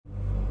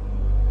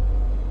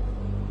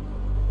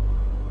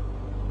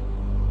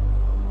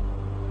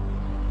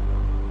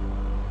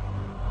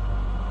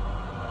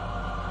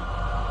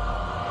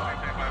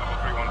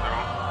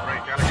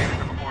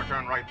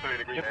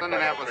Houston,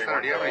 Indianapolis Center,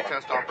 do you have any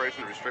test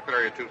operation restricted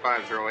area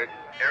 2508?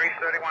 Aries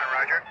 31,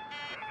 roger.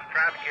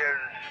 Traffic is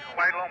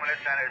quite luminous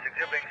and is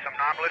exhibiting some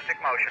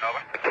non-ballistic motion, over.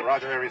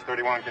 Roger, Aries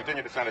 31.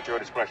 Continue descent at your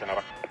discretion,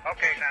 over.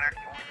 Okay, Center.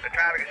 The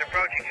traffic is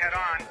approaching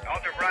head-on,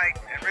 ultra bright,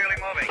 and really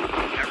moving.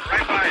 They're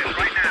right by us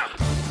right now.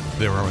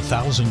 There are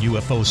 1,000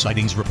 UFO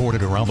sightings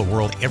reported around the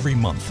world every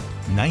month.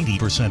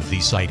 90% of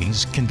these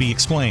sightings can be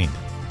explained,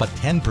 but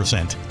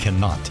 10%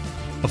 cannot.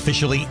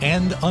 Officially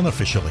and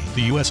unofficially,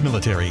 the U.S.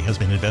 military has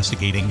been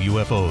investigating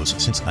UFOs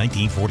since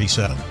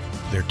 1947.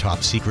 Their top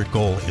secret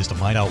goal is to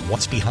find out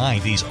what's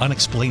behind these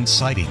unexplained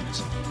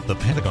sightings. The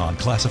Pentagon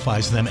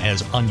classifies them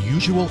as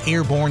unusual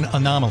airborne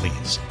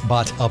anomalies,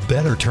 but a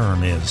better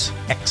term is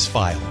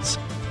X-Files.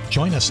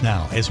 Join us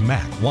now as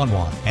Mac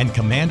Wanwan and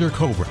Commander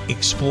Cobra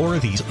explore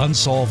these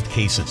unsolved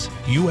cases,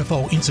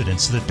 UFO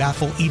incidents that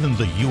baffle even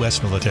the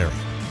U.S. military.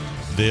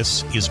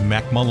 This is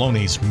Mac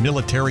Maloney's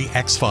Military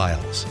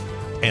X-Files.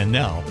 And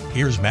now,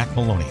 here's Mac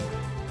Maloney.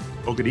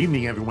 Well, good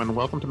evening, everyone, and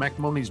welcome to Mac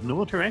Maloney's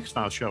Military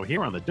X-Files show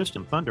here on the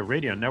Distant Thunder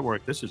Radio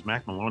Network. This is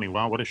Mac Maloney.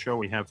 Wow, what a show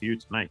we have for you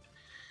tonight.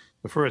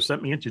 But first,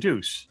 let me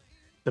introduce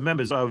the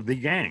members of the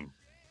gang.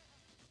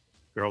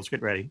 Girls,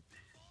 get ready.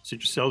 Sit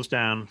yourselves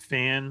down.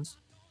 Fans,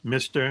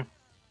 mister,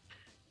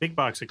 big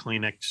box of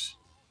Kleenex,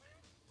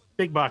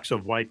 big box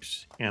of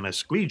wipes, and a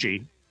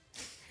squeegee,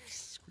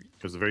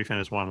 because the very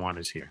famous Juan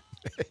is here.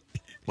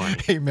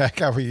 Hey, Mac,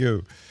 how are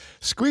you?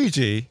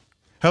 Squeegee.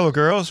 Hello,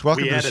 girls.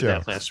 Welcome to the show. We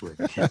added that last week.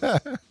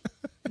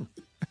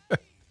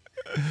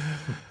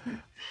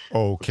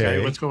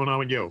 Okay. What's going on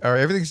with you? All right,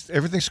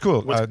 everything's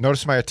cool.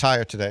 Notice my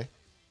attire today.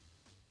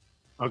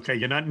 Okay,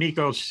 you're not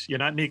Nikos. You're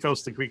not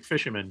Nikos, the Greek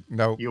fisherman.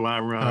 No, you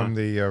are. I'm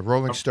the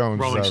Rolling Stones.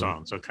 Rolling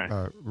Stones. Okay.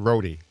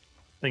 Roadie.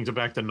 Things are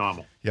back to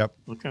normal. Yep.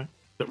 Okay.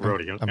 The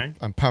roadie. Okay.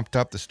 I'm pumped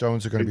up. The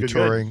Stones are going to be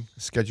touring.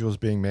 The schedule's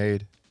being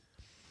made.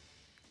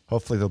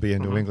 Hopefully, they'll be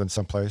in New England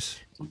someplace.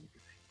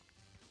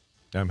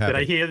 I'm happy.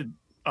 Did I hear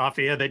off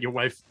air that your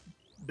wife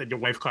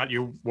caught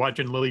you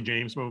watching Lily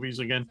James movies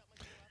again?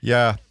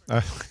 Yeah,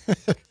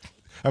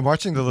 I'm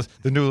watching the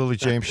new Lily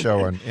James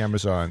show on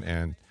Amazon,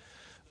 and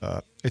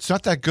it's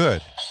not that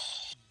good.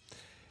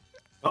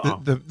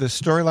 The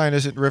storyline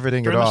isn't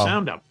riveting at all.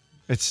 Turn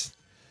the sound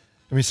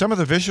up. Some of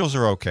the visuals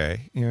are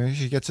okay. You know,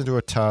 she gets into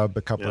a tub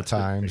a couple of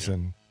times,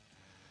 and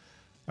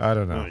I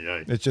don't know.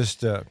 It's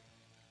just,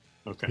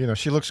 okay.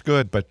 She looks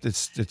good, but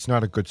it's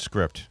not a good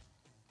script.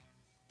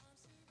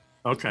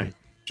 Okay.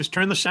 Just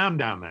turn the sound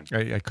down then.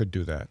 I could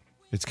do that.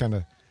 It's kind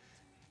of,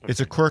 it's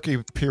a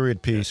quirky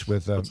period piece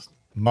with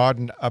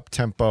modern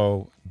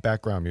up-tempo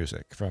background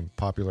music from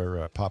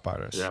popular pop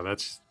artists. Yeah,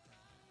 that's.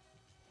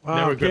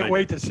 Wow, can't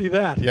wait to see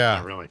that. Yeah,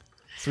 not really.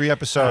 3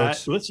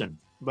 episodes. Listen,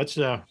 let's.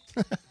 Go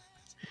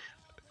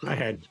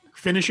ahead.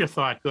 Finish your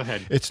thought. Go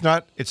ahead. It's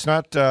not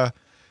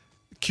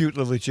cute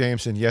Lily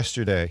James in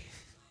Yesterday,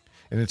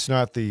 and it's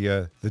not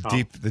the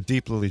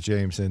deep Lily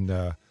James in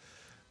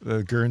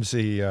the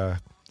Guernsey.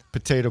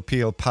 Potato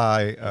Peel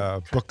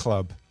Pie Book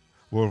Club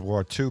World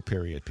War II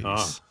period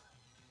piece.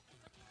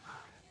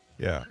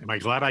 Yeah. Am I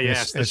glad I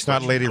asked? It's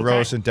not Lady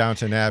Rose in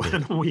Downton Abbey.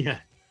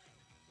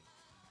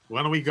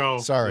 Why don't we go?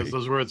 Sorry.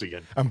 Those words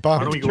again. I'm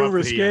bummed. It's too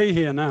risque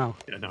here now.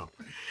 Yeah, no.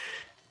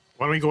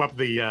 Why don't we go up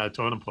the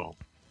totem pole?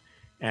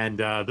 And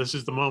this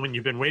is the moment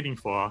you've been waiting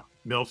for,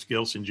 MILFs,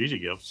 Gilfs, and Gigi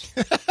Gilfs,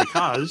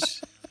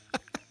 because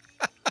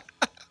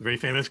the very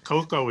famous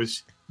Coco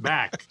is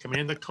back.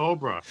 Commander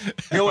Cobra.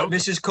 You know what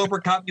Mrs.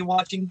 Cobra caught me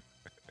watching?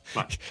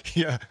 What?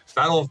 Yeah.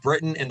 Battle of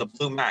Britain and the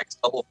Blue Max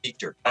double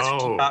feature. That's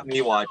what she caught me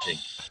watching.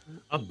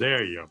 How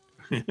dare you?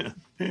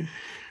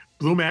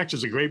 Blue Max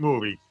is a great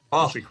movie.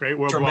 Oh, it's a great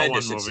World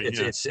tremendous. War I movie.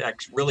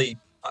 It's really,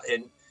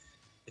 and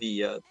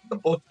the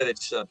book that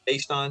it's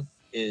based on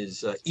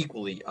is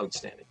equally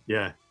outstanding.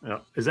 Yeah.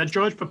 Is that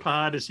George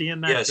Papard? Is he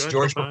in that? Yes,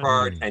 George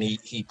Papard, and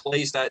he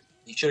plays that.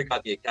 He should have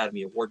got the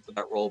Academy Award for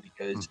that role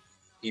because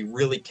he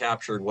really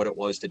captured what it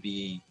was to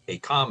be a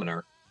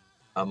commoner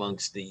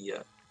amongst the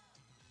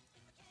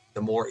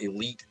more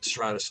elite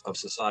stratus of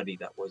society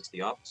that was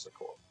the officer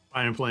corps.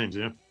 Iron Flames,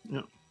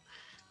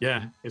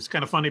 yeah. It's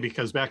kind of funny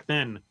because back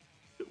then,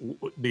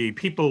 the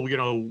people,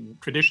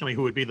 traditionally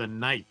who would be the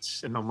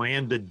knights and the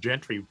landed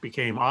gentry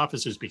became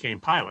officers, became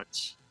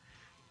pilots.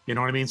 You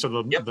know what I mean? So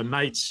the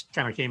knights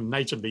kind of came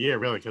Knights of the Year,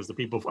 really, because the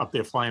people up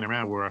there flying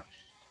around were,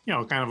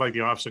 kind of like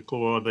the officer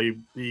corps, the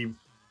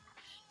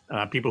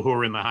people who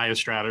were in the higher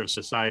strata of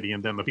society,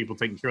 and then the people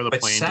taking care of the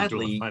planes. But and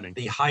doing sadly, the fighting.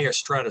 the higher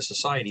strata of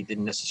society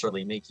didn't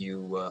necessarily make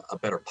you a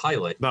better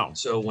pilot. No.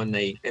 So when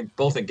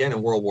both again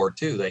in World War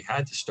II, they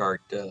had to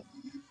start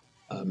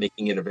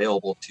making it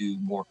available to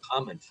more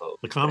common folk.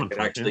 The common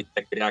that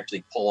could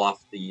actually pull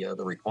off the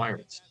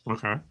requirements.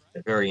 Okay.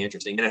 Very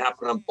interesting, and it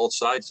happened on both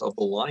sides of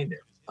the line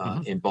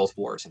there in both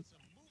wars.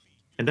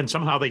 And then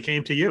somehow they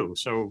came to you.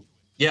 So.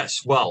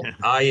 Yes, well,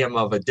 I am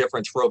of a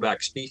different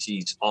throwback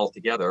species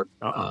altogether.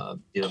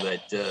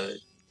 That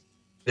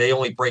they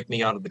only break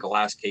me out of the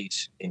glass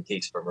case in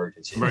case of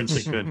emergency.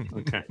 Emergency, good.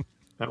 Okay,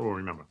 that we'll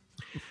remember.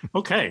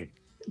 Okay,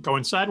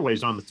 going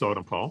sideways on the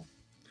totem pole,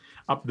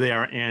 up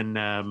there in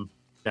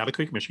Battle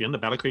Creek, Michigan, the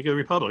Battle Creek of the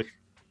Republic,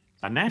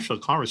 our national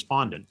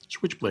correspondent,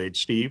 Switchblade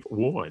Steve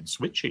Ward.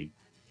 Switchy.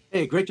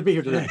 Hey, great to be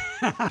here today.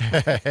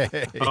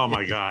 Oh,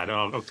 my God.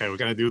 Oh, okay, we're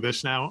going to do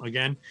this now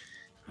again.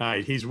 All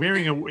right, he's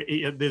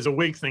wearing there's a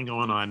wig thing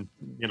going on,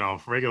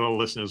 regular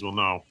listeners will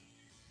know.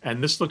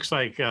 And this looks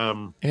like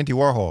Andy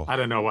Warhol. I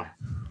don't know what.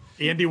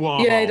 Andy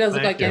Warhol. Yeah, he does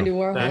look like Andy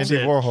Warhol. That's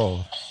Andy it.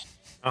 Warhol.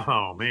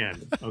 Oh,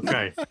 man.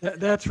 Okay.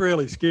 That's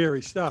really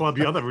scary stuff. Well,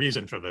 the other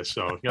reason for this,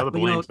 so the other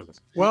blame for this.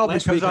 Well,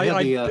 Last because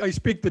week I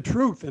speak the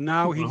truth, and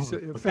now he's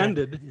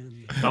offended.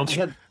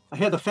 I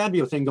had the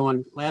Fabio thing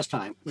going last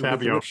time. With the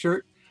Fabio. ripped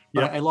shirt.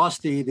 But I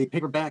lost the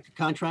paperback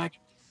contract.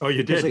 Oh,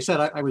 you Because did? they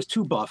said I was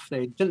too buff.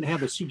 They didn't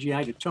have the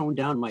CGI to tone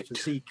down my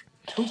physique.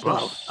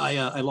 So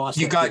I lost.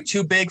 You that got thing.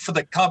 too big for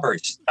the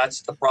covers.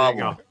 That's the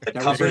problem. The That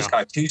was covers it.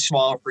 got too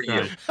small for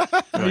you.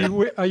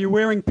 Are you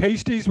wearing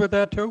pasties with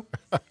that too?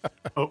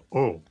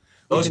 Oh.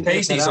 Those Didn't take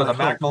pasties that are out,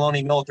 the I Mac hope.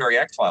 Maloney Military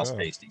X-Files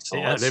pasties. So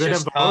Yeah, let's they didn't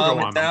just have the logo calm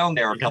on it them. down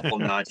there a couple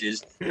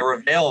notches. They're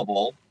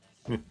available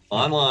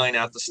online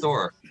at the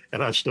store. At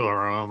our store,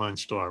 our online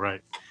store,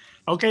 right.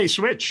 Okay,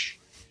 Switch.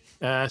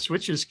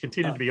 Switch has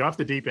continued to be off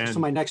the deep end. So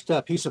my next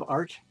piece of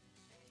art.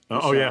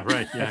 Oh, yeah,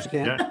 right. Yeah, Pepsi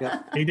can. yeah. Yeah.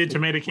 He did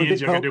tomato We cans. did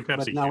You're going to do Coke,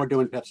 Pepsi. but now we're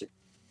doing Pepsi.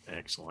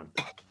 Excellent.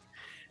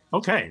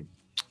 Okay.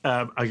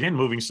 Again,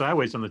 moving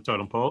sideways on the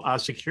totem pole, our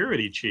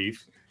security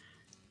chief,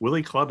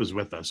 Willie Clubb, is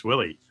with us.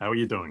 Willie, how are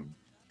you doing?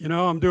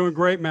 I'm doing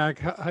great, Mac.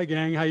 Hi,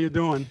 gang. How you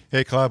doing?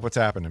 Hey, Club, what's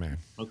happening, man?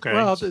 Okay.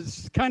 Well,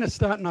 it's kind of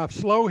starting off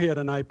slow here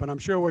tonight, but I'm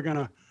sure we're going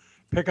to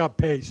pick up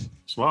pace.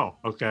 Slow.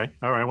 Okay.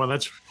 All right. Well,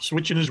 that's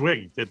switching his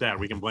wig. Did that.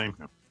 We can blame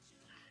him.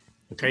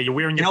 Okay. You're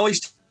wearing You your. can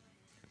always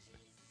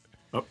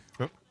Oh.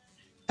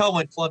 tell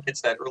when Club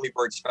gets that early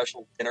bird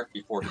special dinner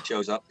before he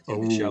shows up to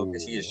do the show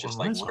because he is just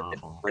like that's working,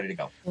 awful. ready to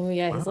go. Oh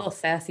yeah, he's a Wow. little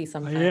sassy I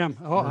sometimes. am.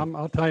 Oh,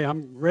 I'll tell you,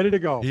 I'm ready to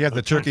go. He had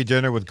the turkey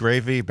dinner with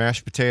gravy,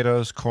 mashed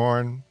potatoes,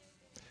 corn.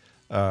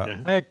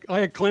 I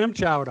had clam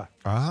chowder.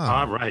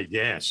 All right.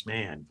 Yes,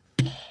 man.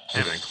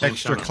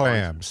 Extra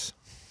clams.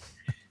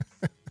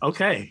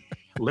 Okay.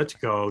 Let's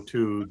go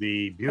to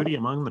the Beauty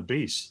Among the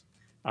Beasts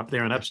up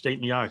there in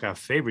upstate New York. Our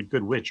favorite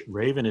good witch,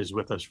 Raven, is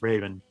with us.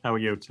 Raven, how are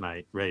you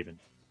tonight, Raven?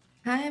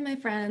 Hi, my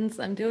friends.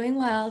 I'm doing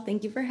well.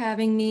 Thank you for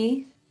having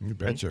me. You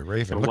betcha,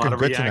 Raven. A Looking lot of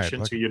good reaction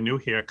tonight. to your new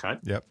haircut.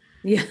 Yep.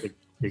 Yeah,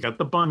 You got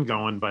the bun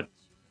going, but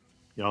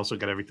you also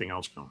got everything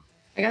else going.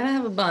 I gotta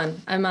have a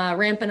bun. I'm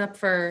ramping up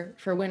for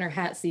winter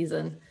hat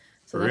season,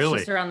 so that's Really?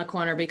 just around the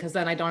corner because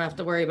then I don't have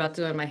to worry about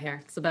doing my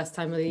hair. It's the best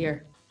time of the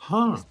year.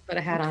 Huh. Put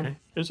a hat on. Okay.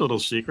 There's a little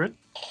secret.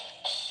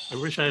 I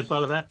wish I had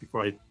thought of that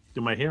before I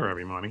do my hair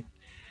every morning.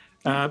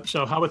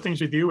 So how are things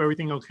with you?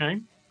 Everything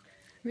okay?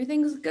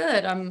 Everything's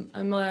good. I'm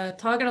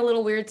talking a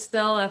little weird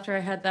still after I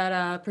had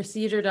that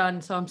procedure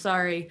done, so I'm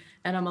sorry,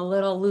 and I'm a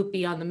little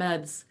loopy on the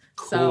meds.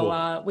 Cool.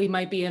 So we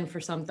might be in for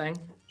something.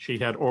 She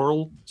had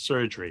oral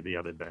surgery the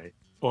other day.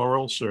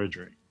 Oral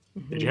surgery.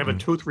 Did you have a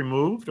tooth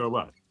removed or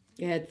what?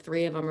 I had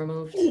 3 of them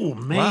removed. Oh,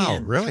 man. Wow,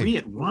 really? 3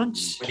 at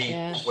once?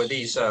 Were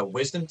these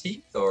wisdom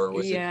teeth or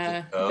was Yeah,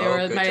 it? they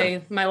were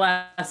good my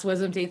last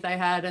wisdom teeth I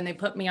had, and they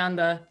put me on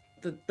the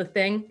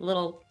thing,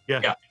 little.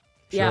 Yeah.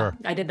 Sure.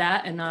 I did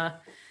that, and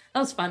that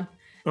was fun.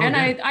 Oh, and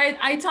good.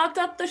 I talked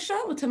up the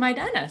show to my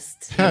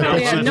dentist. Yeah, I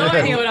had no you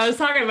did. idea what I was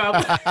talking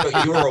about.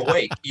 So you were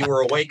awake. You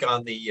were awake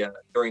on the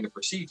during the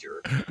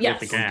procedure. Yes.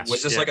 The gas.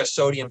 Was this yeah. like a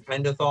sodium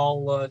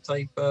pentothal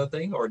type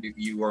thing, or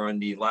you were on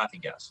the laughing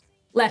gas?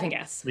 Laughing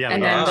gas. Yeah,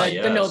 and the then gas. the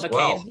Yes, Novocaine.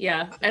 well.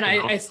 Yeah. And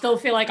You know. I still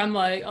feel like I'm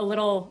like a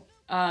little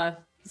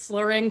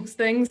slurring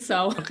things,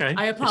 so Okay,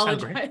 I that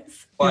sounds great.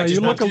 apologize. Well, I Yeah,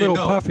 just you look a want you to little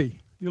know,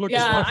 puffy. You look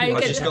Yeah, puffy. I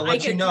was just gonna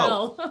let you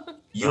know. tell.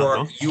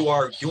 You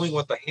are doing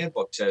what the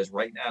handbook says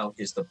right now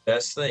is the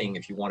best thing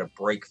if you want to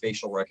break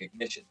facial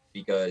recognition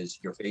because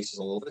your face is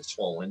a little bit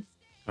swollen.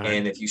 All right.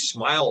 And if you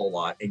smile a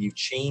lot and you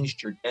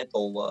changed your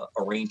dental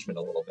arrangement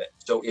a little bit.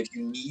 So if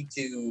you need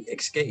to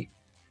escape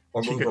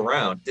or move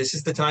around, this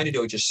is the time to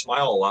do it. Just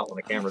smile a lot when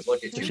the cameras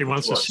look at you. She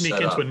wants to You are sneak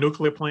set into up. a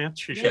nuclear plant.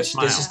 She should Yes,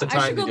 smile. this is the I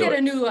time should to go do get it.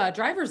 a new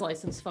driver's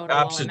license photo.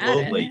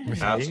 Absolutely. While I'm at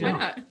it. Absolutely. Why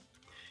not?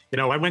 You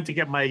know, I went to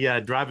get my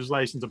driver's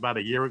license about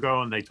a year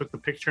ago, and they took the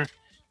picture.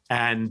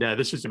 And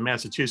this is in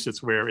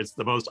Massachusetts, where it's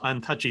the most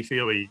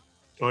untouchy-feely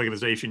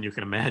organization you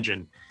can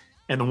imagine.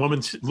 And the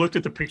woman looked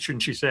at the picture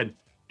and she said, "Do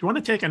you want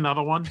to take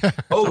another one?"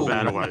 Oh, How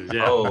bad it was.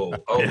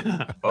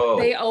 Yeah. Yeah.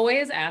 They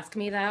always ask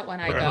me that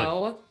when I Really?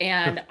 go,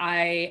 and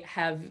I've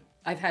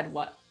had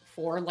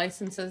 4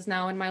 licenses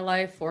now in my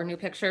life, 4 new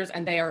pictures,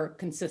 and they are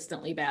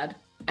consistently bad.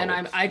 And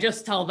I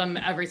just tell them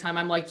every time,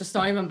 I'm like, just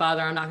don't even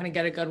bother. I'm not going to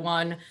get a good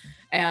one.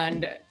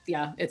 And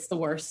yeah, it's the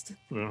worst.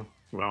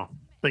 Well,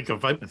 think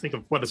of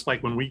what it's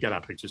like when we get our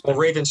pictures. Well,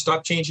 Raven,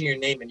 stop changing your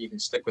name and you can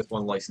stick with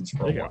one license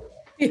for a while.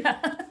 Yeah.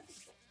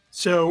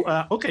 So,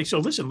 okay. So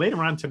listen,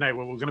 later on tonight,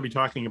 what we're going to be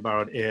talking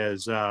about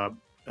is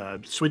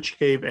Switch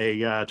gave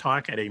a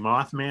talk at a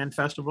Mothman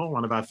festival,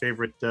 one of our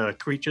favorite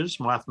creatures,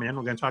 Mothman.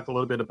 We're going to talk a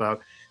little bit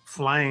about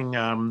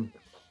flying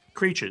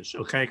creatures,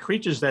 okay?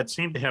 Creatures that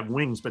seem to have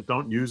wings but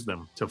don't use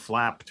them to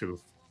flap, to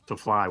to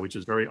fly, which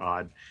is very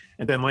odd.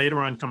 And then later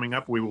on coming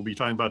up, we will be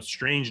talking about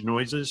strange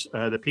noises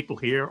that people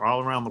hear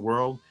all around the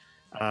world.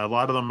 A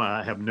lot of them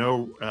have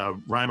no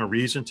rhyme or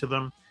reason to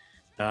them.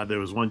 There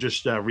was one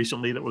just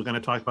recently that we're going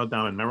to talk about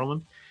down in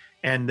Maryland.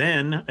 And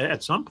then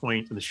at some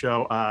point in the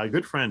show, a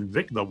good friend,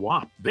 Vic the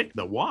Wop. Vic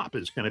the Wop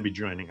is going to be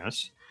joining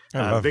us.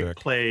 Vic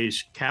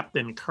plays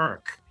Captain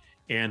Kirk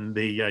in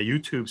the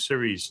YouTube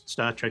series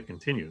Star Trek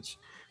Continues.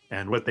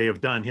 And what they have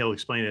done, he'll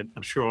explain it,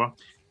 I'm sure.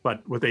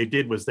 But what they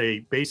did was they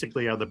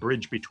basically are the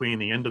bridge between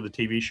the end of the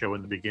TV show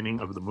and the beginning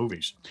of the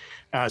movies.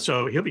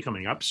 So he'll be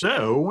coming up.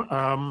 So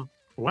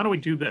why don't we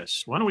do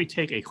this? Why don't we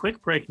take a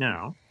quick break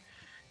now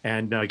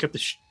and get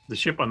the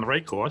ship on the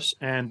right course,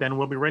 and then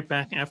we'll be right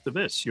back after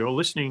this. You're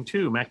listening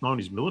to Mac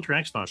Maloney's Military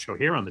X-Files show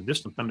here on the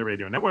Distant Thunder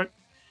Radio Network.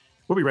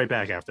 We'll be right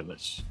back after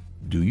this.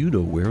 Do you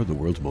know where the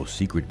world's most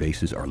secret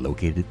bases are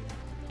located?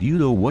 Do you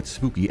know what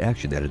spooky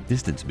action at a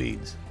distance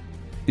means?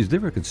 Is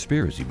there a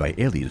conspiracy by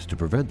aliens to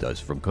prevent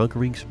us from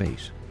conquering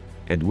space?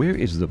 And where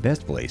is the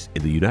best place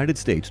in the United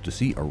States to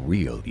see a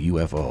real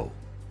UFO?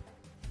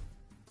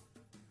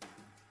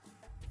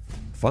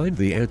 Find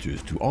the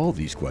answers to all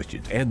these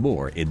questions and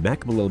more in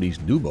Mac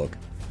Maloney's new book,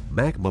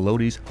 Mac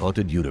Maloney's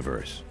Haunted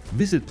Universe.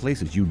 Visit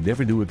places you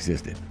never knew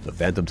existed: the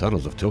Phantom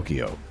Tunnels of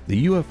Tokyo,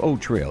 the UFO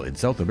Trail in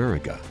South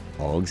America,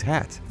 Hog's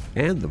Hat,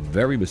 and the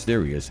very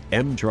mysterious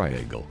M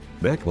Triangle.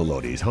 Mac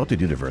Maloney's Haunted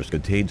Universe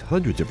contains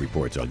hundreds of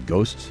reports on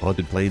ghosts,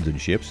 haunted planes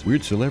and ships,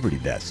 weird celebrity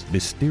deaths,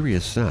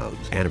 mysterious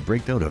sounds, and a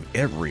breakdown of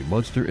every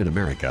monster in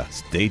America,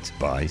 state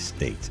by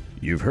state.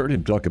 You've heard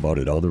him talk about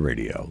it on the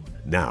radio.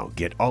 Now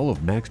get all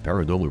of Mac's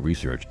paranormal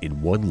research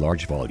in one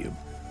large volume.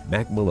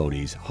 Mac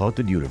Maloney's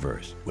Haunted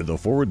Universe, with a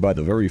foreword by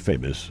the very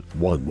famous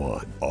Wan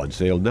Wan. On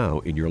sale now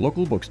in your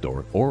local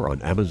bookstore or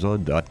on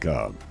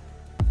Amazon.com.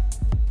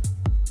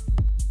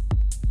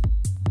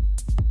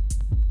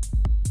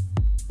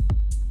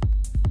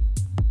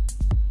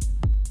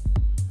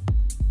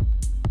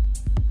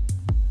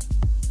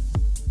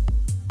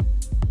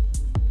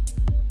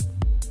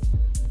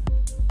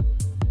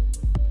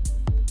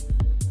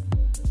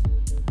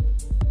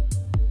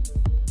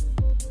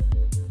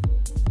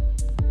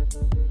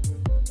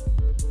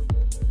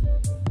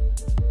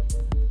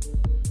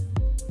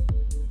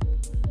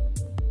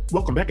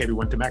 Welcome back,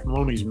 everyone, to Mac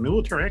Maloney's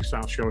Military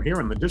Exile show here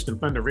on the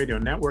Distant Thunder Radio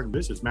Network.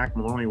 This is Mac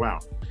Maloney. Wow.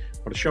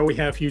 What a show we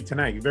have for you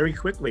tonight. Very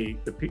quickly,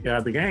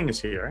 the gang is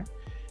here.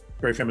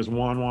 Very famous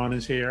Wan Wan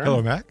is here.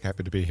 Hello, Mac.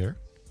 Happy to be here,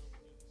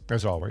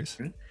 as always.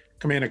 Okay.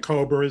 Commander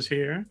Cobra is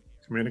here.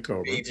 Commander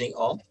Cobra. Good evening,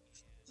 all.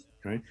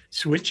 Okay.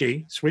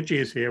 Switchy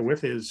is here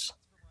with his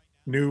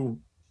new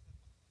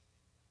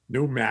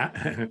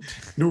mat,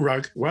 new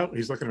rug. Well,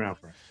 he's looking around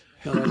for it.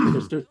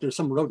 There's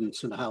some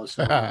rodents in the house.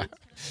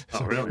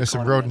 Oh, really? There's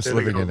some rodents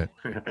living in it.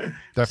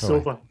 Definitely.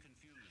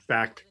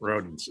 Silver-backed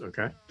rodents,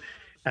 okay?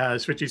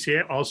 Switchy's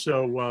here.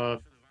 Also,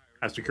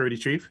 our security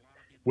chief,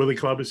 Willie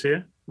Clubb is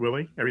here.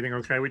 Willie, everything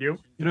okay with you?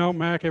 You know,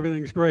 Mac,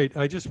 everything's great.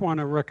 I just want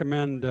to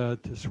recommend to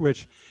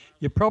Switch,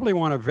 you probably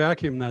want to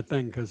vacuum that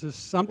thing because there's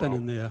something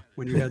in there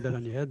when you had that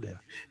on your head there.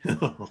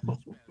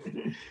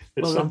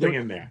 There's something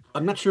in there.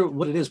 I'm not sure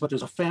what it is, but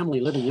there's a family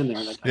living in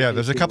there. Yeah,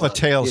 there's a couple of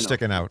tails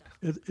sticking out.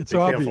 It's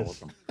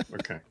obvious.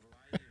 Okay.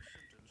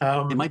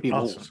 It might be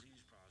moles.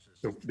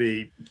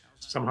 The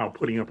somehow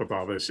putting up with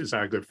all this is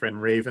our good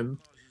friend Raven.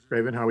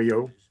 Raven, how are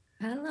you?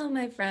 Hello,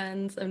 my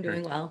friends. I'm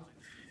doing well.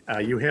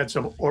 You had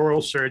some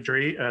oral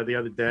surgery the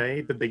other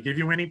day. Did they give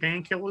you any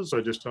painkillers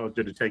or just told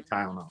you to take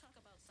Tylenol?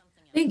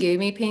 They gave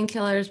me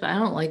painkillers, but I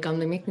don't like them.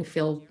 They make me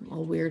feel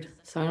all weird,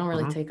 so I don't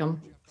really take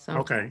them. So.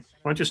 Okay.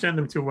 Why don't you send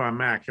them to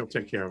Mac? He'll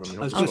take care of them.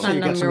 I'll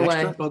send them your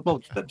way.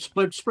 Well,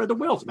 spread the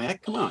wealth,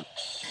 Mac. Come on.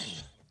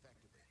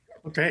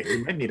 Okay.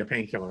 You might need a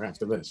painkiller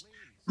after this.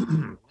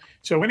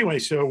 So anyway,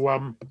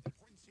 why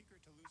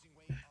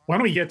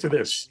don't we get to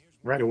this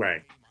right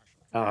away?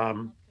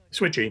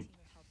 Switchy,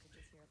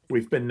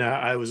 we've been,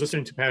 I was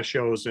listening to past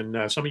shows,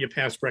 and some of your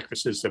past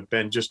breakfasts have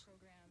been just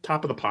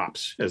top of the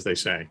pops, as they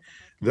say.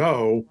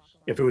 Though,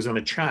 if it was on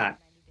a chart,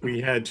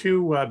 we had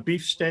two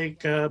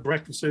beefsteak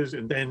breakfasts,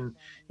 and then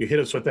you hit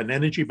us with an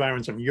energy bar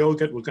and some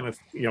yogurt. We're going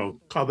to,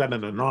 call that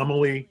an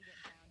anomaly.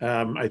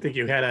 I think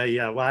you had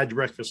a large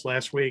breakfast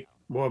last week,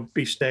 more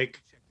beefsteak,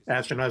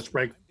 astronauts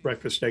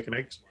breakfast, steak and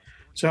eggs.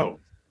 So,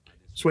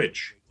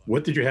 Switch,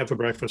 what did you have for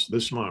breakfast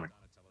this morning?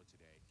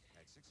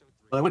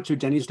 Well, I went to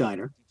Denny's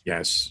Diner.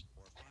 Yes.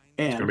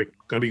 And it's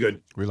gonna be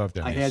good. We love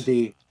Denny's. I had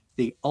the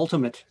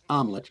ultimate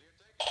omelet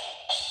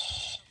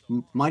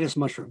minus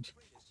mushrooms.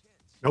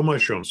 No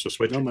mushrooms, so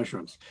Switch. No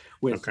mushrooms.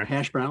 With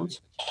hash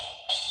browns,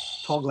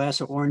 tall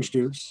glass of orange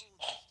juice,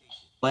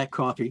 black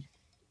coffee,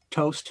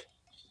 toast,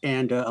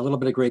 and a little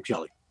bit of grape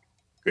jelly.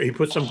 He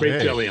put some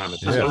grape jelly on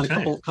it. On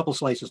a couple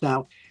slices.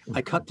 Now,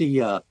 I cut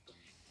the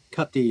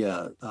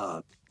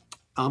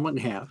omelet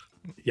in half.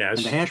 Yes.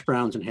 And the hash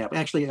browns in half.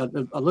 Actually, I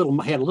had a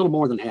little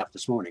more than half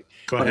this morning.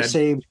 Go ahead. I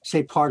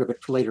saved part of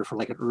it for later for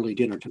like an early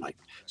dinner tonight.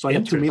 So I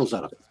had 2 meals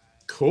out of it.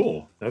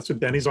 Cool. That's what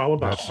Denny's all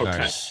about. That's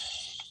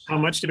nice. How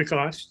much did it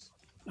cost?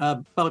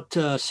 About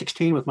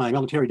 16 with my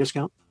military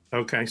discount.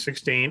 Okay,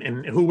 16.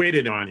 And who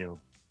waited on you?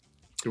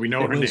 Do we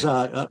know It her was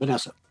name?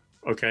 Vanessa.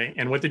 Okay.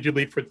 And what did you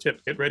leave for a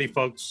tip? Get ready,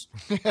 folks.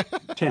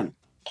 10.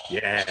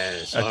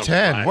 Yes. A all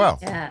 10. right. Wow.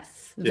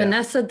 Yes. Yeah.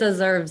 Vanessa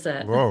deserves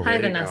it. Whoa. Hi,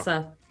 There you go.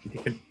 Vanessa.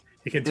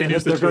 He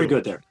continues They're the very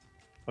truth. good there.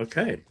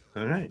 Okay.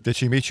 All right. Did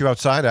she meet you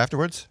outside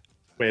afterwards?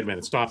 Wait a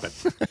minute. Stop it.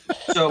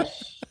 So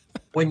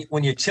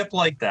when you tip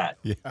like that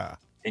Yeah.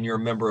 and you're a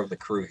member of the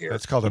crew here,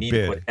 That's called you a need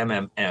bid. to put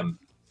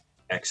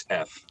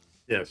MMMXF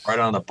Yes. right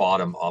on the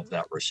bottom of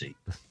that receipt.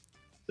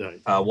 Right.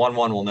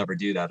 1-1 will never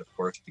do that, of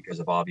course, because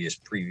of obvious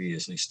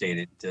previously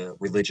stated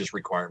religious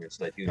requirements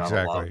that do not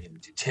allow Exactly. him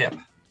to tip.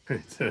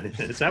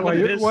 Is that what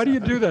it is? Why do you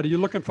do that? Are you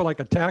looking for like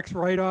a tax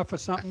write-off or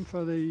something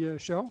for the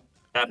show?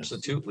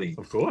 Absolutely.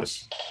 Of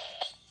course.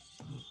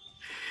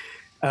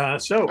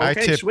 So, I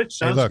okay, tip. switch.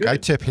 Hey, Sounds look, good. I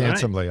tip All right.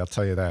 handsomely. I'll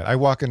tell you that. I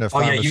walk into Oh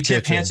Farmer's yeah, you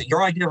tip Kitchen. handsome.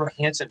 Your idea of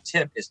a handsome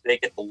tip is they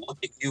get to look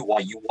at you while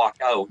you walk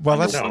out.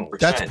 Well, under that's 1%.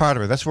 that's part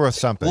of it. That's worth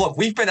something. Look,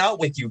 we've been out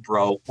with you,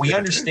 bro. We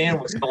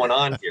understand what's going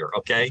on here.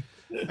 Okay.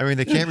 I mean,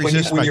 they can't When you,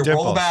 resist when my you roll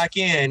dimples. back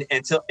in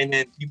and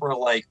then people are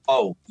like,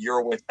 "Oh,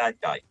 you're with that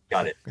guy.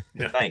 Got it.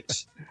 Yeah.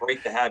 Thanks.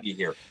 Great to have you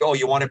here. Oh,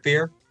 you want a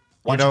beer?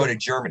 Why don't you go to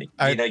Germany?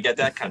 You know, you get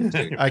that kind of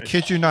dude. I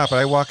kid you not, but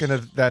I walk into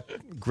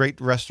that great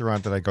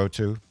restaurant that I go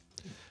to,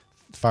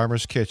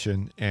 Farmer's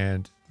Kitchen,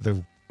 and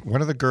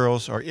one of the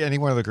girls or any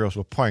one of the girls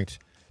will point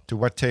to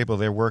what table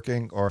they're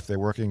working or if they're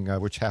working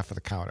which half of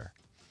the counter.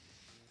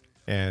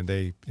 And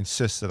they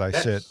insist that I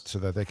sit so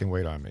that they can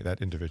wait on me, that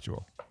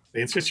individual.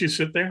 They insist you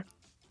sit there?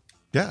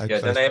 Yeah. Yeah,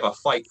 then they have a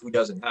fight who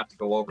doesn't have to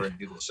go over and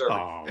do the serving.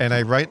 Oh, And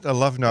I write a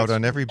love note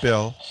on every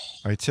bill.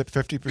 I tip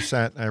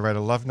 50%. And I write a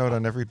love note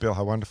on every bill,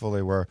 how wonderful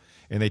they were.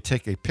 And they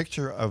take a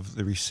picture of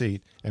the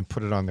receipt and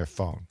put it on their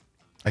phone.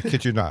 I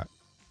kid you not.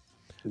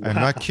 I'm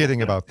not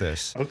kidding about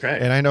this. Okay.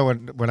 And I know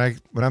when I'm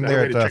Is that a there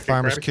way at to the check your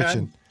Farmer's credit card?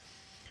 Kitchen.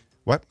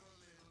 What?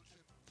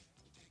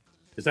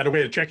 Is that a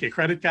way to check your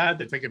credit card?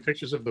 They're taking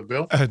pictures of the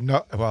bill?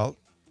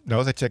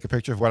 No, they take a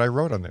picture of what I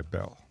wrote on their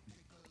bill,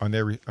 on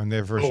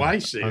their version. Oh, I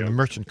see. On the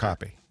merchant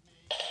copy.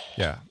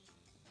 Yeah.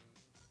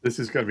 This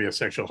is going to be a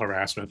sexual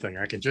harassment thing.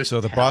 I can just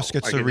So the boss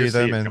gets I to can read just see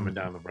them it and- coming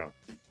down the road.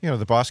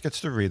 The boss gets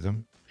to read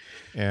them,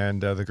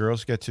 and the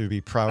girls get to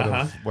be proud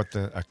of what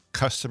a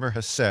customer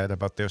has said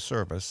about their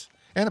service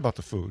and about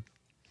the food.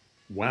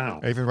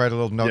 Wow. I even write a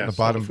little note in the Yes,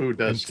 bottom the food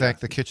and does, thank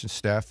the kitchen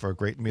staff for a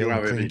great meal You and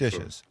have clean any food.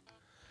 dishes.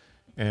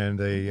 And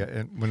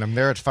and when I'm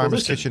there at Farmer's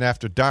listen. Kitchen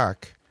after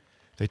dark,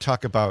 they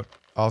talk about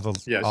all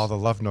the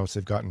love notes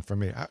they've gotten from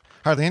me.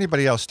 Hardly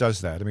anybody else does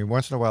that. I mean,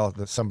 once in a while,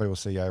 somebody will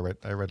say, "Yeah, I read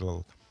a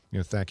little,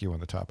 thank you on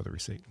the top of the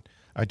receipt."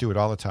 I do it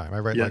all the time. I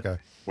write like a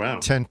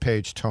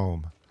 10-page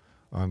tome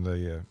on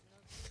the.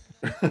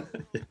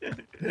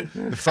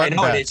 The front I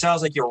know, and and back. it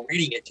sounds like you're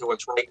reading it to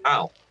us right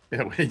now.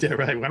 Yeah,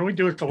 right. Why don't we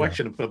do a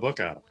collection and put a book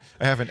out?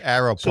 I have an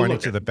arrow So pointing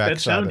look, to the back that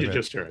side sound of you it.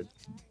 just heard.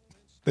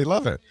 They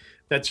love it.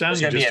 That sound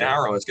It's you going to be just an heard.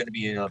 arrow. It's going to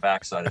be in the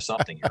backside of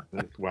something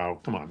here. Wow,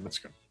 come on, let's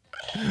go.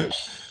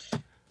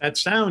 That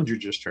sound you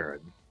just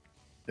heard,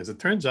 as it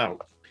turns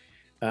out,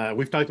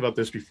 we've talked about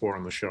this before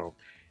on the show.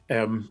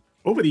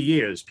 Over the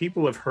years,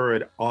 people have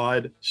heard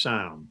odd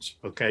sounds,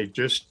 okay?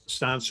 Just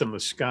sounds from the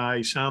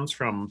sky,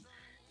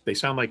 they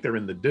sound like they're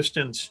in the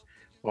distance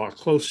or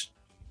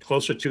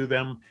closer to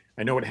them.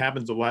 I know it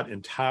happens a lot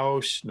in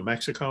Taos, New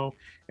Mexico.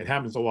 It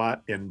happens a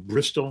lot in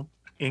Bristol,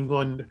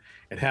 England.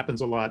 It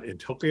happens a lot in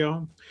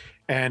Tokyo.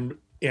 And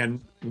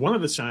one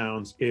of the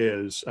sounds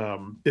is,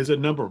 there's a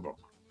number of them.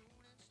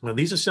 Now,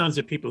 these are sounds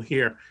that people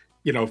hear,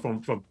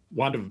 from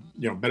want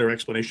of, better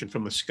explanation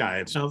from the sky.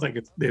 It sounds like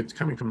it's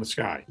coming from the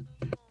sky.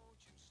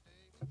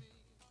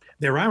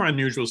 There are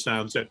unusual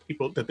sounds that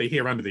they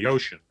hear under the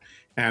ocean.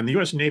 And the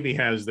U.S. Navy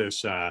has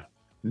this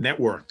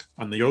network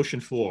on the ocean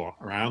floor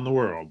around the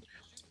world.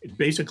 It's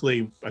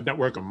basically a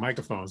network of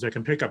microphones that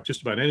can pick up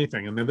just about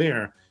anything. And they're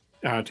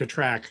there to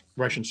track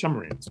Russian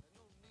submarines.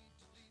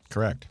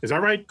 Correct. Is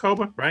that right,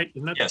 Cobra? Right?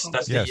 Isn't that Yes,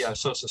 that's the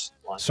SOSUS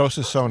line.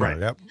 SOSUS sonar, Right.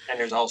 yep. And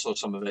there's also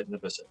some of it in the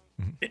Pacific.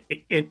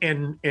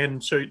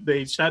 And so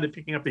they started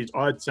picking up these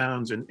odd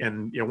sounds, and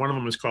one of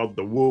them is called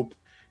the whoop,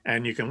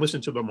 and you can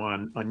listen to them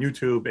on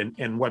YouTube.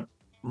 And what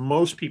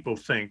most people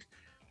think,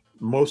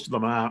 most of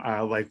them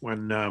are like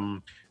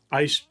when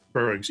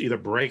icebergs either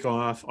break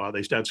off or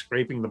they start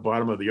scraping the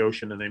bottom of the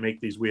ocean, and they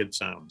make these weird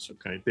sounds.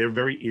 Okay, they're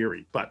very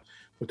eerie, but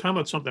we're talking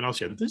about something else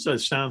here. These are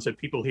sounds that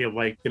people hear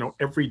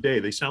every day.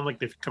 They sound like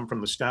they've come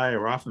from the sky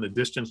or off in the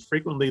distance.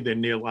 Frequently, they're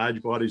near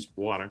large bodies of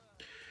water.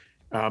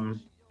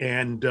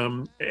 And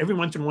every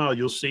once in a while,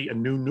 you'll see a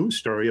new news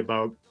story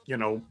about,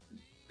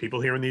 people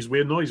hearing these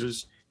weird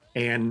noises,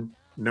 and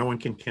no one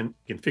can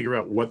figure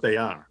out what they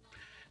are.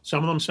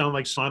 Some of them sound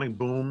like sonic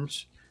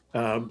booms.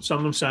 Some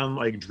of them sound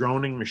like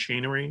droning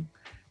machinery.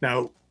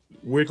 Now,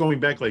 we're going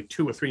back like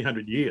 200 or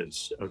 300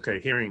 years, okay,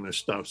 hearing this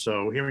stuff.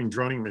 So hearing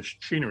droning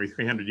machinery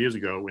 300 years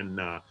ago in,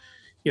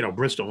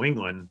 Bristol,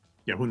 England,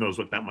 who knows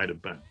what that might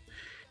have been.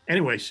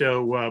 Anyway,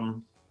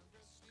 so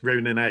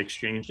Raven and I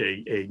exchanged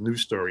a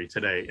news story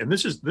today, and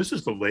this is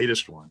the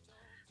latest one.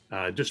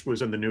 Just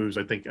was in the news,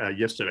 I think,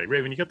 yesterday.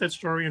 Raven, you got that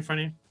story in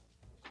front of you?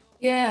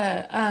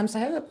 Yeah, so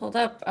I have it pulled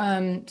up.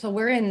 So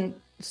we're in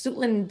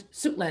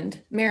Suitland,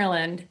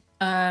 Maryland,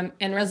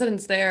 and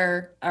residents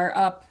there are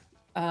up,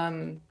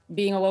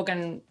 being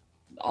awoken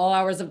all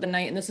hours of the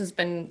night, and this has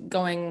been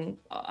going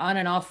on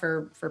and off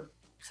for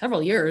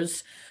several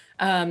years,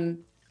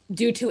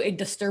 due to a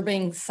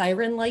disturbing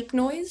siren-like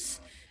noise.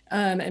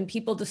 And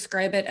people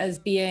describe it as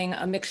being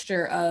a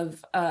mixture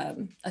of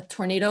a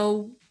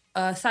tornado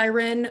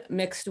siren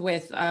mixed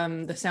with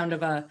the sound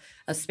of a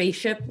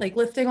spaceship like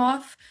lifting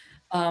off.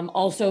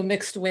 Also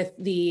mixed with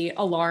the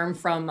alarm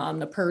from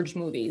the Purge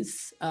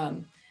movies.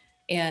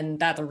 And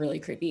that's a really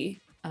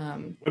creepy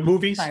what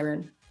movies?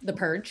 siren. The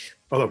Purge.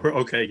 Oh,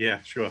 okay, yeah,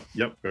 sure.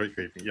 Yep, very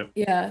creepy. Yep.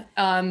 Yeah.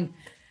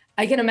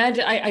 I can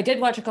imagine. I did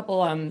watch a couple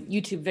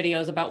YouTube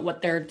videos about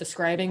what they're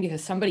describing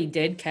because somebody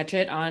did catch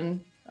it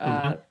on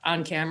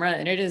camera,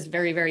 and it is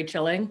very, very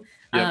chilling.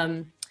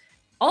 Yep.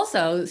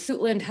 Also,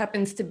 Suitland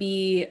happens to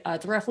be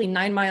it's roughly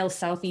 9 miles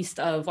southeast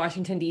of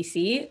Washington,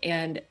 D.C.,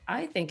 and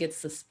I think it's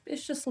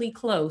suspiciously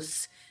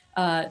close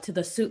to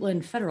the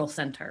Suitland Federal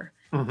Center.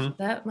 So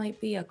that might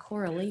be a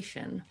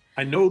correlation.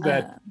 I know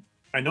that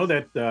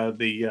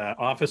the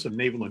Office of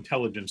Naval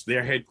Intelligence,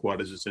 their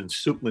headquarters is in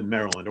Suitland,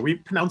 Maryland. Are we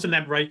pronouncing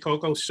that right,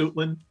 Coco?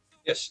 Suitland?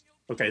 Yes.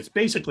 Okay, it's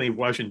basically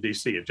Washington,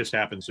 D.C. It just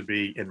happens to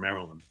be in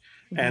Maryland.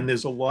 And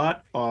there's a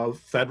lot of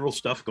federal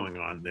stuff going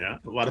on there,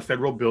 a lot of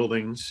federal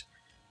buildings,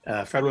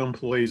 federal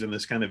employees in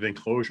this kind of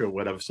enclosure or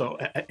whatever. So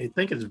I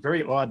think it's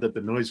very odd that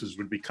the noises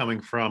would be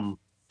coming from,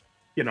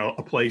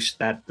 a place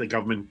that the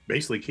government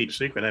basically keeps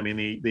secret. I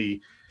mean,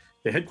 the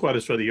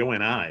headquarters for the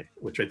ONI,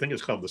 which I think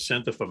is called the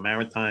Center for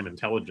Maritime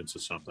Intelligence or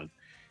something.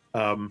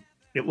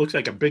 It looks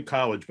like a big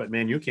college, but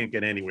man, you can't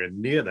get anywhere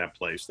near that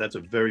place. That's a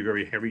very,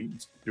 very heavy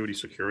duty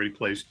security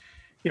place.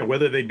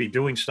 Whether they'd be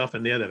doing stuff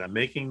in there that are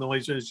making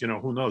noises,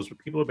 who knows? But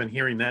people have been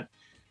hearing that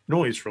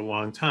noise for a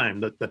long time.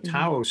 The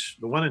Taos,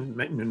 the one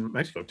in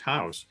Mexico,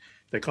 Taos,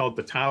 they call it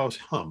the Taos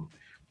hum.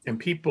 And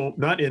people,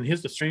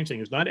 here's the strange thing,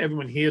 is not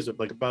everyone hears it.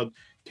 Like about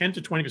 10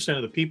 to 20%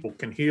 of the people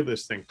can hear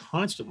this thing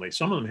constantly.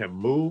 Some of them have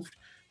moved.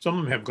 Some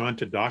of them have gone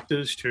to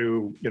doctors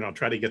to,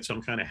 try to get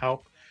some kind of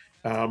help.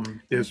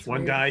 There's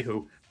one guy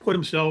who put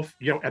himself,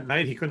 at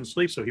night he couldn't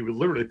sleep. So he would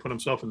literally put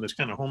himself in this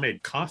kind of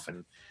homemade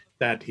coffin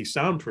that he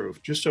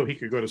soundproofed just so he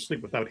could go to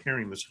sleep without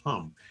hearing this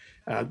hum.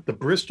 The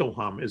Bristol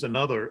hum is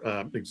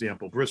another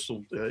example.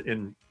 Bristol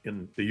in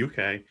the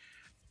UK,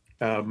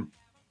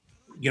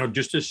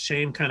 just the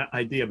same kind of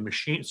idea of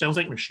machine. It sounds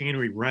like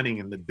machinery running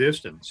in the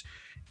distance,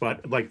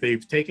 but like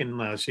they've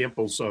taken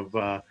samples of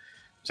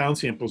sound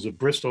samples of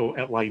Bristol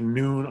at like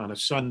noon on a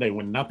Sunday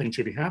when nothing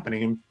should be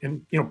happening,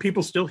 and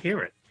people still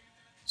hear it.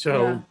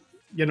 So,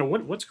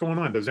 what's going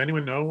on? Does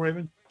anyone know,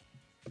 Raven?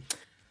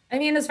 I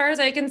mean, as far as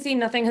I can see,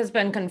 nothing has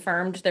been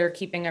confirmed. They're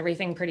keeping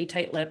everything pretty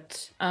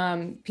tight-lipped.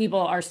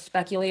 People are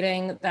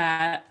speculating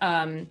that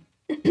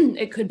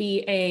it could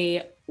be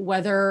a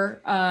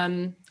weather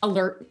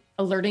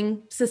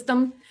alerting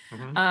system,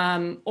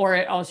 or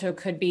it also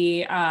could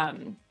be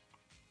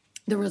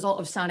the result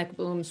of sonic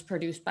booms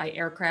produced by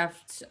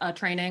aircraft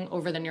training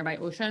over the nearby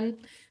ocean.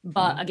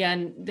 But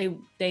again,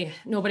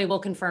 nobody will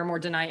confirm or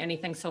deny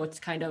anything, so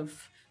it's kind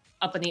of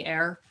up in the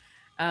air.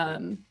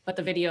 But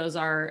the videos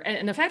are,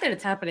 and the fact that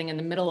it's happening in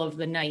the middle of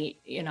the night,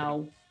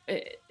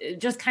 it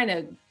just kind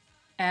of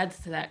adds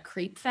to that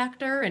creep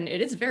factor, and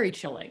it is very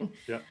chilling.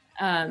 Yeah.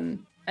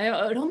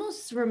 It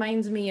almost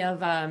reminds me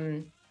of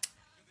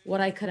what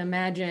I could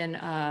imagine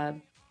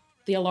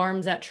the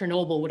alarms at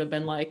Chernobyl would have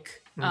been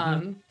like.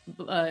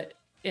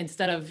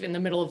 Instead of in the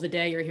middle of the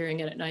day, you're hearing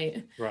it at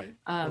night. Right.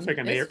 It's like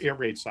an air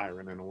raid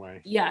siren in a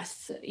way.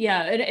 Yes.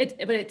 Yeah.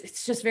 But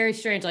it's just very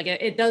strange. Like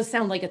it does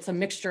sound like it's a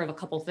mixture of a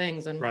couple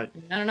things. And right.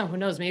 I don't know, who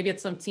knows? Maybe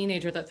it's some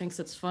teenager that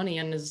thinks it's funny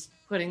and is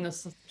putting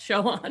this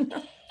show on.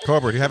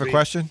 Cobra, do you have a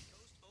question?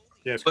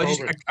 Yes. Well,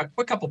 just a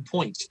quick couple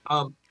points.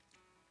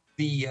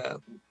 The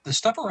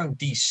stuff around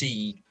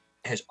DC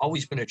has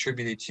always been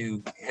attributed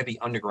to heavy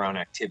underground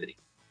activity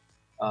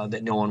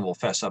that no one will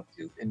fess up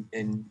to.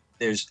 And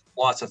there's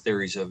lots of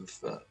theories of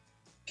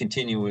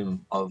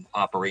continuum of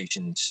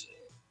operations,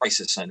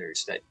 crisis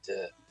centers that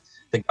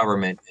the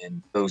government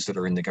and those that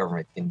are in the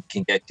government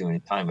can get to in a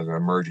time of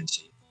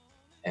emergency,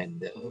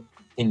 and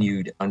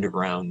continued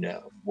underground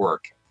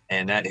work.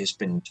 And that has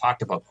been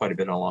talked about quite a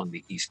bit along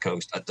the East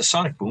Coast. The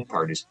sonic boom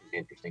part is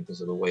interesting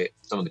because of the way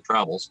some of the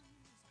travels.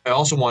 I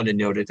also wanted to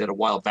note that a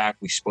while back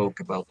we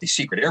spoke about the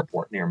secret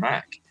airport near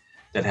Mac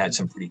that had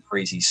some pretty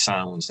crazy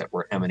sounds that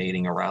were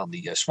emanating around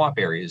the swamp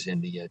areas in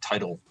the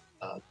tidal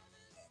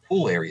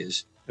pool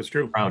areas. That's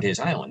true. Around his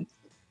island,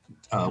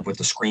 with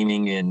the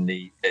screaming and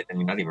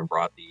not even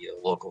brought the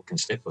local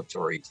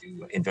constitutory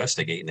to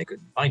investigate, and they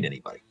couldn't find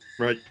anybody.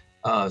 Right.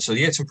 So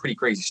you had some pretty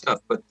crazy stuff.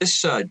 But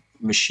this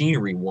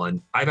machinery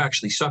one, I've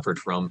actually suffered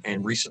from,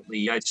 and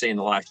recently, I'd say in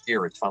the last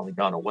year, it's finally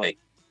gone away.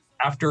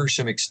 After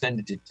some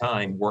extended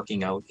time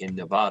working out in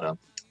Nevada,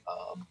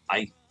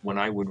 when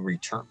I would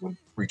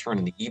return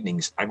in the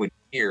evenings, I would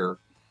hear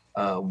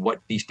what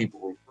these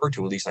people refer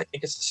to. At least I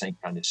think it's the same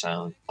kind of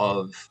sound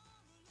of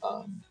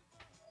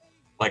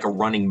like a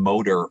running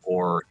motor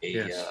or a,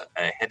 Yes.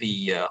 A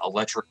heavy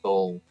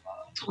electrical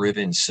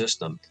driven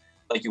system,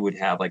 like you would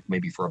have like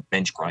maybe for a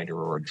bench grinder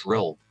or a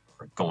drill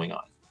going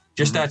on.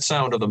 Just that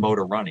sound of the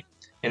motor running,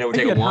 and it would I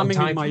take a get long humming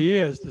time. in my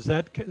ears. Does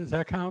that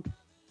count?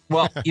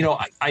 Well,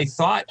 I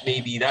thought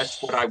maybe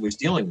that's what I was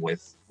dealing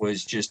with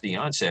was just the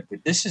onset, but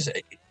this is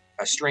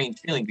a strange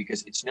feeling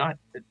because it's not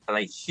that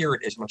I hear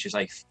it as much as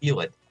I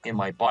feel it in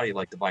my body,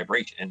 like the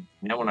vibration. And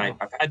now when I've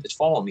had this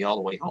follow me all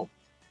the way home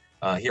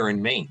here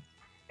in Maine,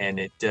 and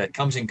it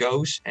comes and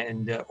goes.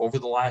 And over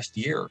the last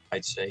year,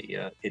 I'd say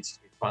it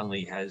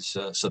finally has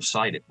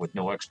subsided with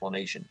no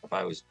explanation. If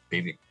I was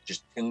maybe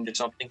just tuned to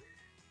something.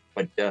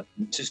 But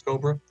Mrs.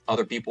 Cobra,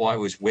 other people I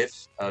was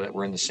with that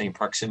were in the same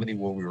proximity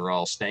where we were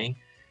all staying,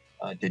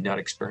 did not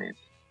experience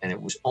it. And it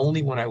was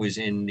only when I was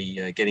in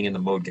the getting in the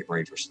mode, get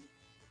ready for sleep.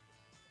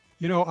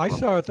 I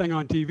saw a thing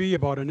on TV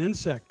about an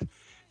insect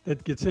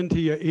that gets into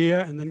your ear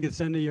and then gets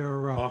into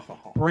your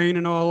brain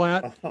and all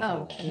that.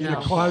 Oh, And no.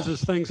 it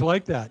causes things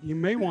like that. You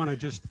may want to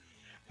just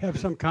have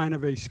some kind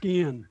of a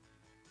scan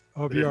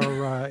of your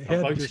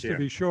head bug just to scan.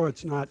 be sure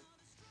it's not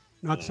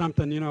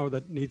something,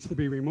 that needs to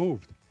be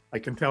removed. I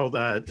can tell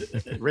that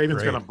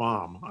Raven's Great. going to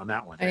bomb on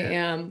that one. I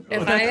am. If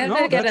that's- I had no,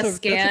 to get that's a a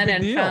scan big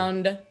and deal.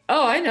 found,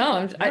 oh, I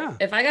know. Yeah.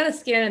 If I got a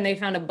scan and they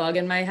found a bug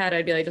in my head,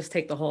 I'd be like, just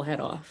take the whole head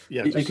off.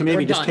 Yeah, You just- can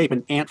maybe We're just done. tape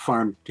an ant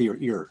farm to your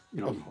ear,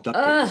 duct tape or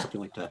Ugh. something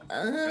like that.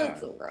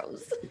 That's so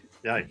gross.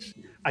 Yikes.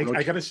 I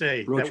Roach- got to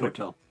say, Roach that we-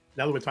 Hotel.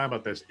 now that we're talking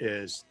about this,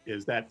 is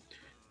that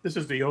this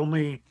is the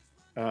only,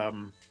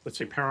 let's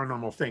say,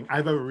 paranormal thing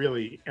I've ever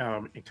really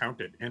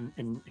encountered.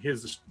 And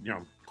here's this,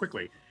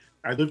 quickly.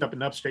 I lived up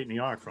in upstate New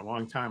York for a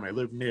long time. I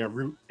lived near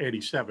Route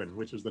 87,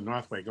 which is the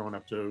Northway going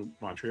up to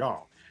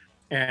Montreal.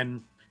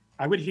 And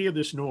I would hear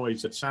this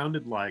noise that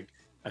sounded like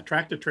a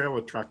tractor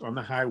trailer truck on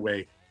the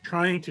highway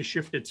trying to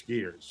shift its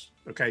gears.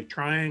 Okay,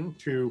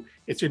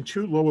 it's in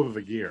too low of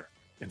a gear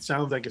and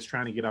sounds like it's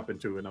trying to get up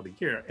into another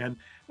gear. And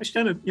I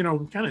started,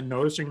 kind of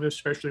noticing this,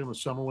 especially in the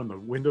summer when the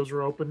windows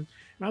were open. And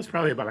I was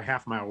probably about a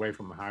half mile away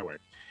from the highway.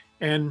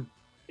 And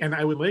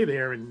I would lay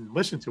there and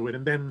listen to it.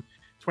 And then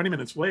 20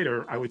 minutes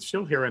later, I would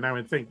still hear it, and I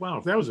would think, wow,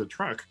 if that was a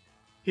truck,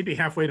 he'd be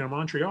halfway to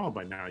Montreal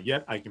by now,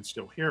 yet I can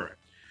still hear it.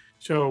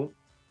 So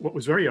what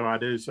was very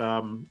odd is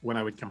when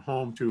I would come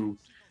home to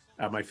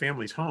my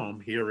family's home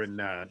here in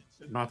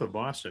north of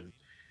Boston,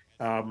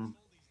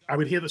 I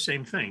would hear the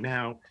same thing.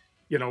 Now,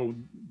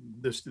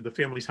 the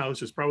family's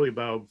house is probably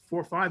about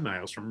 4 or 5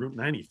 miles from Route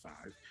 95.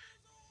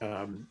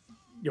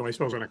 I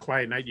suppose on a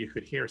quiet night, you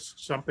could hear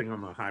something on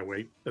the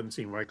highway. Doesn't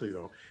seem likely,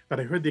 though. But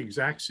I heard the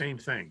exact same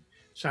thing.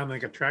 Sounded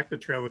like a tractor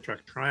trailer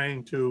truck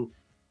trying to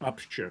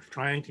upshift,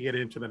 trying to get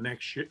into the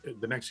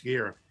next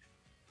gear,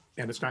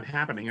 and it's not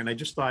happening. And I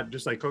just thought,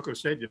 just like Coco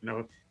said,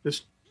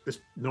 this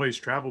noise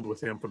traveled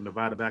with him from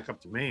Nevada back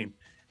up to Maine.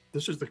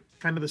 This is the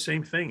kind of the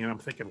same thing, and I'm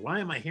thinking, why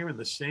am I hearing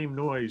the same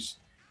noise?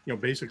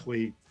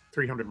 Basically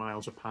 300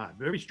 miles apart.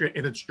 Very strange,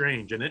 and it's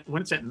strange. And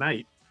when it's at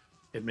night,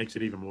 it makes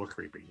it even more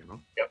creepy.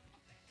 Yep.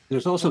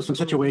 There's also some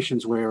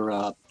situations where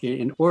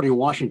in Oregon,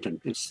 Washington,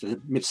 it's the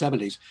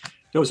mid-'70s,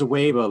 there was a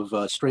wave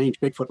of strange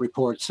Bigfoot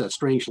reports,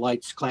 strange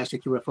lights,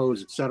 classic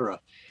UFOs, etc.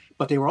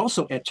 But they were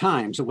also at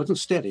times, it wasn't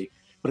steady,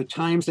 but at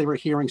times they were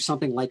hearing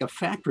something like a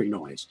factory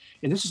noise.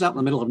 And this is out in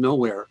the middle of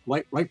nowhere,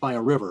 right by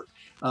a river.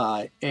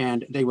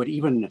 And they would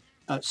even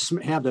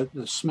have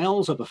the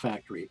smells of the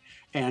factory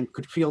and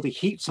could feel the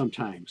heat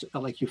sometimes,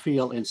 like you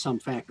feel in some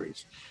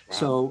factories. Wow.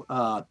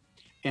 So,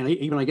 and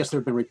even I guess there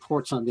have been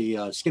reports on the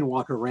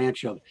Skinwalker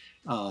Ranch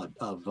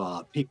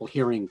of people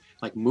hearing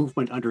like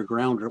movement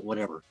underground or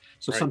whatever.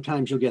 So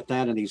sometimes you'll get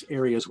that in these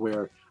areas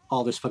where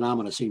all this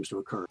phenomena seems to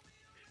occur.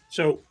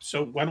 So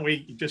why don't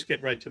we just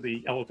get right to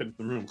the elephant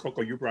in the room?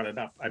 Coco, you brought it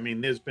up. I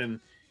mean, there's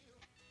been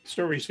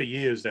stories for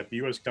years that the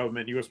U.S.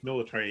 government, U.S.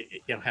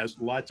 military, has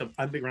lots of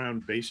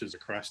underground bases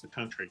across the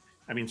country.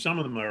 I mean, some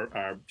of them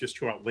are just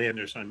too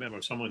outlandish. I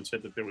remember someone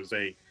said that there was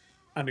a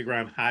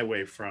underground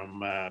highway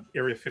from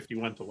Area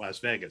 51 to Las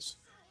Vegas,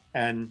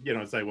 and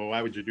it's like, well,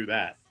 why would you do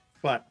that?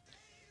 But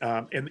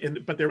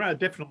but there are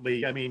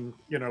definitely, I mean,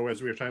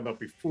 as we were talking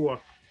about before,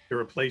 there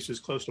are places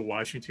close to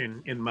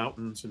Washington in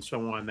mountains and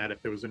so on that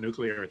if there was a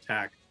nuclear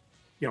attack,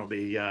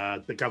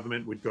 the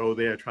government would go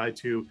there, try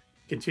to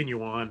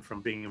continue on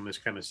from being in this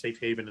kind of safe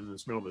haven in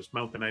this middle of this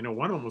mountain. I know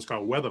one of them was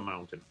called Weather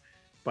Mountain,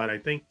 but I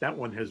think that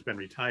one has been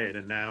retired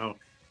and now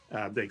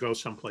they go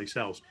someplace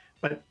else.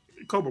 But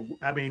Cobra,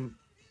 I mean,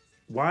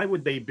 why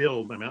would they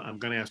build? I mean, I'm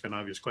going to ask an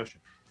obvious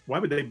question. Why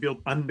would they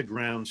build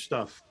underground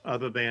stuff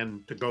other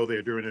than to go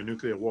there during a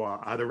nuclear war?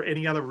 Are there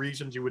any other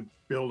reasons you would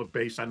build a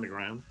base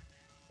underground?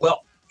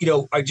 Well,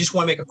 I just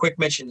want to make a quick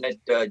mention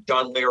that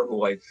John Lear,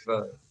 who I've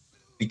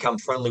become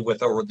friendly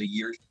with over the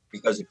years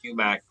because of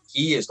UMAC,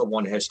 he is the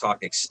one who has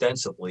talked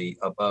extensively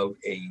about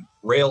a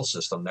rail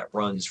system that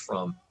runs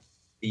from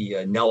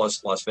the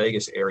Nellis, Las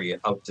Vegas area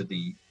out to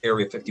the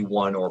Area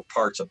 51 or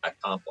parts of that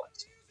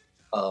complex.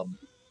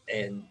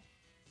 And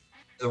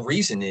the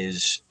reason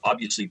is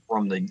obviously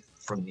from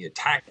the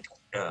attack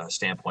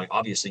standpoint,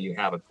 obviously you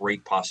have a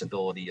great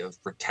possibility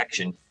of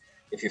protection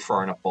if you're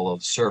far enough below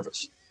the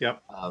surface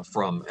Yep.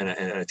 from an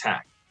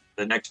attack.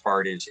 The next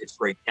part is it's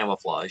great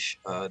camouflage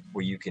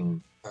where you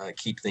can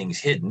keep things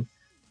hidden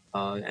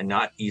and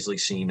not easily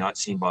seen, not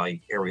seen by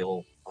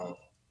aerial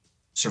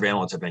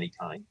surveillance of any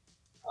kind.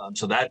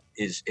 So that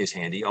is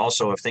handy.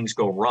 Also, if things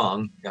go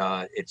wrong,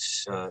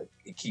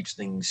 it keeps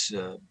things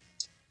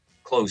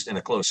closed in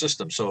a closed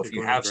system. So if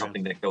you have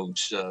something that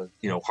goes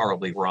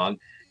horribly wrong,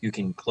 you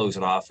can close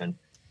it off and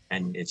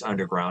it's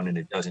underground and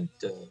it doesn't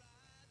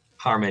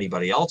harm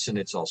anybody else. And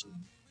it's also a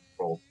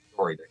controlled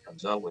story that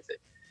comes out with it.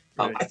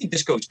 Right. I think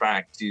this goes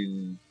back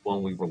to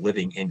when we were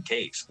living in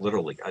caves,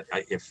 literally.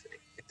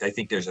 I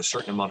think there's a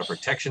certain amount of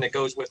protection that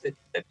goes with it,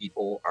 that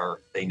people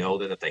they know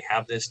that if they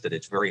have this, that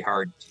it's very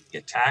hard to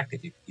get attacked,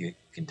 that you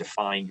can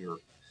define your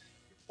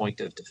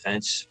point of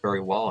defense very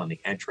well on the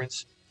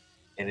entrance.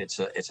 And it's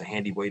a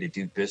handy way to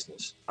do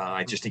business.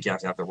 I just think you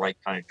have to have the right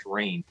kind of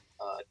terrain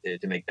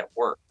to make that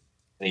work.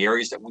 And the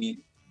areas that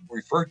we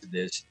refer to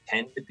this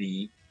tend to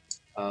be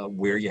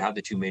where you have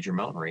the two major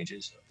mountain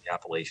ranges, the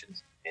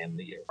Appalachians and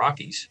the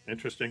Rockies.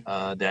 Interesting.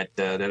 That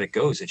it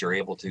goes, that you're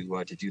able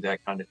to do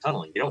that kind of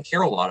tunneling. You don't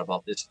hear a lot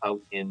about this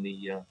out in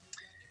the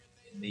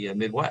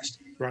Midwest,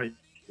 right?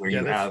 Where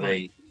you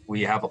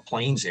have a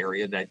plains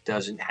area that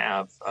doesn't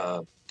have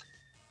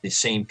the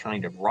same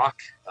kind of rock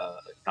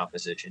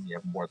composition. You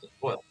have more of the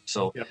soil.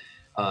 So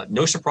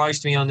no surprise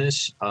to me on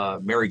this.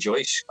 Mary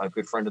Joyce, a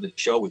good friend of the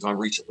show, was on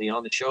recently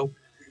on the show.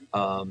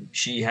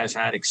 She has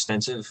had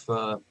extensive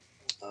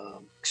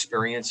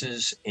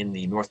experiences in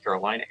the North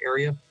Carolina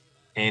area.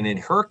 And in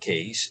her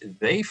case,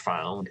 they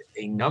found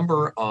a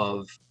number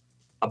of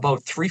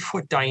about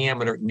 3-foot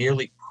diameter,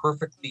 nearly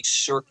perfectly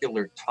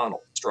circular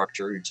tunnel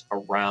structures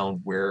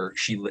around where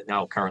she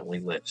now currently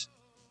lives.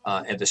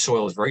 And the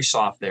soil is very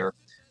soft there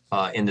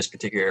in this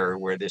particular area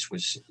where this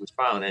was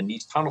found. And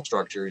these tunnel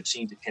structures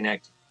seem to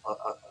connect a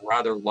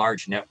rather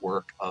large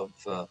network of,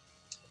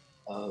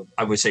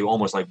 I would say,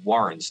 almost like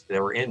warrens that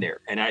were in there.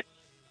 And that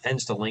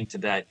tends to link to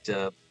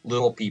that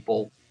Little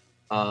People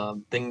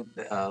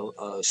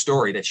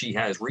story that she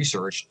has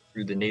researched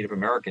through the Native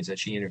Americans that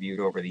she interviewed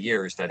over the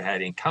years that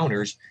had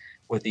encounters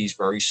with these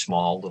very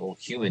small little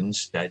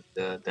humans that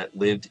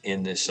lived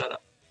in this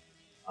setup.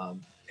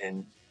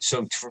 And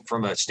so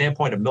from a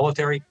standpoint of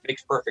military, it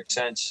makes perfect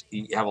sense.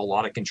 You have a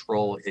lot of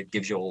control. It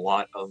gives you a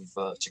lot of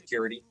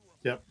security.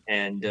 Yep.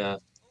 And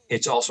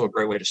it's also a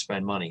great way to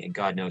spend money. And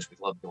God knows we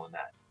love doing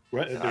that.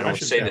 Right. I don't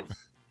say that.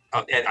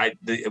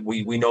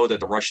 We know that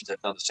the Russians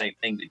have done the same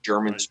thing. The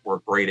Germans were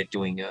great at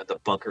doing the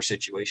bunker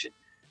situation.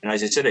 And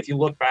as I said, if you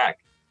look back,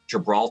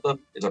 Gibraltar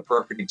is a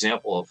perfect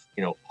example of,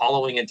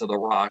 hollowing into the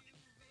rock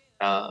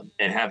and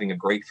having a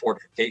great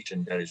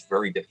fortification that is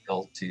very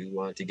difficult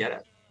to get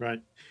at.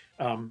 Right.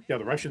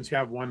 The Russians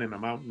have one in a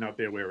mountain out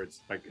there where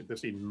it's like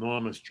this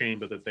enormous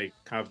chamber that they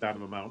carved out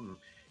of a mountain.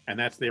 And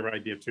that's their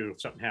idea, too.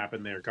 If something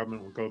happened, their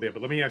government will go there.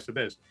 But let me ask you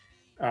this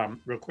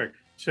real quick.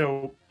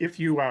 So if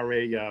you are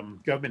a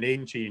government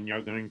agency and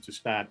you're going to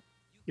start,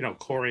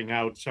 clearing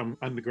out some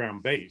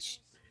underground base,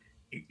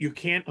 you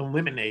can't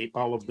eliminate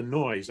all of the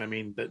noise. I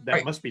mean, that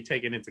Right. must be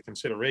taken into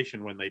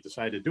consideration when they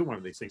decide to do one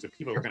of these things. That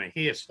people are going to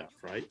hear stuff,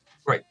 right?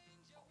 Right.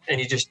 And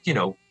you just,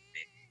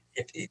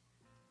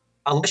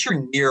 unless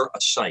you're near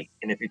a site,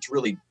 and if it's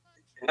really,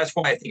 and that's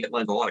why I think it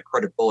lends a lot of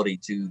credibility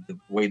to the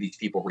way these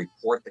people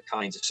report the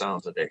kinds of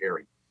sounds that they're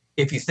hearing.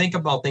 If you think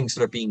about things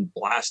that are being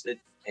blasted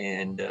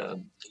and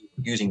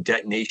using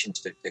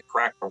detonations to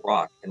crack the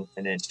rock and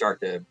then start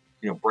to,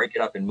 break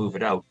it up and move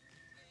it out,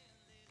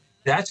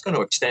 that's going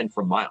to extend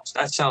for miles.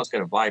 That sound's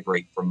going to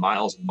vibrate for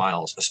miles and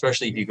miles,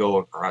 especially if you go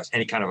across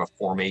any kind of a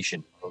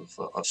formation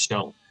of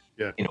stone.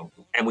 Yeah.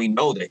 And we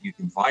know that you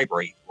can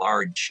vibrate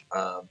large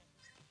of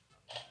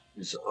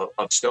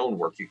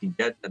stonework. You can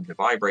get them to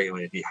vibrate, and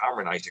if you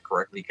harmonize it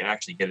correctly, you can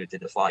actually get it to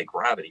defy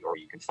gravity, or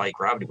you can fight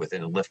gravity with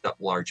it and lift up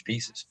large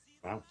pieces.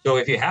 Wow. So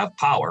if you have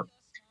power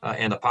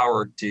and the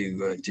power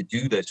to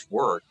do this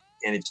work,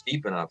 and it's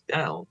deep enough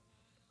down,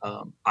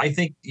 I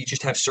think you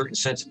just have certain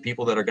sense of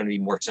people that are going to be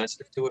more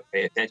sensitive to it,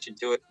 pay attention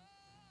to it,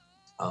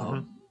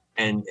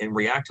 and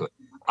react to it.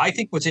 I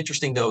think what's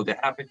interesting, though,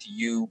 that happened to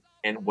you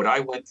and what I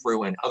went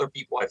through and other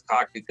people I've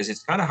talked to, because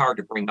it's kind of hard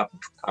to bring up in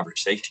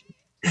conversation,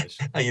 Yes.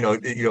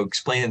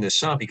 explaining this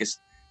some, because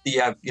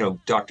you have,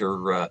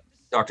 Dr.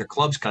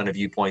 Club's kind of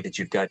viewpoint that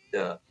you've got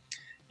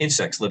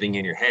insects living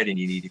in your head and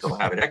you need to go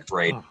have it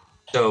x-rayed.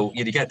 So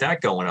you get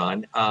that going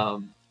on.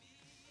 How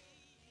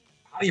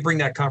do you bring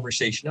that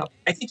conversation up?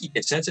 I think you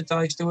get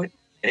sensitized to it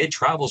and it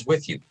travels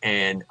with you.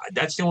 And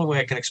that's the only way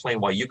I can explain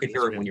why you could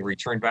hear it when you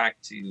return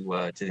back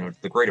to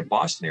the greater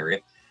Boston area.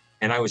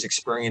 And I was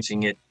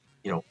experiencing it,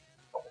 a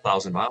couple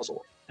thousand miles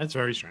away. That's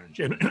very strange.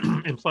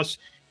 And plus,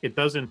 it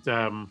doesn't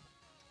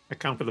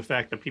account for the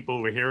fact that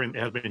people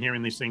have been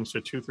hearing these things for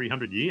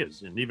 200-300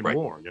 years and even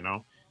more,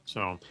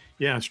 So,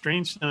 yeah,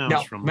 strange sounds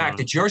now, from... Mac,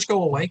 did yours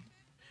go away?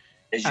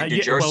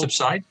 Did yours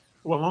subside?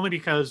 Well, only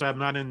because I'm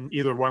not in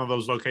either one of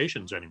those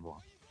locations anymore.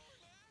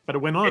 But it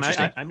went on.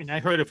 I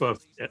heard it for,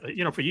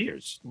 for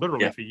years,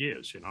 literally for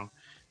years,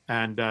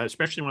 and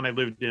especially when I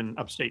lived in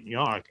upstate New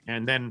York.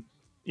 And then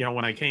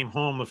when I came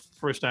home the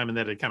first time and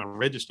that it kind of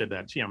registered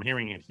that, gee, I'm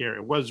hearing it here.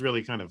 It was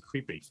really kind of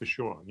creepy for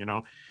sure,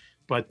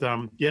 But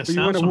yes,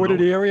 you in a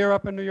wooded area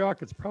up in New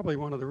York? It's probably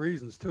one of the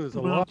reasons too. There's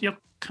a lot of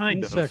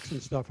insects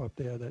and stuff up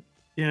there that.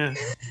 Yeah.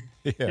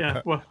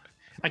 Yeah. Well,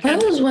 I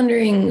was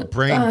wondering,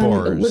 brain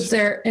borers. Was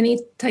there any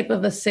type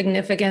of a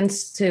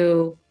significance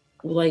to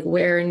like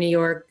where in New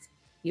York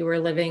you were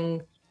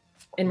living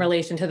in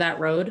relation to that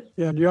road?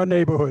 Yeah, in your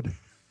neighborhood.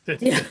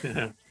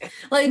 Yeah.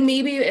 Like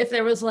maybe if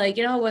there was like,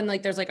 when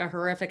like there's like a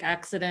horrific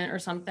accident or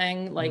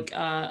something, like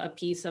a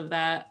piece of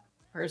that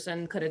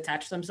person could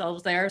attach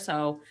themselves there.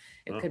 So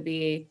it could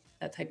be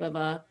that type of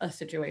a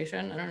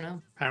situation. I don't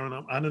know.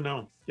 Paranormal. I don't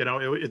know.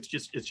 It's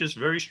just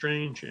very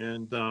strange.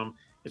 And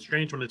it's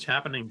strange when it's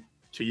happening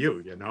to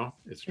you,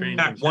 it's strange.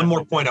 One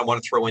more point I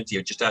want to throw into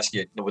you, just ask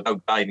you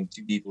without diving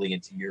too deeply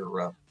into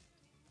your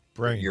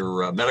brain,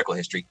 your medical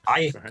history.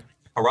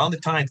 Around the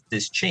time that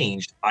this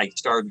changed, I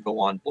started to go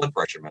on blood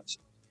pressure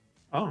medicine.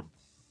 Oh.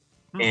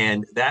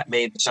 And that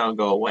made the sound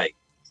go away.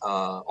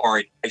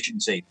 I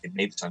shouldn't say it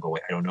made the sound go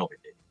away. I don't know if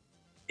it did.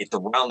 It's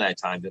around that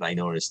time that I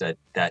noticed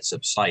that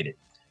subsided.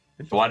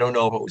 So I don't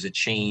know if it was a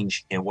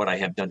change in what I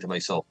have done to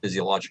myself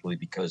physiologically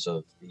because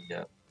of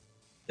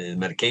the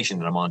medication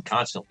that I'm on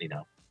constantly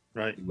now.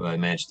 Right. To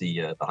manage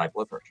the high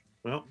blood pressure.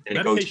 Well, and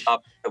it goes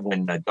up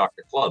when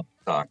Dr. Club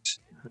talks.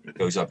 It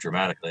goes up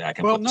dramatically. I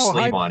can put the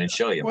sleeve on and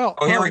show you.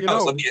 Here it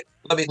goes.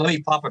 Let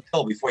me pop a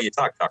pill before you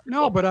talk, Dr.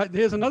 No, but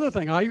here's another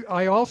thing.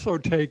 I also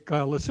take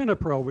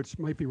lisinopril, which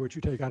might be what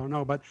you take. I don't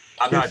know, but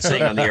I'm not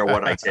saying on the air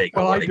what I take.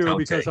 Well, I do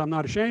because I'm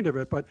not ashamed of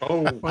it. But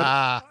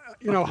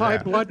high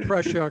blood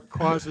pressure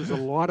causes a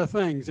lot of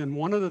things, and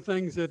one of the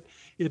things that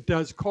it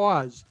does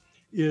cause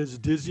is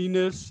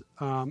dizziness.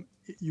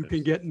 You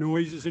can get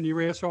noises in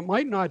your ear, so it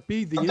might not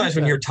be the. Sometimes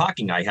when you're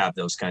talking, I have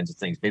those kinds of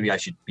things. Maybe I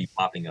should be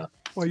popping a.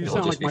 Well, you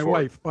sound like my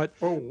wife, but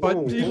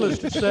needless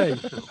to say,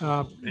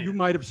 you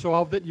might have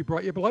solved it. You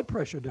brought your blood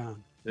pressure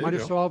down. Might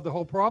have solved the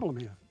whole problem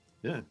here.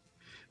 Yeah.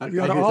 You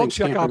got to all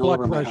check our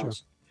blood pressure.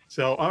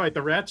 So, all right,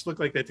 the rats look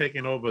like they're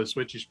taking over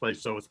Switch's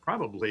place, so it's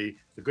probably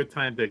a good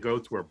time to go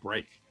to a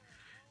break.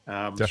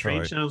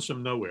 Strange sounds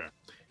from nowhere.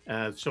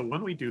 So why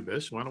don't we do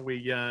this? Why don't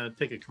we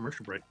take a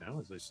commercial break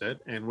now, as I said,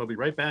 and we'll be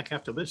right back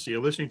after this. So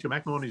you're listening to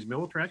Mac Maloney's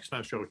Military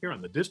X-Files show here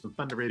on the Distant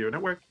Thunder Radio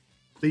Network.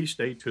 Please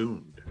stay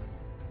tuned.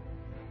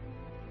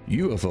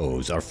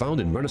 UFOs are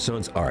found in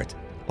Renaissance art,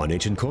 on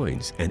ancient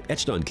coins, and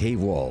etched on cave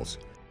walls.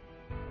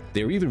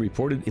 They are even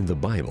reported in the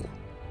Bible.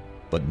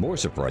 But more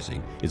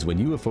surprising is when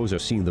UFOs are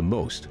seen the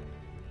most,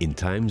 in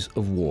times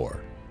of war.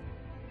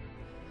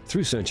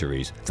 Through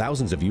centuries,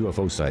 thousands of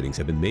UFO sightings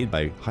have been made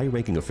by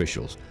high-ranking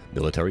officials,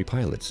 military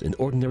pilots, and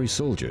ordinary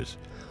soldiers.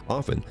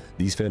 Often,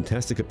 these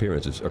fantastic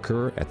appearances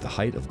occur at the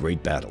height of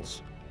great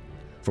battles.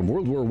 From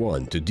World War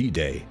I to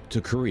D-Day,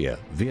 to Korea,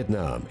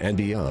 Vietnam, and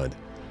beyond,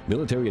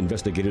 military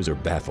investigators are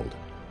baffled.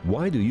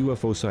 Why do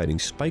UFO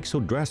sightings spike so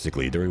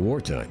drastically during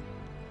wartime?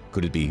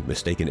 Could it be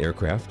mistaken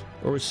aircraft,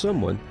 or is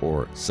someone,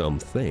 or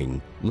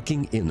something,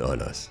 looking in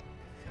on us?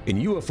 In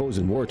UFOs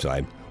in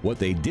Wartime, What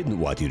They Didn't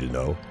Want You to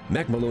Know,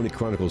 Mac Maloney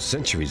chronicles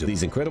centuries of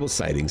these incredible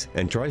sightings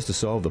and tries to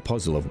solve the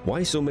puzzle of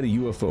why so many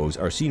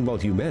UFOs are seen while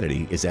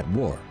humanity is at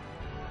war.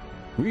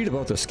 Read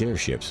about the scare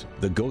ships,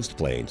 the ghost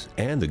planes,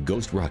 and the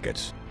ghost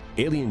rockets,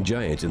 alien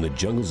giants in the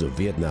jungles of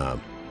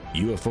Vietnam,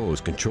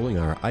 UFOs controlling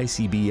our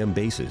ICBM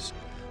bases,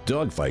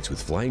 dogfights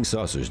with flying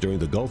saucers during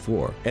the Gulf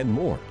War, and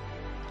more.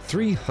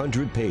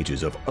 300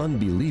 pages of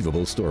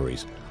unbelievable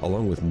stories,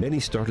 along with many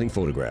startling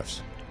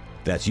photographs.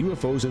 That's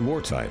UFOs in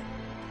Wartime,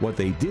 What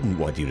They Didn't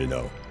Want You to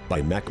Know,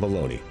 by Mac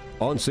Maloney.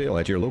 On sale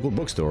at your local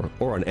bookstore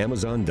or on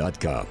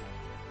Amazon.com.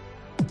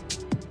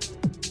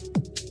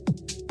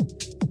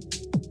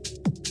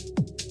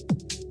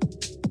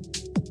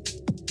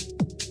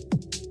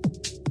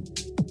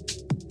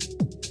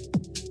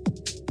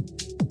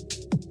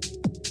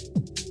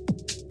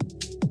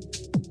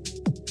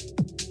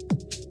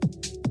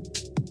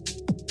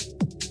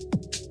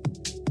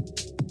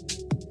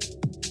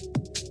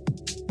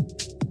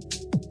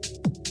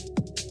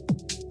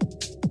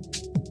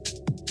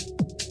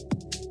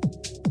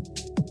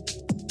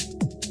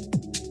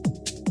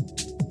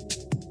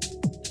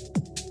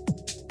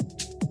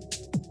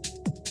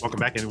 Welcome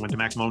back, everyone, to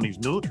Mac Maloney's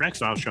Military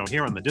X-Files show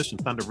here on the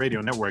Distant Thunder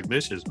Radio Network.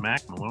 This is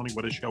Mac Maloney.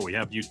 What a show we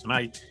have for you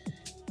tonight.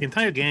 The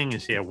entire gang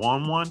is here.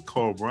 One,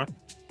 Cobra,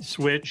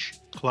 Switch,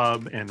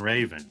 Club, and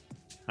Raven.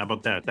 How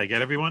about that? Did I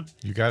get everyone?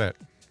 You got it.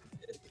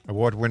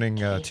 Award-winning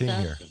team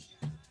here.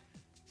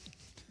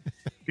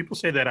 People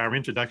say that our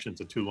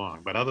introductions are too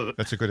long, but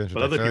that's a good introduction.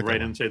 But other people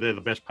write in and say they're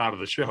the best part of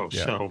the show.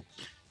 Yeah. So,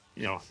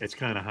 it's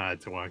kind of hard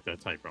to walk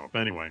that tightrope.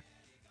 Anyway,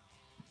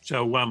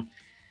 so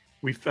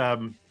we've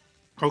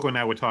Coco and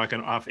I were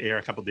talking off air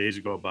a couple of days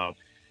ago about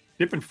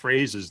different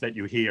phrases that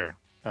you hear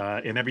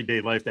in everyday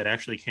life that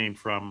actually came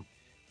from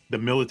the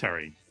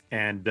military,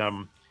 and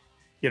and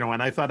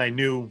I thought I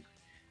knew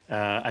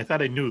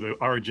the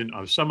origin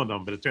of some of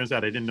them, but it turns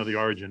out I didn't know the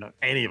origin of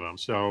any of them.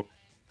 So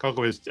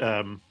Coco has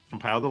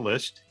compiled a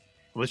list.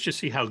 Let's just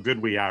see how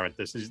good we are at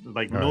this. These are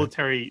like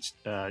military,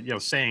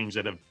 sayings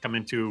that have come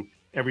into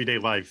everyday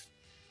life,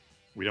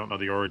 we don't know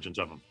the origins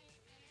of them.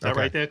 Is that Okay.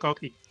 right there,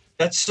 Koki?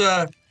 That's,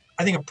 I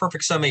think, a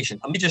perfect summation.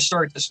 Let me just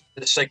start this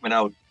segment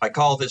out. I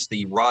call this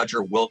the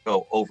Roger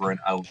Wilco over and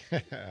out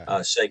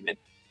segment.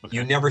 Okay.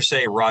 You never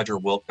say Roger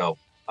Wilco.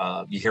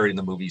 You hear it in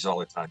the movies all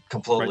the time.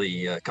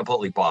 Completely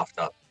boffed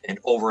up. And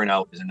over and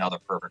out is another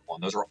perfect one.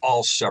 Those are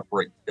all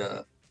separate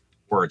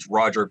words.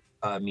 Roger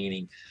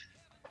meaning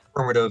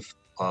affirmative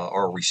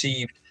or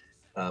received.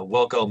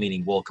 Wilco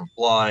meaning will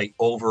comply.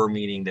 Over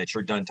meaning that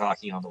you're done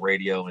talking on the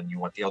radio and you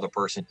want the other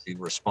person to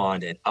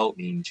respond. And out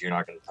means you're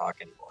not going to talk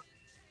anymore.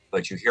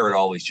 But you hear it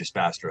always just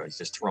bastardized,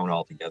 just thrown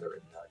all together.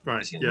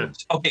 Right, yeah.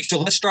 Okay, so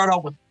let's start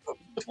out with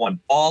one.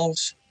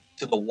 Balls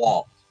to the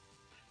wall.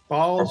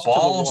 Balls, Or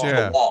balls to the to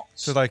wall. the wall.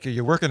 So like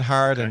you're working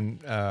hard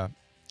and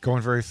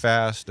going very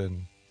fast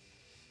and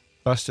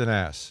busting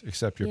ass,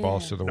 except your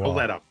balls to the No wall.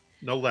 let up.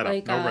 No let up.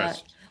 Like, No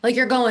rest. like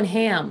you're going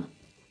ham.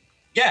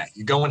 Yeah,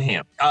 you're going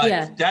ham.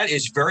 Yeah. That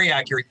is very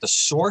accurate. The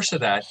source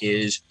of that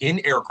is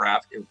in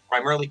aircraft. It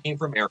primarily came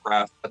from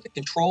aircraft, but the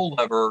control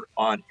lever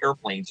on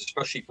airplanes,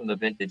 especially from the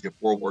vintage of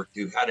World War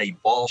II, had a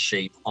ball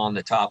shape on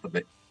the top of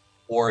it,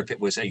 or if it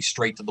was a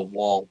straight to the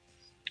wall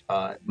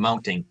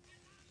mounting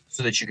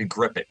so that you could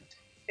grip it.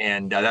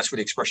 And that's where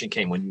the expression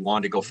came. When you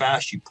wanted to go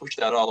fast, you pushed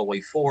that all the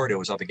way forward. It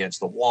was up against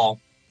the wall.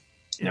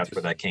 And that's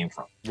where that came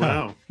from.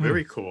 Wow,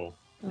 very cool.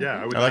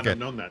 Yeah, I would I not like have it.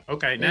 known that.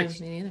 Okay,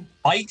 next.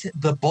 Bite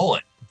the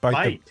bullet.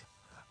 Bite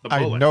the I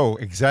bullet. know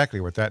exactly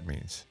what that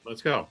means.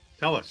 Let's go.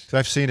 Tell us. 'Cause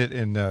I've seen it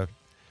in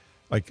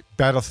like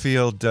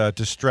battlefield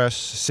distress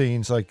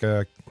scenes, like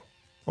I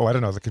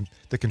don't know,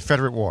 the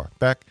Confederate War.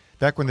 Back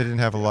when they didn't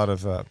have a lot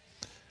of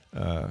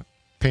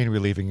pain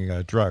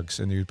relieving drugs,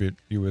 and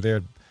you were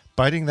there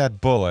biting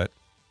that bullet.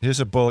 Here's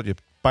a bullet. You're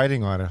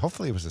biting on it.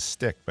 Hopefully it was a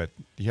stick, but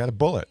you had a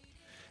bullet,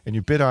 and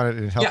you bit on it,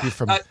 and it helped you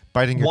from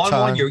biting your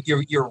tongue.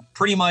 You're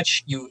pretty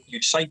much you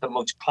cite the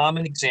most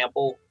common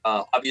example.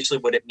 Obviously,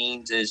 what it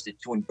means is that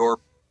to endure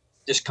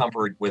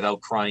discomfort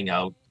without crying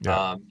out.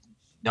 Yeah.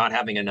 Not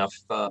having enough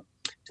to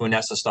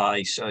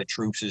anesthetize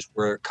troops is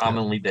where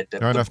commonly that the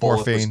Not enough bullet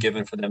was morphine.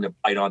 given for them to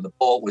bite on. The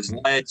bullet was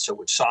lead,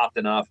 so it's soft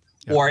enough.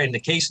 Yeah. Or in the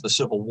case of the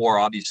Civil War,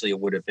 obviously it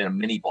would have been a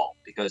mini ball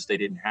because they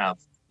didn't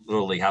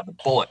literally have a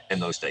bullet in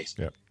those days.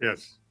 Yeah.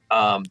 Yes.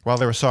 While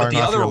they were But sawing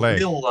the off other your leg.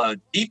 real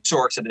deep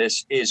source of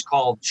this is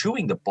called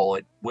chewing the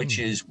bullet, which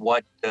is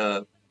what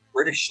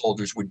British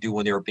soldiers would do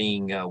when they were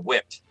being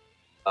whipped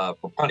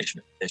for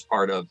punishment as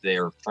part of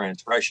their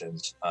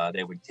transgressions.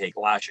 They would take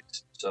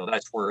lashes. So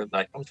that's where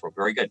that comes from.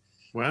 Very good.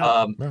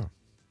 Wow.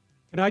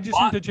 Can I just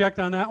interject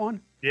on that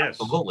one? Yes.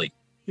 Absolutely.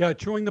 Yeah,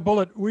 chewing the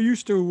bullet. We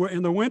used to,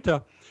 in the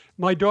winter,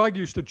 my dog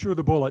used to chew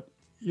the bullet.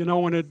 You know,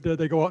 when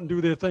they go out and do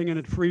their thing and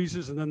it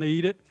freezes and then they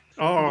eat it?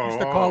 Oh. We used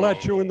to call that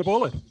chewing the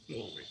bullet.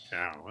 Holy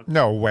cow.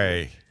 No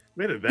way.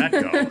 Where did that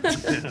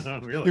go?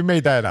 Really? You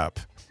made that up.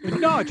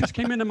 No, it just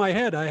came into my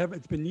head.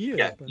 It's been years.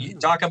 Yeah, but, you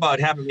talk about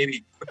having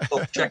maybe a quick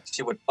little check to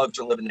see what bugs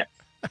are living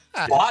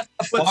there. Bought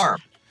the farm.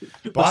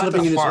 Bought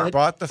living in his head? the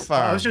I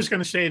farm. was just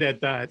going to say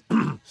that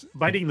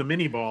biting the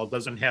mini ball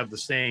doesn't have the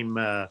same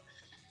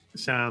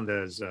sound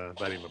as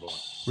biting the bullet.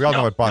 We all know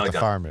No, what bought no, the it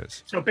doesn't. farm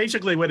is. So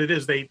basically, what it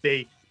is,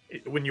 they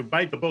when you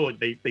bite the bullet,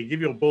 they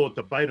give you a bullet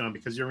to bite on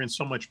because you're in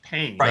so much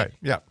pain. Right.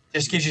 Yeah.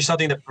 Just gives you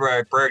something to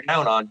break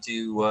down on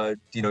to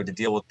to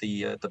deal with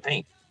the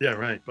pain. Yeah,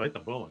 right. Bite the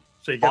bullet.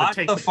 So you got Bought to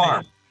take the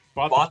farm.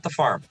 pain. Bought the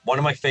farm. One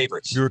of my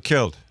favorites. You were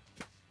killed.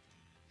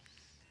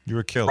 You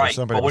were killed. or Right.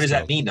 Somebody But what was does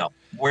that killed. mean though?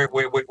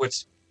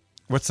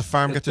 What's the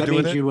farm got to That do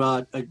with means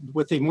it? you,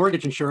 with the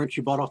mortgage insurance,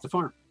 you bought off the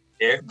farm.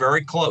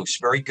 very close?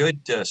 Very good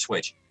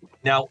switch.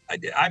 Now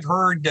I've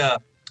heard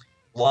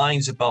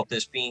lines about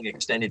this being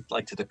extended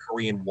like to the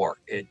Korean War.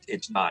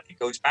 It's not. It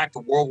goes back to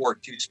World War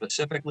II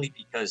specifically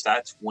because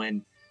that's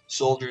when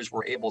soldiers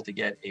were able to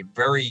get a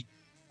very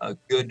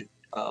good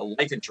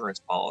life insurance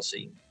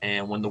policy.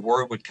 And when the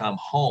word would come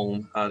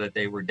home that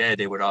they were dead,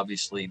 they would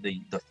obviously,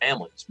 the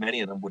families,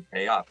 many of them would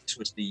pay off. This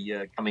was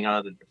the coming out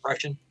of the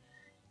Depression.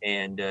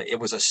 And it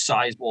was a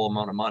sizable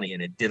amount of money.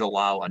 And it did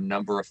allow a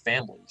number of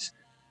families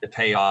to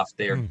pay off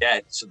their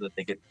debt so that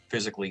they could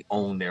physically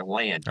own their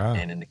land. Ah.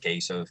 And in the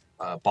case of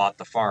bought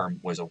the farm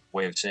was a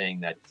way of saying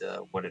that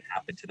what had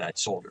happened to that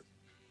soldier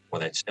or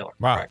that sailor.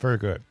 Wow, Correct. very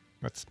good.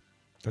 That's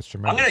I'm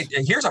tremendous.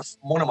 gonna. Here's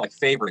one of my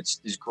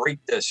favorites. This great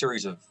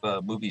series of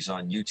movies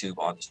on YouTube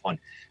on this one: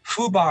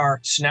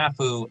 Fubar,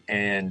 Snafu,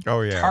 and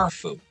Oh, yeah.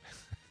 Carfu.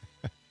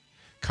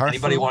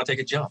 Anybody want to take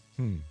a jump?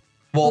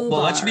 Well,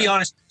 let's be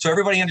honest. So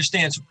everybody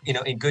understands,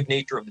 in good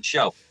nature of the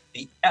show,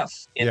 the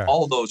F in Yeah.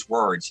 all those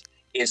words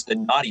is the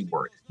naughty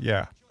word.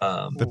 Yeah.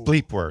 The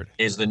bleep word.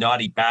 Is the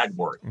naughty bad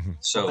word.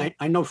 So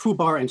I know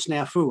Fubar and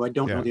Snafu. I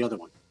don't know the other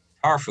one.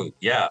 Carfu,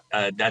 yeah,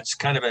 that's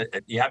kind of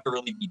you have to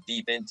really be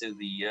deep into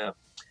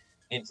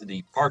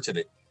the parts of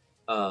it.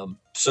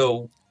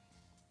 So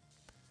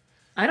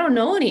I don't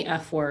know any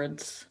F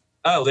words.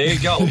 Oh, there you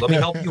go. Let me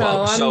help you So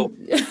out. I'm- So,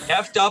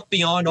 effed up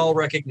beyond all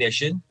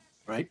recognition.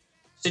 Right.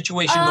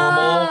 Situation normal,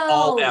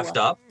 all Oh. effed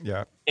up.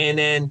 Yeah. And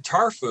then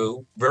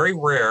Tarfu, very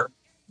rare,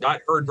 not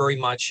heard very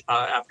much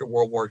after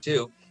World War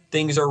II.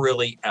 Things are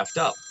really effed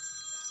up.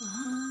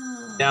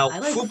 Now, I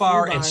like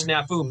Fubar and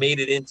Fubar. snafu made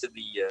it into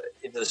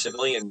the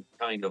civilian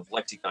kind of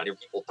lexicon. Here,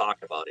 people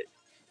talk about it,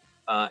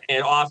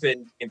 and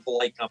often in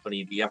polite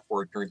company, the F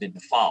word turns into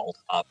foul,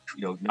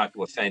 not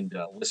to offend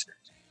listeners.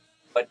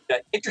 But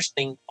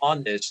interesting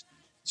on this,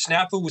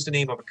 snafu was the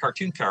name of a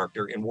cartoon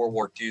character in World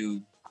War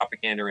II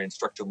propaganda and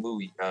instructional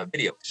movies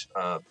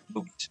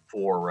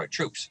for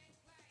troops.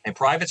 And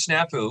Private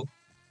Snafu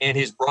and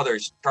his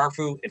brothers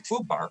Tarfu and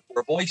Fubar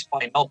were voiced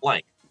by Mel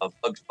Blanc of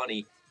Bugs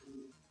Bunny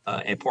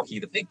and Porky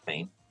the Pig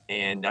fame,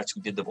 and that's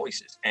who did the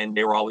voices. And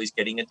they were always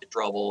getting into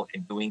trouble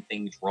and doing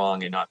things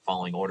wrong and not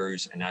following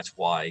orders, and that's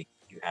why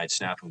you had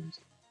Snafu's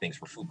things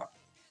for Fubar.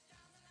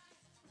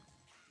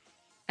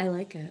 I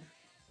like it.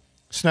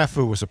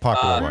 Snafu was a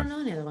popular I don't know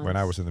one any other ones. when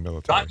I was in the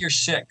military. Got your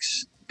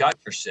six. Got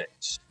your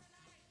six.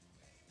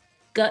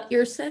 Gut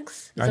your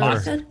six? Is I that what you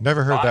said?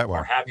 never heard Got that Or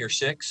one. have your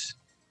six.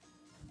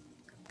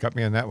 Got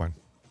me on that one.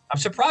 I'm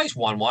surprised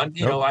one. Nope.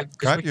 Because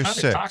Got we your kind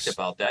of six. talked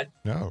about that.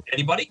 No.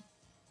 Anybody?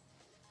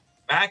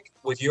 Mac,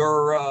 with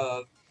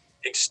your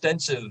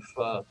extensive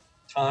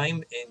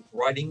time in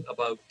writing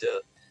about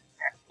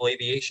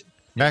aviation.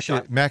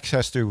 Max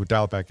has to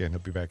dial back in. He'll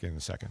be back in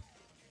a second.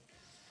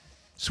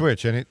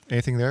 Switch.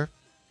 Anything there?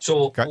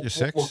 So Got your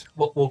six?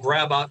 We'll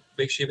grab up.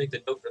 Make sure you make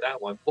the note for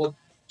that one. Well,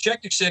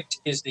 check your six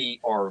is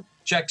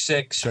check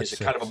six is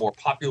kind of a more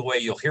popular way.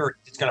 You'll hear it.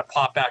 It's going to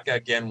pop back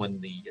again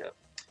when the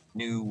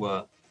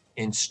new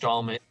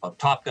installment of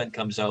Top Gun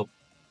comes out.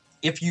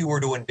 If you were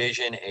to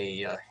envision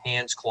a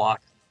hands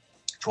clock,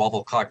 12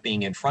 o'clock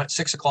being in front,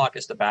 6 o'clock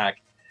is the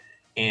back,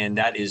 and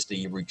that is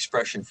the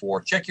expression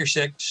for check your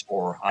six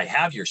or I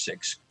have your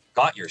six,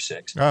 got your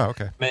six. Oh,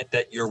 okay. Meant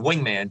that your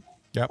wingman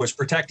was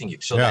protecting you,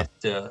 so that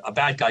a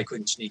bad guy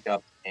couldn't sneak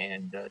up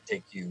and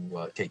take you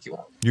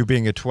out. You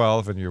being a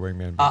 12 and your wingman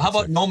being How a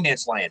about 6. No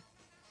Man's Land?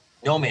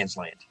 No Man's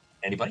Land.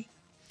 Anybody?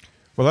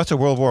 Well, that's a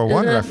World War I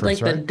Isn't it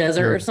reference, like right? the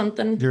desert or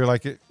something? You're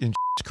like in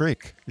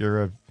Creek.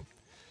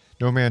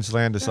 No man's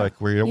land is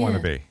like where you don't want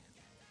to be.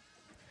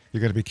 You're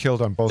going to be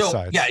killed on both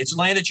sides. Yeah, it's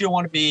land that you don't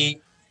want to be,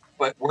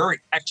 but where it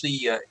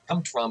actually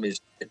comes from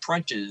is the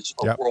trenches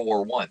of World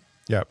War I.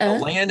 Yep. The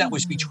land that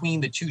was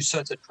between the two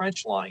sets of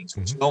trench lines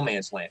was no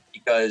man's land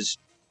because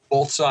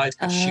both sides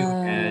could shoot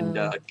and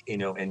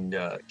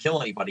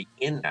kill anybody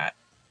in that.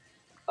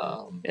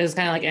 It was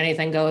kind of like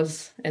anything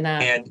goes in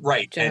that. And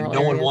general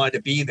no one area. wanted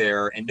to be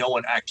there, and no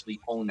one actually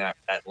owned that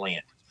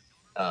land.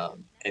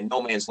 And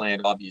no man's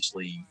land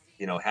obviously,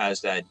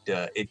 has that.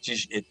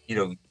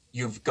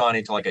 You've gone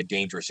into like a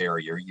dangerous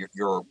area.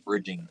 You're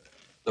bridging.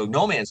 So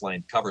no man's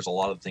land covers a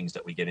lot of the things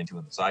that we get into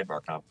in the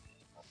sidebar conversation.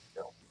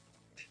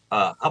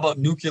 How about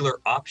nuclear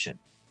option?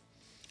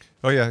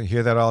 Oh yeah, you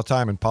hear that all the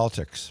time in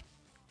politics,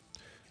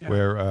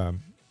 where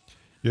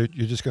you're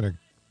just going to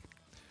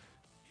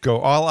go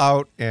all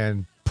out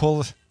and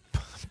pull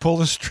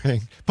the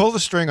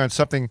string on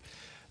something,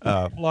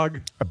 a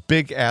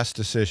big ass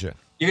decision.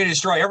 You're going to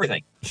destroy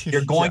everything.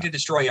 You're going to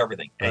destroy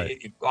everything.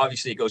 Right.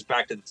 Obviously, it goes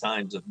back to the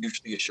times of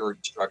mutually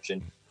assured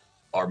destruction,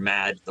 or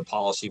MAD, the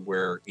policy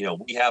where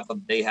we have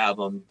them, they have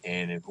them,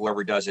 and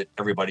whoever does it,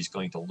 everybody's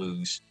going to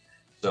lose.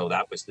 So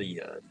that was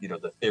the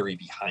the theory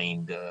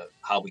behind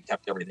how we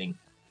kept everything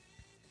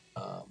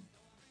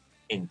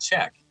in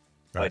check.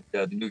 Right.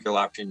 But the nuclear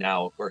option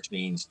now, of course,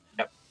 means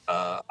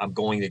I'm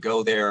going to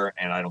go there,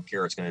 and I don't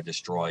care. It's going to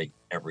destroy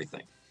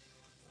everything.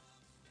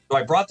 So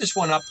I brought this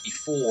one up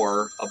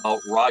before about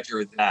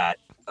Roger that.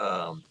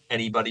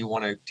 Anybody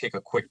want to take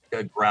a quick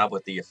grab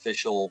what the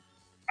official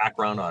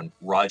background on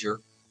Roger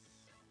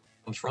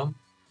comes from?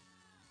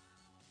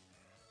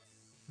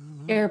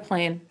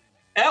 Airplane.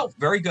 Oh,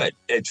 very good.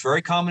 It's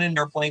very common in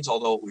airplanes,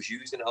 although it was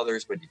used in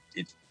others, but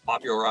it's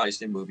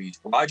popularized in movies.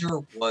 Roger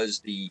was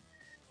the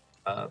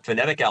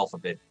phonetic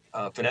alphabet.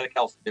 Phonetic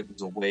alphabet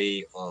was a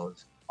way of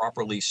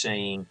properly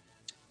saying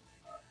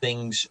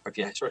things,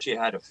 especially if you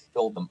had to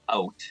fill them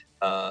out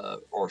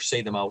or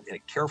say them out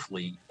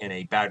carefully in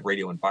a bad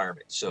radio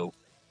environment. So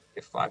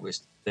if I was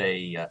to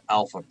say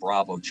Alpha,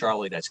 Bravo,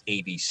 Charlie, that's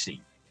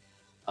ABC.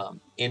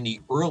 In the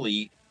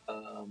early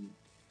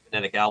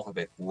phonetic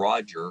alphabet,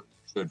 Roger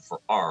stood for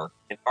R,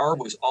 and R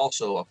was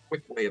also a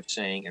quick way of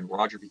saying, and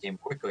Roger became a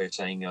quick way of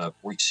saying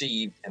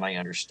received and I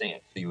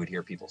understand. So you would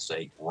hear people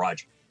say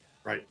Roger.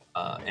 Right.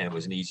 And it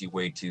was an easy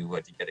way to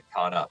get it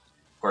caught up.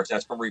 Of course,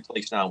 that's been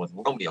replaced now with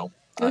Romeo.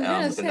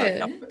 I was gonna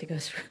say,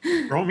 because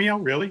Romeo,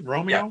 really?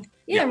 Romeo?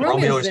 Yeah,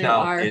 Romeo is the now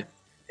R.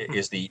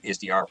 is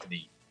the R for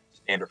the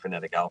standard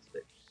phonetic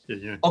alphabet.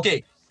 Yeah.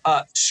 Okay,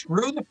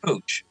 screw the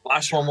pooch.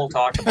 Last one we'll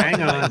talk about.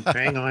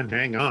 Hang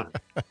on.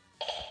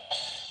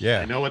 Yeah.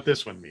 I know what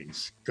this one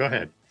means. Go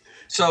ahead.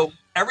 So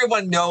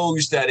everyone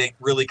knows that it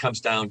really comes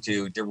down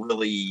to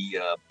really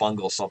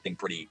bungle something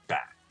pretty bad.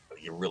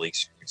 You really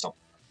screw something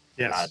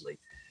badly.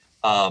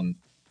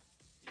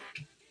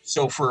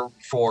 So for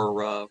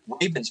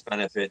Raven's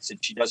benefit, since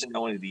she doesn't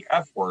know any of the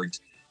F words,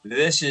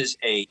 this is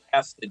a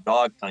F the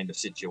dog kind of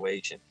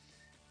situation.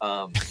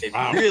 It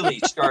really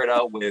started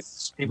out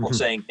with people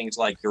saying things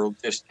like you're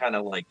just kind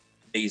of like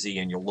lazy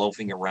and you're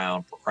loafing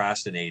around,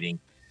 procrastinating.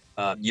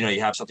 you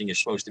have something you're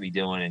supposed to be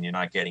doing and you're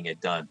not getting it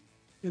done.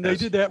 And they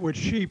did that with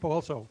sheep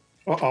also.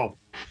 Uh-oh.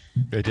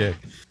 They did.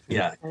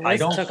 Yeah, I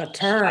don't took a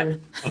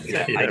turn.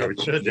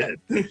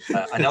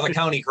 Another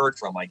county heard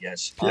from, I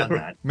guess, on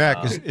that.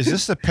 Mac, is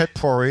this the pet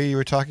pourri you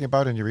were talking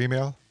about in your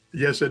email?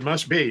 Yes, it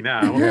must be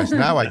now. Yes,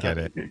 now I get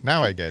it.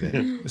 Now I get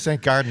it. This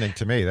ain't gardening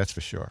to me, that's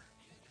for sure.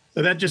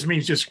 So that just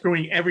means just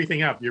screwing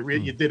everything up.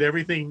 You did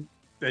everything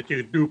that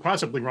you do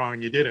possibly wrong,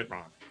 and you did it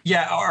wrong.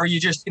 Yeah, or you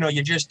just,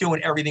 you're just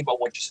doing everything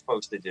but what you're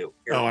supposed to do.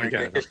 I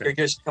get it. You're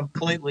just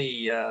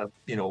completely,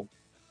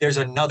 there's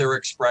another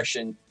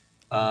expression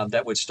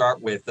that would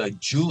start with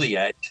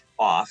Juliet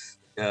off.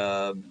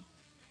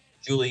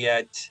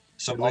 Juliet,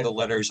 some other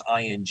letters,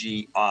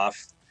 ing off.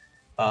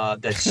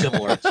 That's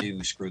similar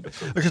to screw the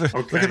food.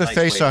 Look at the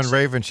face on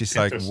Raven. She's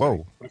like,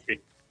 whoa.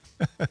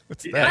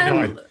 What's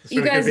that?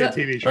 You guys,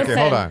 Okay,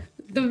 hold on.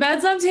 The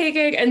meds I'm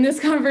taking and this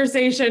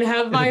conversation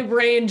have my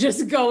brain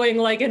just going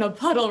like in a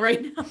puddle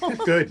right now.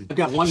 Good. I've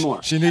got one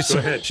more. She needs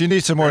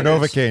some more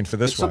Novocaine for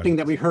this It's one. something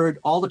that we heard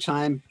all the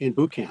time in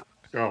boot camp.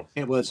 Oh.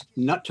 It was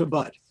nut to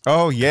butt.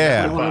 Oh,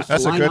 yeah.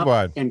 That's a good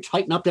one. And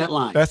tighten up that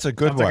line. That's a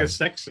good one.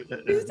 Did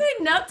you say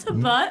nut to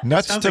butt?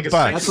 Nuts to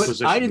butt. That's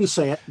what, I didn't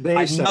say it.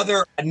 They said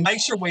it. A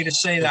nicer way to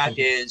say that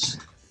is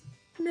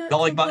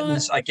belly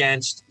buttons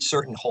against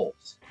certain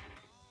holes.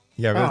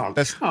 Yeah, but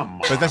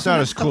that's not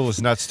as cool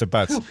as nuts to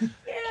butts.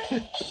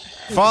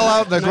 Fall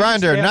out the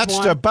grinder, nuts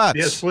to butts.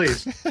 Yes,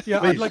 please. Yeah,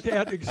 Please. I'd like to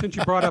add, since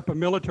you brought up a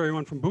military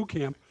one from boot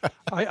camp,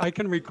 I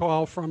can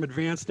recall from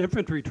advanced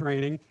infantry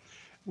training,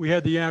 we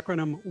had the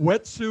acronym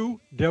WETSU,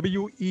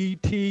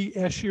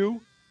 WETSU.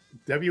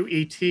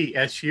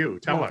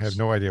 WETSU. Tell us. I have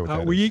no idea what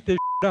that We is. eat this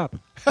up.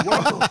 Whoa,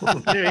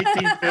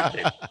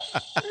 1850.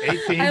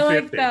 1850. I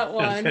like that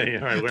one. Okay,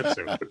 all right, let's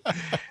see.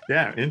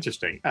 Yeah,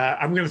 interesting.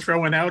 I'm going to throw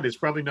one out. It's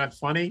probably not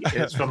funny.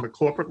 It's from the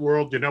corporate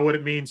world. You know what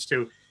it means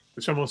to,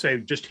 someone will say,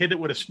 just hit it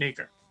with a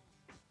sneaker.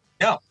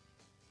 No.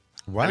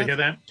 What? Did you hear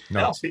that?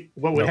 No. See,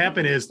 what would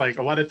happen is, like,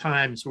 a lot of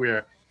times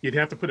where you'd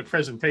have to put a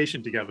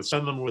presentation together. Some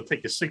of them would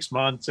take you 6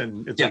 months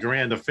and it's a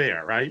grand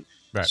affair, right?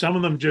 Some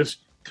of them just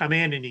come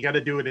in and you got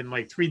to do it in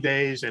like 3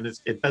 days and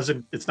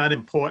it's not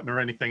important or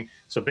anything.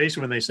 So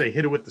basically when they say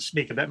hit it with the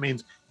sneaker, that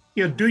means,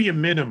 do your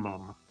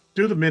minimum,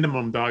 do the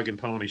minimum dog and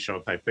pony show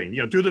type thing.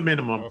 Do the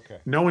minimum. Okay.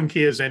 No one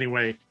cares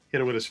anyway.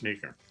 Hit it with a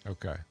sneaker.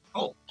 Okay.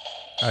 Oh,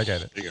 I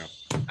get it. There you go.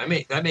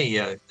 That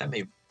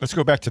may. Let's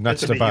go back to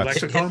nuts to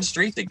butts. Hit the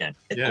streets again.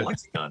 Hit the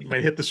lexicon. You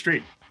might hit the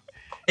street.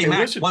 Hey,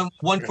 Matt,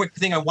 one quick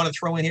thing I want to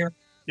throw in here.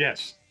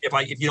 Yes.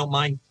 If you don't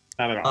mind.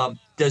 Not at all.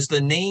 Does the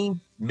name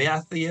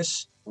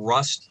Matthias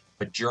Rust,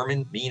 a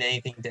German, mean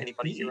anything to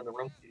anybody here in the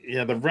room?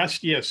 Yeah, the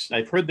Rust, yes.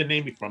 I've heard the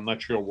name before. I'm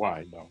not sure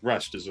why, though.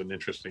 Rust is an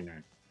interesting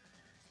name.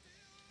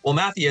 Well,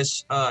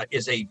 Matthias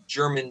is a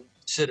German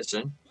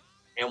citizen.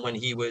 And when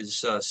he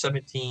was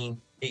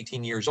 17,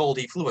 18 years old,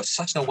 he flew a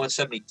Cessna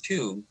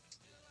 172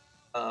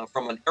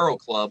 from an aero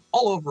club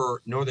all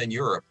over Northern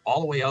Europe, all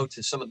the way out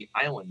to some of the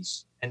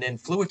islands, and then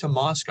flew it to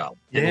Moscow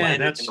and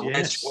landed in the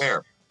Red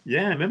Square.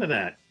 Yeah, I remember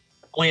that.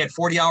 Only had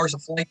 40 hours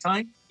of flight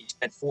time. He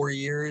spent 4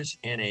 years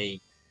in a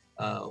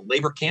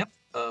labor camp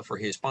for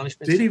his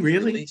punishment. Did he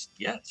really? Released.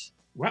 Yes.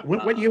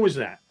 What year was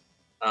that?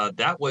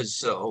 That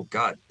was,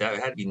 that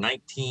had to be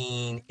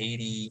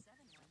 1980.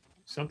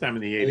 Sometime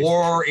in the 80s.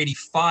 Or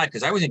 85,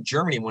 because I was in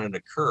Germany when it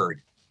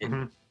occurred.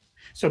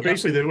 So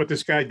basically what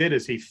this guy did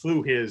is he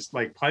flew his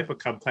like Piper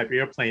Cub type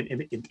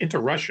airplane into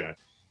Russia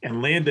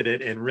and landed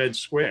it in Red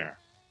Square,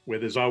 where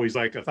there's always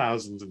like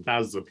thousands and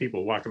thousands of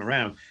people walking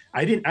around.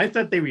 I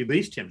thought they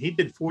released him. He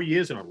did 4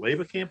 years in a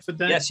labor camp for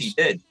that. Yes, he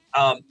did.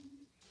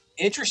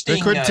 Interesting.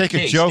 They couldn't take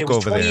a joke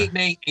over there. 28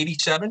 May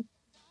 87.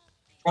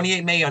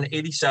 28 May on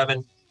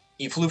 87.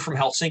 He flew from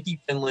Helsinki,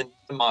 Finland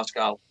to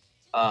Moscow.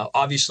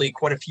 Obviously,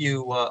 quite a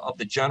few of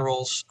the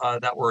generals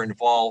that were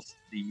involved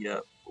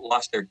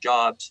lost their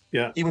jobs.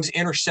 Yeah. He was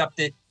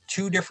intercepted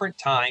 2 different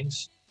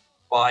times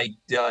by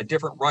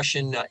different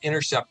Russian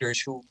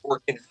interceptors who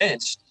were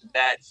convinced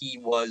that he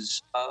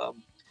was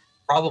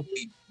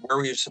probably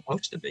where he was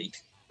supposed to be.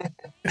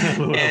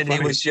 And he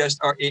was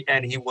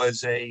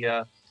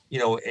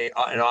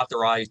an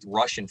authorized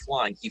Russian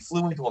flying. He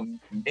flew into a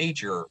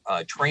major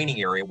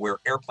training area where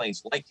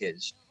airplanes like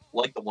the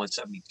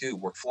 172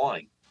 were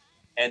flying.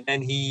 And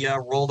then he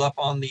rolled up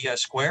on the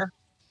square.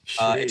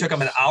 It took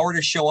him an hour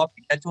to show up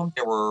to get to him.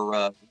 There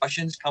were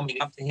Russians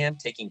coming up to him,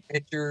 taking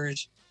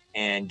pictures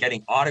and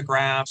getting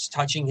autographs,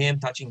 touching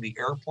the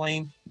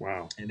airplane.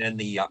 Wow. And then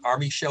the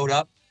army showed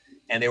up,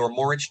 and they were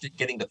more interested in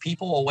getting the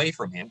people away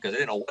from him because they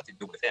didn't know what to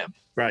do with him.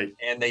 Right.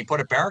 And they put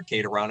a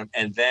barricade around him,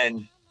 and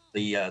then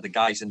the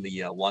guys in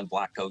the long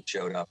black coat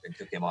showed up and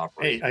took him off.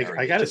 Hey,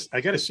 I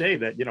gotta say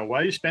that,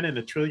 why are you spending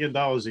 $1 trillion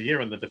a year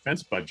on the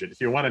defense budget?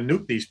 If you want to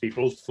nuke these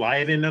people, fly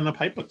it in on the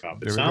Piper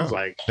Cub. It sounds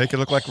like make it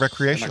look like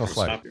recreational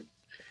flight.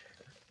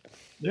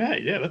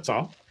 Yeah, that's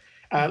all.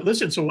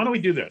 Listen, so why don't we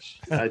do this?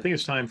 I think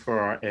it's time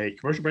for a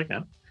commercial break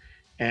now,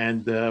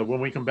 and when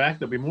we come back,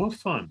 there'll be more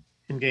fun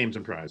in games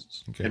and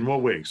prizes, and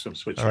more wigs. Some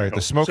switch. All right, the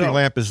smoking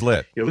lamp is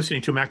lit. You're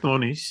listening to Mac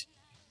Maloney's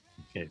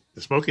Okay,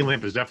 the smoking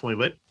lamp is definitely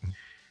lit.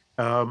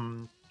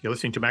 You're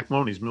listening to Mac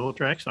Maloney's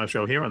Military X, our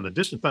show here on the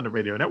Distant Thunder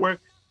Radio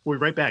Network. We'll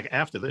be right back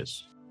after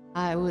this.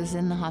 I was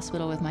in the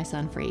hospital with my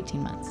son for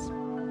 18 months.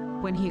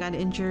 When he got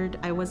injured,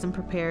 I wasn't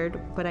prepared,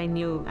 but I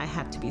knew I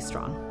had to be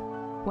strong.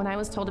 When I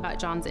was told about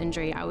John's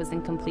injury, I was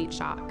in complete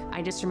shock.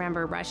 I just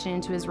remember rushing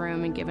into his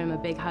room and giving him a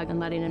big hug and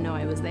letting him know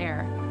I was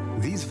there.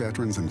 These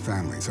veterans and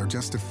families are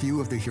just a few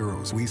of the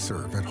heroes we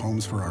serve at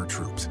Homes for Our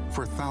Troops.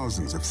 For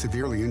thousands of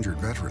severely injured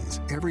veterans,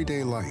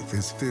 everyday life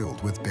is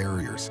filled with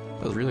barriers.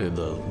 It was really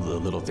the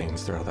little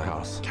things throughout the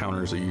house.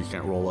 Counters that you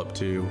can't roll up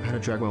to. How to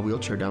drag my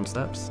wheelchair down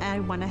steps. I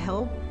want to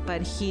help,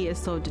 but he is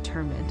so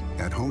determined.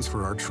 At Homes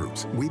for Our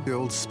Troops, we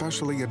build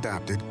specially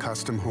adapted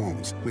custom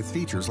homes with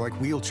features like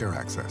wheelchair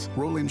access,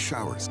 roll-in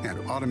showers,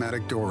 and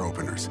automatic door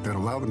openers that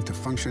allow them to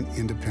function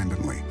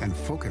independently and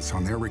focus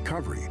on their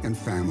recovery and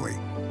family.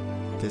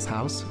 This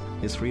house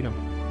is freedom.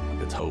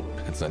 It's hope.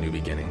 It's a new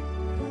beginning.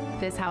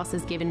 This house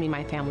has given me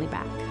my family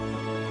back.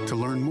 To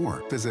learn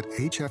more, visit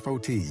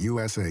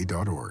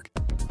hfotusa.org.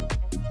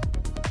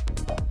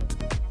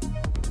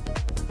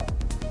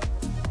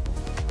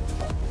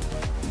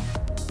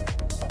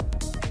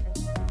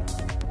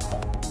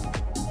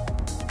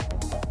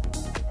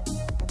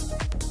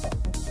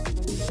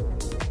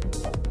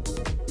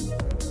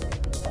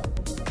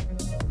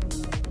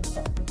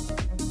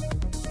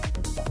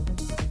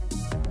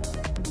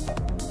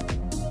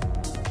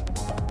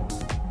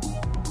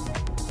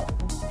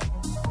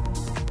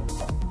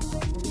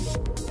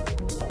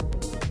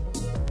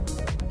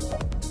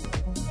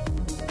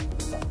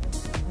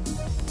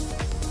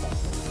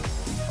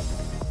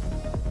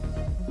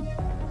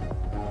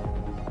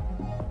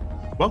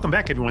 Welcome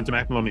back, everyone, to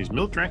Mac Maloney's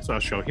Military X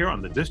show here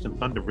on the Distant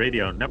Thunder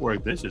Radio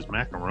Network. This is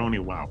Macaroni.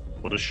 Wow,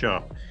 what a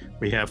show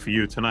we have for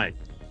you tonight.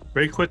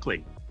 Very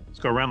quickly, let's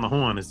go around the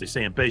horn, as they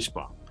say in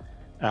baseball.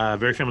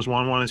 Very famous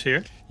Juan is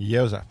here.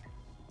 Yoza,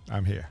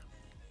 I'm here.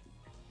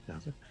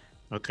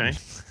 Okay.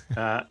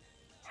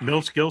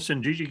 Mills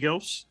Gilson, Gigi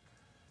Gils,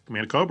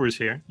 Commander Cobra is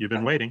here. You've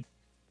been waiting.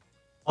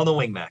 On the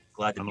wing, Mac.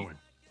 Glad to be here.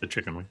 The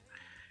chicken wing.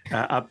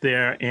 Up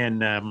there in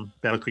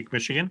Battle Creek,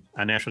 Michigan,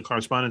 our national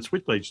correspondent,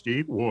 Switchblade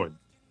Steve Ward.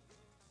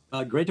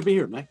 Great to be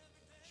here, Mike.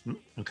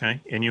 Okay,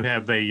 and you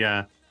have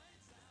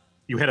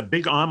you had a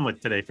big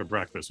omelet today for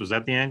breakfast. Was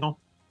that the angle?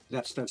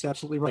 That's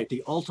absolutely right.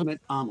 The ultimate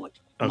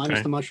omelet,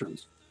 minus the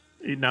mushrooms.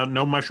 Now,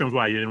 no mushrooms.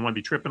 Why? You didn't want to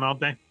be tripping all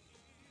day?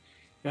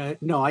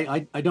 No,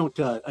 I don't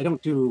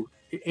do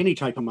any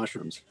type of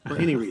mushrooms for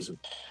any reason.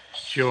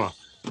 Sure.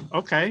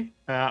 Okay.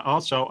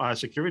 Also, our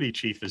security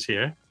chief is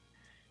here.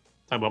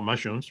 Talk about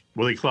mushrooms.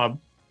 Willie Clubb.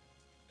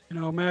 You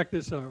know, Mac,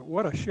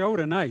 what a show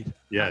tonight.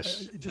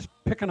 Yes. Just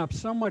picking up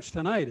so much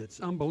tonight. It's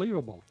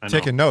unbelievable.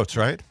 Taking notes,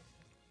 right?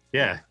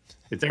 Yeah.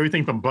 It's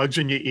everything from bugs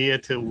in your ear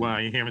to you're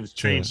hearing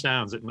strange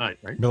sounds at night,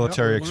 right?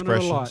 Military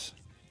expressions.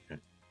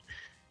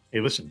 Hey,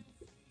 listen.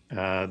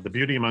 The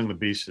beauty among the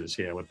beasts is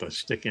here with us,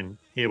 sticking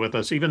here with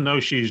us, even though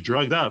she's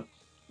drugged up.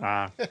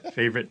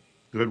 Favorite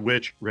good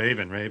witch,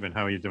 Raven. Raven,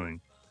 how are you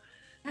doing?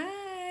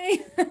 Hi.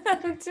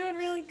 I'm doing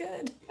really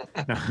good.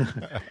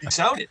 You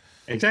sounded.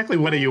 Exactly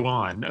what are you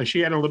on? She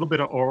had a little bit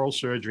of oral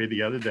surgery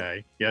the other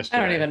day. Yesterday.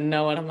 I don't even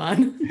know what I'm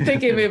on. They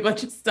gave me a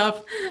bunch of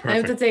stuff. Perfect. I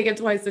have to take it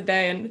twice a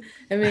day, and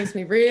it makes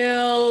me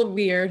real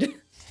weird.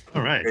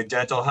 All right. Good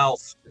dental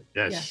health.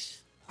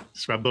 Yes.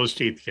 Scrub those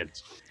teeth,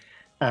 kids.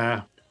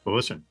 Well,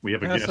 listen, we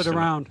have a guest. Pass it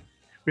around.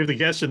 We have the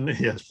guest in.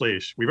 Yes,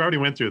 please. We've already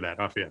went through that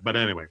off here, but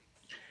anyway,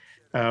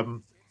 we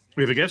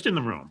have a guest in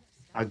the room.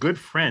 A good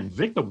friend,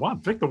 Victor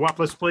Wap. Victor Wap,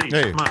 let's please.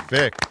 Hey, come on.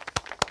 Vic.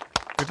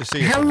 Good to see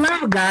you.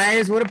 Hello,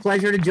 guys. What a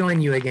pleasure to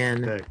join you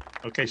again.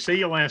 Okay, say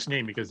your last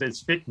name because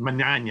it's Vic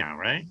Manana,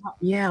 right?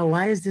 Yeah,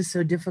 why is this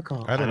so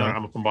difficult? I don't know.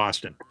 I'm from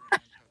Boston.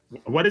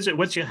 What is it?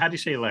 How do you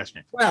say your last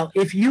name? Well,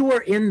 if you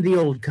were in the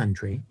old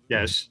country,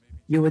 yes,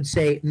 you would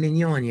say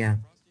Mignonia.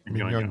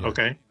 Mignonia.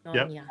 Okay.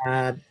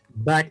 Yep.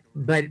 But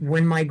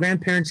when my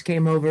grandparents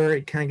came over,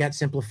 it kind of got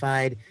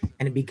simplified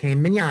and it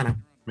became Manana.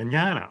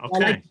 Manana.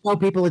 Okay. I like to tell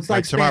people it's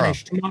like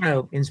Spanish.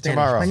 Tomorrow in Spanish.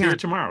 Tomorrow. See you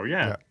tomorrow.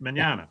 Yeah.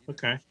 Manana.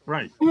 Okay.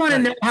 Right. I want to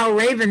know how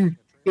Raven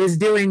is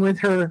doing with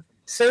her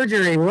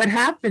surgery. What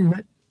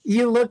happened?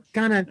 You look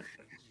kind of.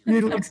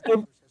 You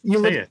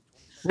look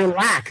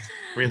relaxed.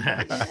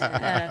 Relax.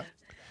 Yeah,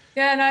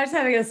 and I just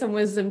had to get some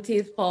wisdom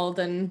teeth pulled,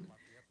 and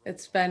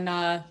it's been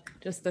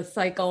just a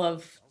cycle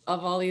of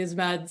all these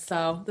meds.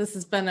 So this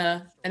has been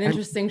an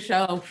interesting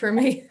show for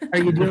me. Are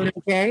you doing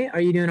okay? Are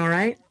you doing all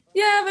right?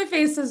 Yeah, my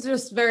face is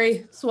just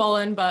very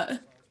swollen, but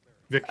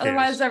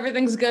otherwise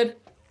everything's good.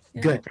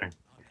 Yeah. Good. Okay. Do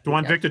you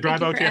want Vic to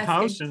drive out to your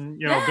house and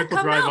Vic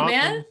will drive up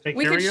and take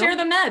we care can of you? share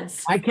the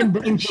meds. I can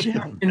bring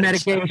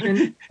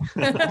medication.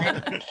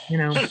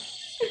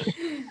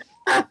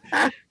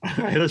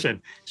 Hey,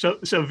 listen.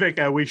 So Vic,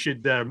 we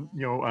should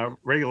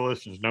regular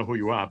listeners know who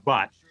you are,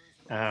 but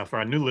for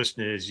our new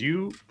listeners,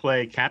 you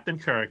play Captain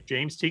Kirk,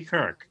 James T.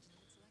 Kirk,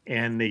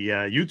 in the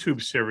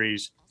YouTube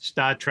series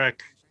Star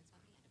Trek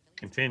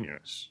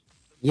Continues.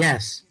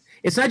 Yes,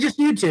 it's not just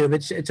YouTube;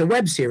 it's a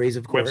web series,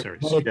 of course. Web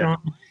series.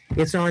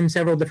 It's on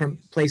several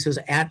different places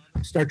at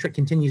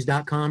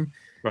StarTrekContinues.com.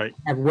 Right.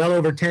 Have well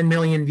over 10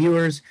 million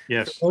viewers.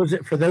 Yes.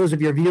 For those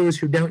of your viewers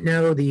who don't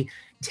know, the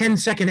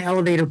 10-second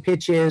elevator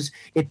pitch is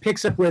it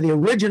picks up where the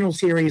original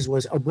series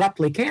was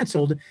abruptly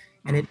canceled,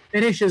 and it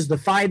finishes the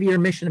 5-year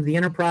mission of the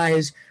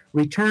Enterprise,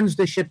 returns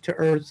the ship to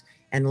Earth,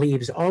 and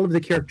leaves all of the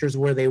characters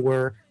where they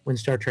were when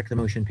Star Trek the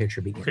Motion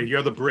Picture began. Okay,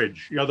 you're the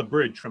bridge. You're the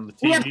bridge from the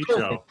TV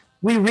show.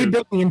 We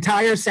rebuilt the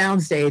entire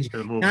soundstage.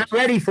 I'm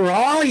ready for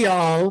all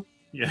y'all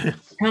to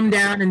come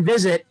down and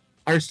visit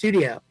our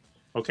studio.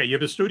 Okay, you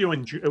have a studio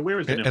in, where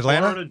is it? In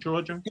Atlanta? Florida,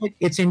 Georgia?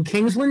 It's in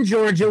Kingsland,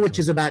 Georgia, which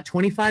is about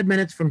 25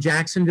 minutes from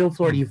Jacksonville,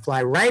 Florida. You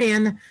fly right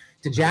in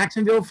to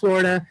Jacksonville,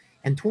 Florida,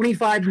 and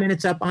 25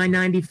 minutes up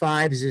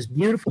I-95 is this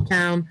beautiful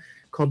town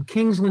called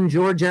Kingsland,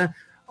 Georgia.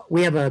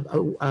 We have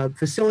a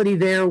facility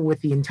there with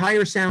the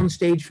entire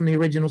soundstage from the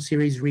original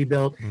series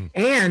rebuilt.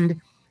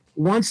 And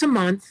once a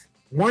month,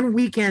 one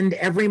weekend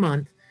every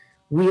month,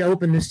 we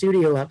open the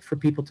studio up for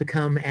people to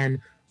come and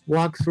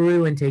walk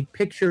through and take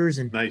pictures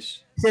and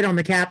sit in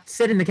the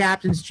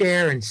captain's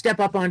chair and step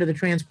up onto the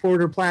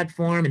transporter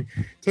platform and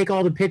take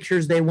all the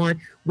pictures they want.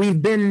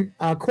 We've been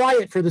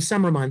quiet for the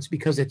summer months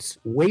because it's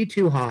way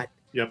too hot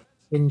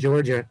in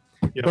Georgia.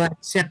 But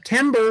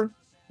September,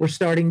 we're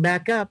starting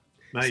back up.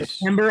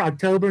 September,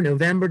 October,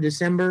 November,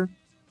 December.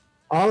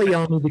 All of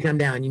y'all need to come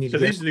down. You need so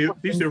to.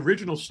 These are the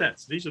original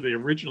sets. These are the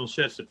original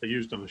sets that they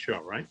used on the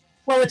show, right?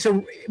 Well,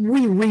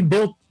 we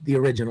rebuilt the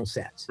original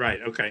sets. Right.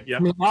 Okay. Yeah. I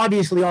mean,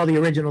 obviously, all the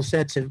original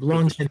sets have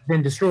long since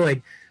been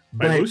destroyed.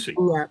 By Lucy.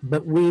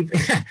 But we've,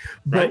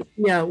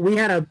 we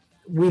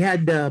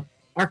had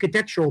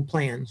architectural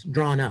plans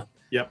drawn up.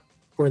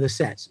 For the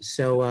sets.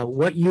 So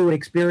what you would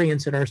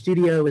experience at our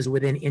studio is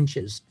within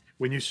inches.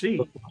 When you see,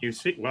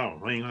 wow,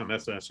 hang on,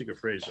 that's a secret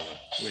phrase.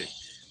 Wait.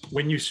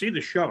 When you see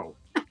the show,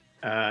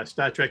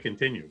 Star Trek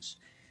Continues,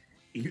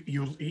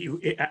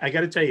 I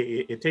got to tell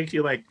you, it takes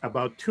you like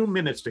about 2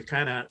 minutes to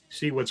kind of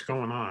see what's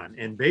going on.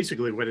 And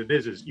basically what it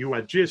is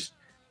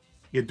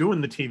you're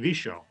doing the TV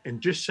show in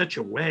just such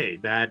a way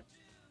that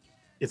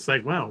it's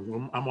like, wow,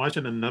 I'm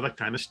watching another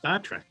kind of Star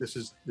Trek. This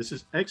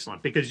is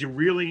excellent because you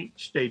really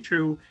stay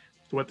true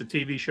to what the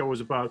TV show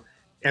is about.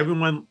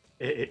 Everyone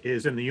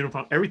is in the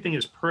uniform. Everything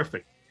is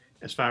perfect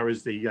as far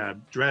as the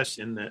dress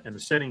and the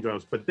setting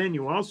goes. But then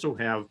you also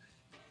have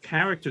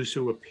characters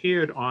who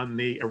appeared on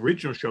the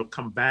original show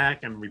come back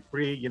and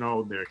reprise,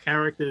 their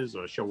characters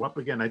or show up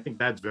again. I think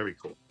that's very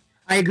cool.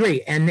 I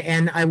agree.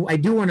 And I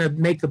do want to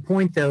make the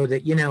point, though,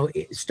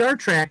 that, Star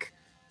Trek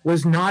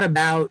was not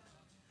about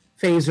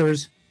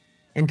phasers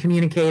and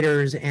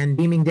communicators and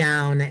beaming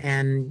down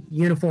and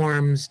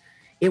uniforms.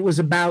 It was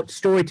about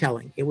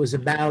storytelling. It was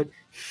about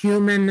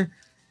human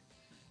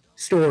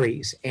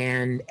stories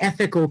and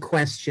ethical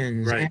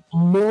questions and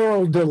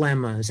moral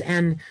dilemmas.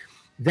 And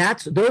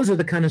those are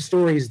the kind of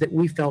stories that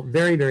we felt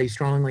very, very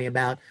strongly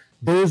about.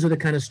 Those are the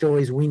kind of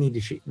stories we need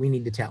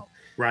to tell.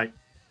 Right.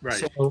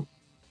 So,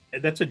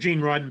 that's a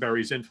Gene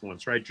Roddenberry's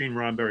influence, right? Gene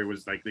Roddenberry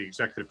was like the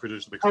executive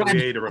producer, the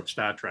creator of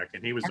Star Trek,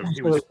 and he was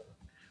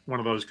one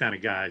of those kind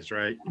of guys,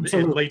 right?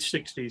 In late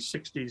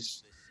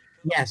 60s.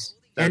 Yes.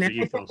 And I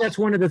think that's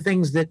one of the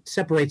things that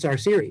separates our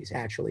series,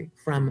 actually,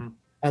 from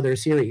other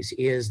series,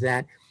 is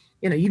that,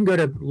 you can go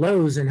to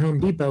Lowe's and Home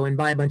Depot and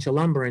buy a bunch of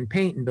lumber and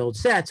paint and build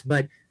sets,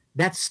 but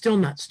that's still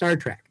not Star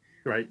Trek.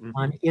 Right.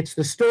 It's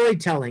the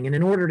storytelling. And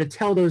in order to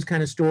tell those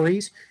kind of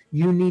stories,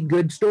 you need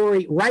good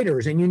story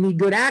writers and you need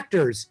good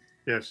actors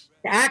to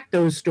act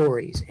those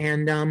stories.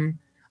 And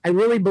I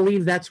really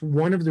believe that's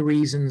one of the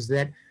reasons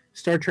that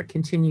Star Trek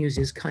Continues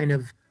is kind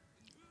of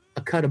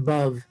a cut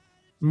above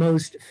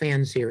most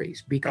fan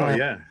series, because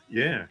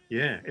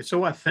it's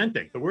so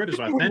authentic. The word is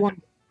authentic.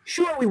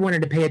 Sure, we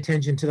wanted to pay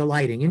attention to the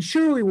lighting, and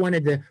sure, we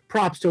wanted the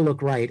props to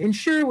look right, and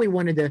sure, we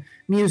wanted the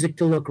music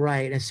to look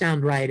right and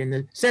sound right, and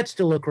the sets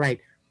to look right.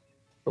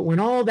 But when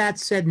all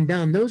that's said and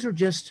done, those are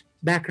just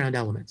background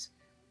elements.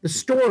 The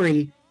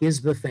story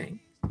is the thing.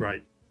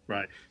 Right.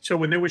 So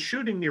when they were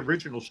shooting the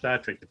original Star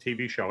Trek, the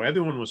TV show,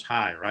 everyone was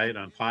high, right,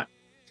 on pot?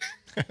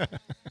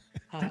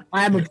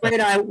 I'm afraid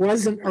I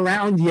wasn't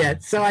around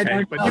yet, so I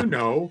don't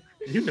know.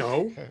 But you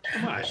know.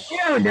 Come on.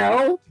 You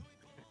know.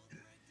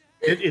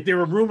 There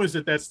are rumors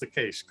that that's the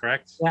case,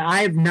 correct? Yeah,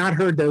 I have not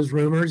heard those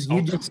rumors.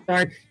 You just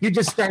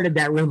started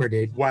that rumor,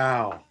 dude.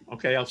 Wow.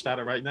 Okay, I'll start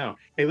it right now.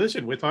 Hey,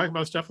 listen, we're talking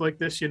about stuff like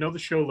this. You know the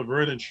show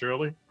Laverne and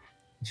Shirley?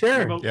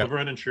 Sure.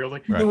 Laverne and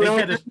Shirley?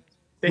 Right.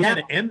 They had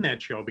to end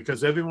that show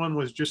because everyone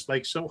was just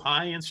like so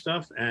high and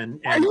stuff. And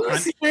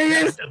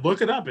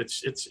look it up.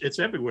 It's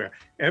everywhere.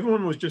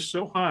 Everyone was just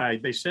so high.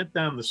 They sent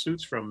down the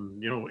suits from,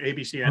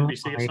 ABC,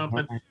 NBC or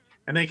something.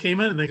 And they came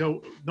in and they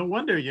go, no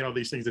wonder,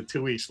 these things are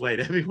 2 weeks late.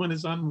 Everyone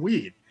is on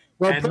weed.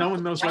 Well, and no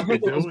one knows what they're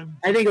doing.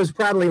 I think it was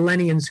probably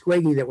Lenny and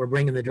Squiggy that were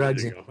bringing the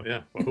drugs in.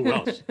 Yeah. Well, who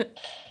else?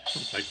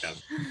 Like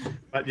that.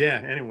 But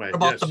yeah, anyway. What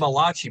about the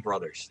Malachi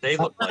brothers? They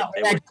look like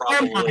they were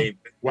probably...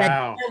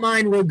 Wow.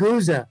 Carmine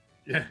Ragusa.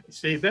 Yeah,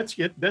 see, that's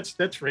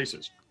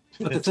racist.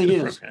 But the thing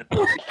is,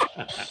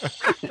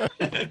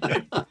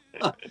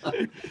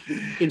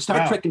 in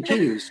Star Trek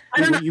Continues. I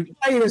don't know how to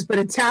tell you this, but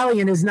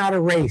Italian is not a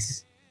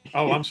race.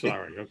 Oh, I'm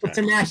sorry. Okay. It's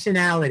a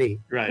nationality.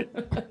 Right.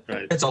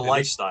 It's a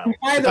lifestyle.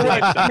 By the way,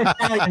 I'm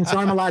Italian, so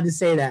I'm allowed to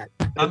say that.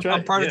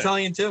 I'm part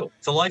Italian too.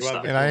 It's a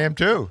lifestyle. And I am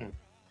too.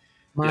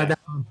 Yeah,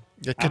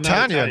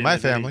 Catania in my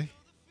family.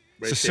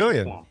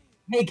 Sicilian.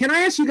 Hey, can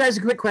I ask you guys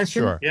a quick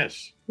question? Sure.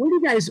 Yes.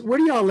 Where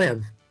do y'all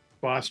live?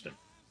 Boston.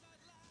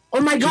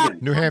 Oh my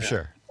God. New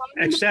Hampshire.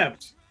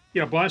 Except,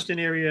 Boston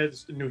area,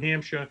 New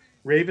Hampshire.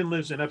 Raven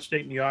lives in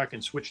upstate New York,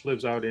 and Switch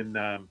lives out in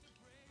Battle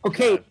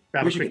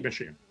Creek,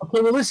 Michigan.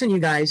 Okay, well, listen, you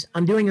guys.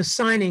 I'm doing a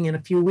signing in a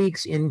few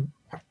weeks in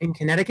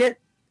Connecticut.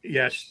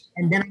 Yes.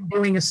 And then I'm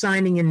doing a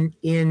signing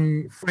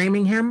in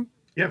Framingham.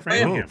 Yeah,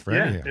 Framingham.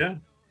 Framingham. Yeah.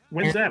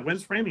 When's that?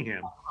 When's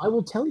Framingham? I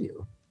will tell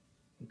you.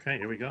 Okay,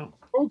 here we go.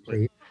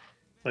 Okay.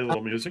 Play a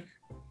little music.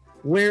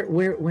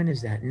 When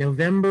is that?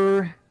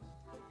 November.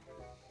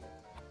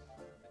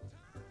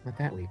 Not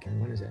that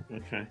weekend. When is it?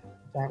 Okay.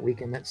 That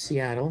weekend. That's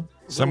Seattle.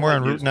 Somewhere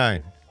on Route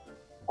 9.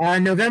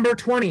 November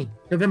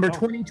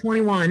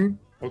 2021.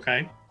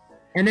 Okay.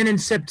 And then in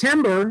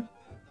September,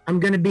 I'm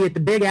going to be at the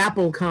Big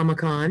Apple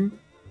Comic-Con.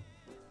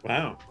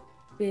 Wow.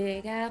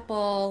 Big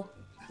Apple.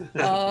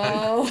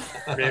 Oh.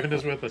 Raven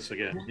is with us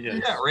again.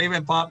 Yes. Yeah,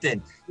 Raven popped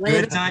in.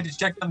 Good time to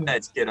check the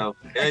meds, kiddo.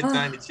 Good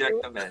time to check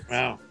the meds.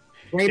 Wow.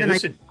 Raven, Hey, I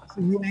see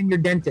you and your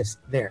dentist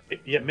there.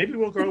 Yeah, maybe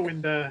we'll go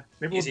and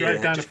maybe we'll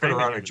drive down to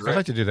Framingham. I'd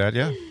like to do that,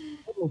 yeah.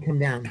 We'll come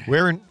down.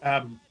 Where in?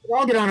 We'll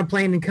all get on a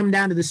plane and come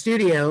down to the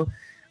studio.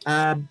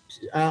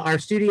 Our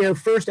studio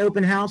first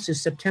open house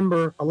is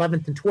September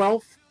 11th and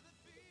 12th.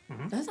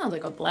 That sounds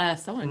like a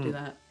blast. I want to do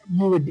that.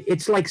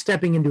 It's like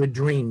stepping into a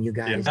dream, you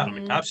guys.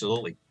 Yeah,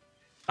 absolutely.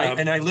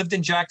 And I lived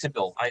in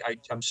Jacksonville.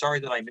 I'm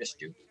sorry that I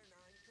missed you.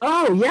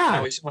 Oh,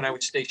 yeah. When I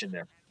was stationed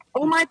there.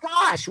 Oh, my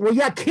gosh. Well,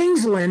 yeah,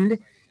 Kingsland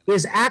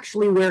is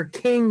actually where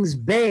Kings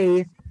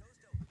Bay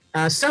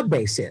sub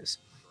base is.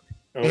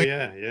 Oh,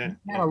 yeah. We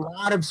had a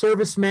lot of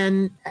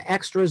servicemen,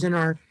 extras in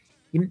our,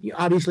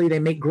 obviously they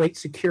make great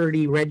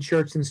security, red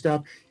shirts and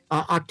stuff.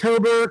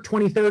 October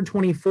 23rd,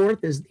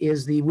 24th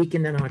is the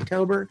weekend in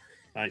October.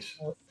 Nice.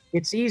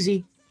 It's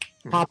easy.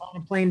 Pop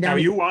on a plane down. Are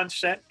you on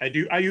set?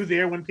 Are you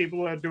there when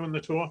people are doing the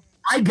tour?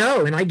 I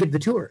go and I give the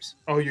tours.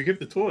 Oh, you give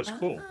the tours.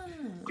 Cool.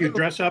 Do you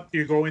dress up? Do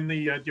you go in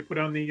the? Do you put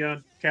on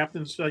the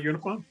captain's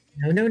uniform?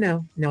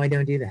 No, I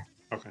don't do that.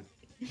 Okay.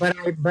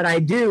 But I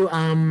do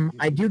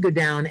go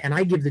down and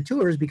I give the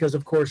tours because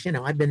of course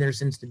I've been there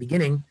since the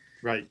beginning.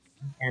 Right.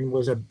 And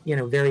was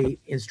very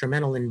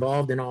instrumental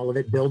involved in all of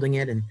it, building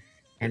it and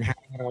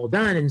having it all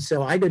done. And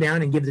so I go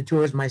down and give the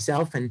tours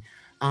myself. And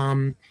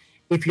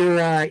if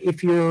your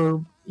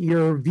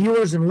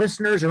viewers and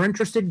listeners are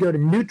interested, go to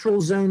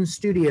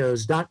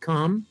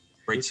neutralzonestudios.com.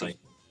 Great site.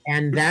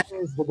 And that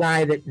is the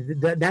guy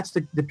that's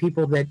the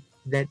people that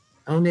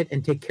own it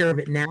and take care of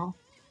it now.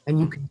 And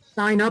you can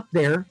sign up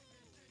there.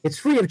 It's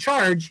free of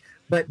charge,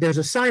 but there's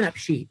a sign-up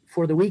sheet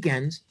for the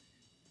weekends,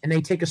 and they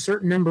take a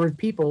certain number of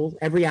people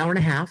every hour and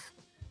a half,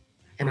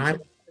 and I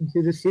walk them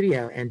to the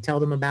studio and tell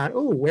them about,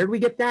 where do we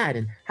get that,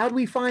 and how do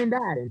we find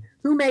that, and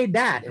who made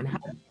that, and how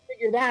do we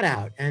figure that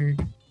out,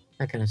 and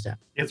that kind of stuff.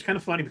 It's kind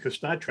of funny because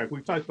Star Trek,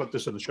 we've talked about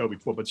this on the show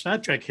before, but Star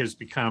Trek has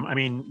become,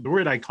 the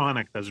word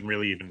iconic doesn't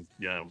really even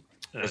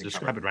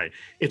describe it right.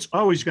 It's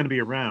always going to be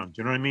around.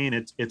 You know what I mean?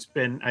 It's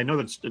been, I know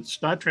that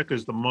Star Trek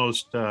is the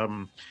most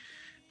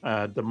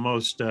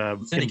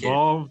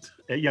involved,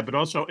 but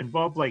also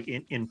involved like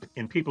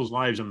in people's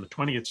lives in the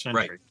 20th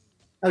century. Right.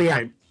 Oh yeah.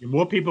 Right?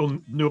 More people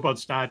knew about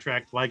Star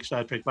Trek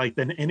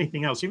than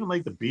anything else, even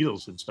like the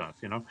Beatles and stuff,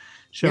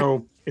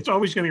 So it's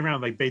always going to be around,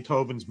 like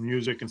Beethoven's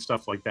music and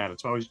stuff like that.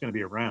 It's always going to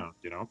be around,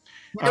 It's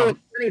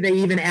funny, they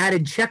even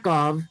added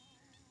Chekhov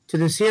to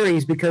the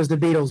series because the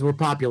Beatles were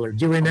popular.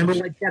 Do you remember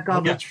what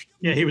Chekhov?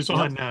 Yeah, he was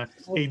on.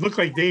 He looked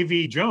like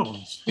Davy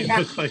Jones. He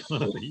looked like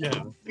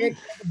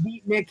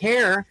Nick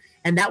Hare,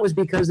 and that was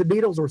because the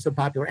Beatles were so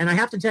popular. And I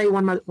have to tell you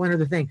one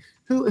other thing.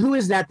 Who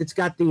is that's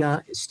got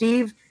the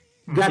Steve?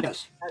 Got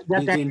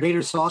the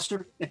Invader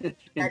saucer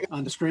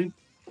on the screen.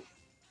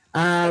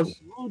 We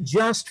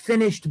just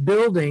finished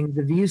building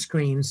the view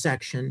screen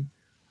section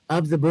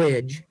of the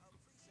bridge,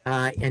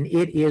 and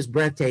it is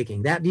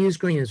breathtaking. That view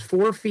screen is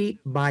 4 feet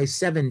by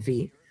 7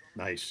 feet.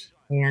 Nice.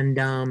 And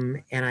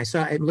I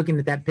saw it looking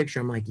at that picture.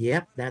 I'm like,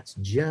 yep, that's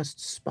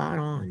just spot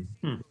on.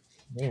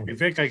 In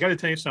fact, I got to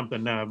tell you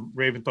something.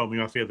 Raven told me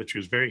off here that she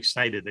was very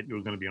excited that you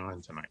were going to be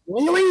on tonight.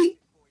 Really?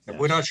 Yes.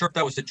 We're not sure if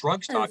that was the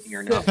drugs talking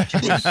or not.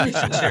 She was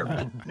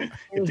sincere.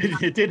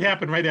 It did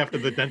happen right after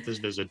the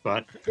dentist visit,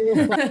 but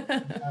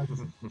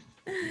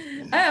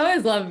I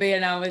always love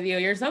being on with you.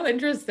 You're so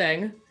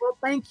interesting. Well,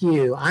 thank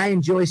you. I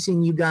enjoy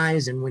seeing you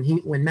guys. And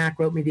when Mac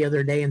wrote me the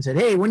other day and said,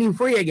 "Hey, when are you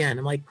free again?"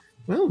 I'm like,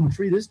 "Well, I'm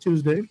free this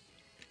Tuesday."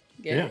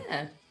 Yeah.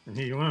 And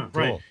here you are.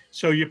 Cool. Right.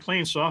 So you're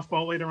playing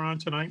softball later on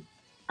tonight?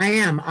 I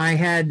am. I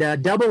had a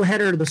double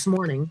header this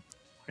morning.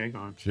 Hang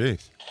on.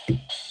 Jeez. And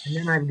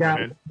then I've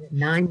got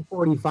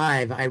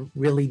 9:45. I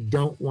really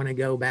don't want to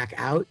go back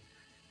out.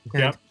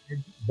 Yeah.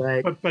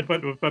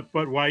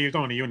 But why are you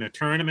going? Are you in a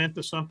tournament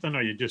or something? Or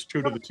are you just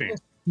true to the team?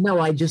 No,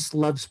 I just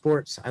love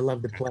sports. I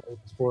love to play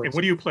sports. And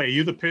what do you play? Are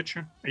you the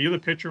pitcher? Are you the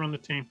pitcher on the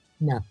team?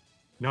 No.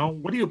 No?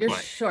 What do you You're play?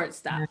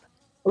 shortstop.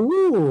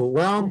 Ooh,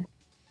 well,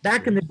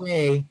 back in the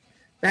day,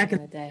 I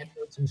played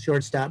some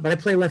shortstop, but I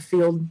play left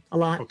field a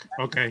lot.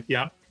 Okay,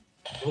 yeah.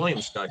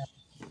 Williams guy.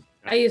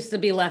 I used to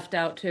be left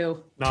out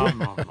too. No.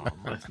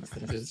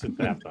 This isn't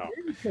that though.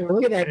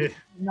 Look at that.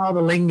 All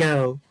the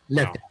lingo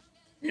left out.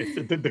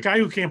 If the guy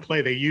who can't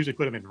play, they usually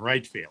put him in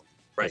right field.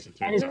 Right.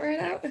 That is,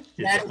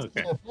 Yeah,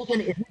 okay.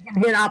 if you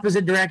can hit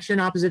opposite direction,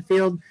 opposite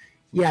field,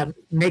 yeah,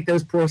 make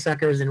those poor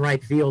suckers in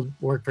right field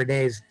work for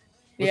days.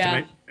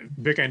 Yeah.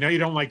 Vic, I know you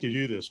don't like to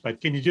do this, but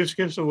can you just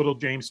give us a little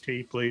James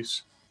T,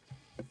 please?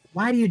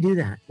 Why do you do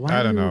that?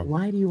 I don't know.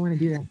 Why do you want to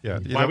do that? Yeah.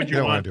 Why would you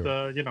don't want,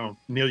 wanna do it.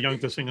 Neil Young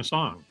to sing a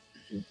song?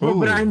 Well,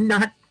 but I'm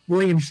not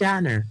William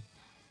Shatner.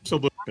 So,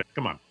 look,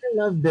 come on. I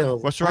love Bill.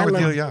 What's wrong with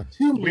Neil Young?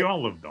 We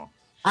all love Bill.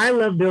 I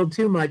love Bill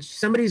too much.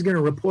 Somebody's going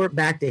to report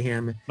back to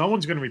him. No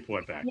one's going to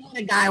report back.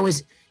 The guy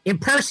was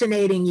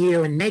impersonating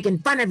you and making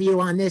fun of you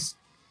on this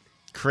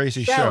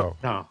crazy show.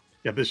 No.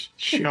 Yeah, this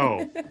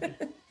show.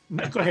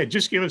 No, go ahead.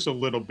 Just give us a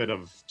little bit.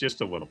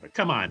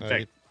 Come on,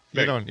 Vic.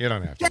 You don't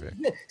have to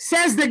be.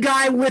 Says the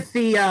guy with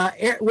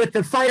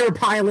the fighter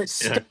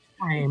pilot's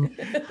time.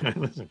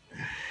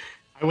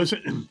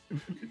 Listen,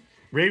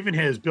 Raven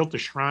has built a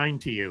shrine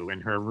to you in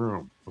her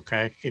room.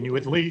 Okay, can you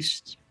at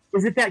least?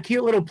 Is it that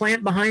cute little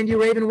plant behind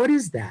you, Raven? What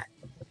is that?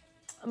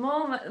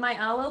 Mom, my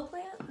aloe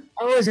plant?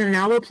 Oh, is it an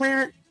aloe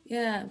plant?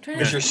 Yeah, I'm trying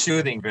Because to. you're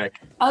soothing, Vic.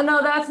 Oh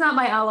no, that's not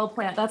my aloe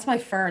plant. That's my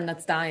fern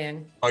that's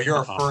dying. Oh,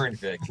 you're a fern,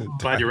 Vic.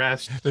 Glad you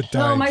asked.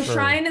 No, my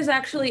shrine is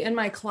actually in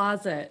my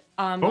closet.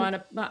 Oh.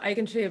 I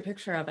can show you a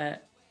picture of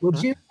it.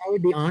 Would you? I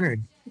would be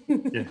honored.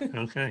 Yeah.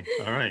 Okay.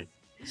 All right.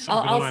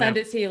 I'll send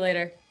it to you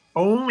later.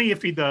 Only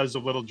if he does a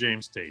little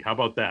James T. How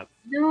about that?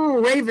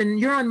 No, Raven,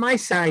 you're on my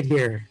side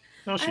here.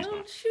 No, I she's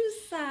don't choose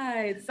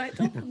sides.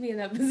 Don't put me in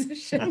that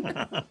position.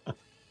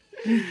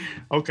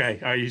 Okay.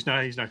 He's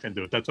not going to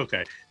do it. That's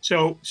okay.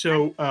 So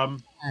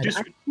just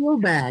I feel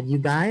bad, you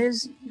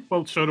guys.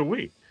 well, so do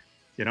we.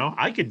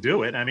 I could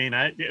do it. I mean,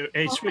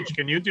 hey, Switch,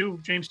 can you do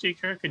James T.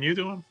 Kerr? Can you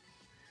do him?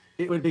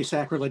 It would be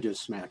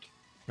sacrilegious, Mac.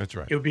 That's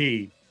right. It would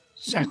be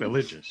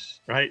sacrilegious,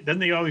 right? Then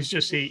they always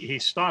just he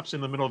stops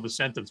in the middle of a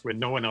sentence where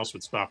no one else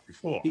would stop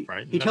before,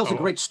 right? He tells a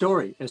great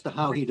story as to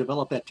how he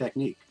developed that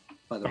technique.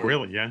 By the way,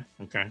 really? Yeah.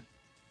 Okay.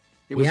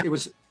 It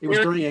was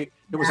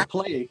a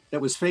play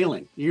that was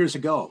failing years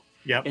ago.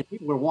 Yeah. And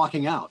people were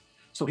walking out.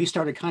 So he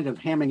started kind of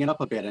hamming it up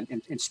a bit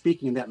and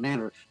speaking in that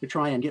manner to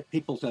try and get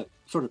people to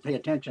sort of pay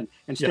attention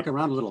and stick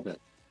around a a little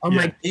bit. Oh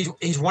my!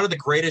 He's one of the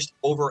greatest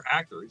over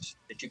actors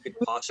that you could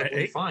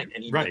possibly find,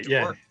 and he makes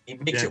it work. He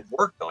makes it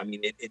work, though. I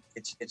mean,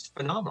 it's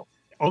phenomenal.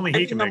 Only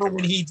he can make it remember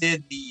when he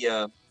did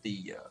the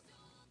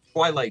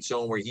Twilight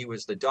Zone, where he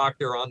was the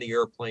doctor on the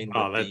airplane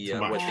with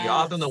the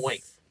author on the wing.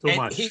 Too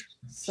much.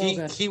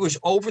 He was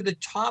over the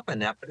top in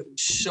that, but it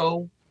was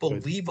so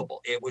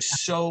believable. It was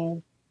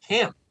so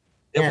him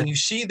that when you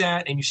see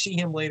that and you see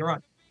him later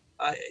on,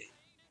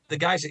 the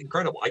guy's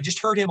incredible. I just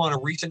heard him on a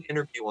recent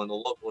interview on the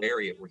local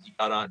area where he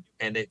got on,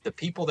 and the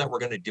people that were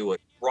going to do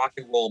it, rock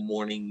and roll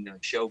morning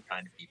show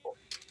kind of people,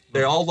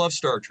 they all love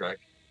Star Trek.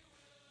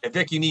 And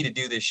Vic, you need to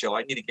do this show.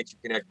 I need to get you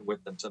connected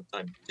with them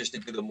sometime just to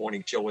do the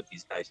morning show with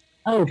these guys.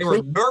 Oh, they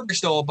were nervous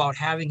though about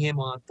having him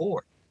on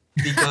board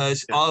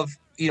because of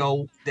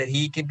that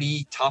he can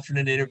be tough in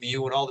an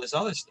interview and all this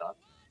other stuff.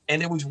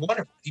 And it was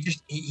wonderful.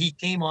 He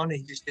came on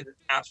and he just did an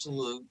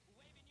absolute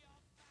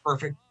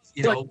perfect,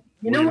 You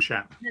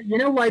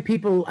know why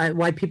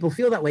people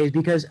feel that way is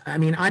because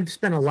I've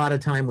spent a lot of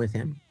time with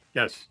him.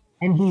 Yes.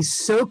 And he's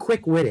so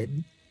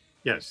quick-witted.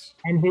 Yes.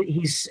 And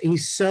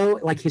he's so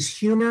his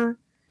humor.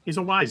 He's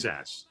a wise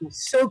ass. He's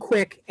so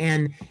quick,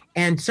 and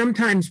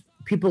sometimes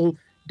people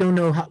don't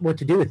know what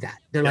to do with that.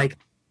 They're like,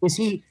 is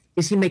he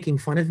making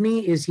fun of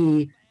me? Is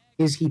he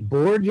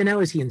bored?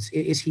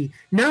 Is he?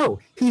 No,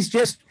 he's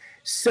just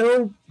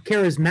so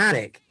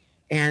charismatic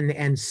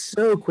and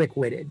so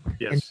quick-witted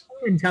and so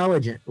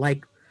intelligent.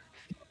 Like,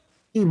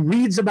 he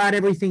reads about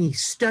everything. He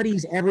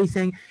studies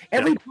everything.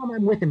 Every time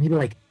I'm with him, he'd be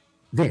like,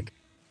 Vic,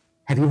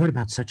 have you heard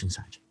about such and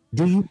such?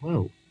 Do you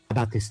know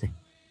about this thing?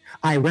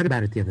 I read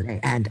about it the other day,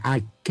 and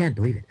I can't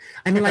believe it.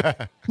 I mean,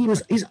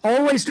 he's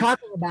always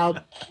talking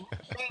about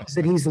things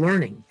that he's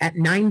learning at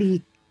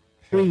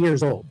 93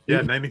 years old.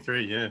 Yeah,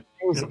 93, yeah.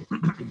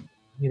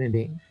 Human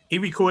being. He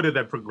recorded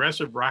a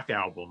progressive rock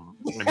album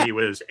when he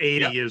was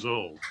 80 years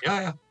old.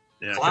 Yeah.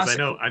 Yeah, because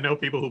I know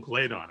people who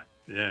played on it.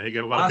 Yeah, he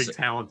got a lot of big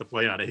talent to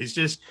play on it.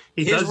 His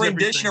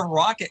rendition of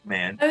Rocket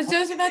Man. I was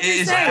just about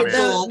to say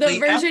the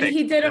version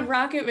he did of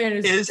Rocket Man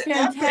is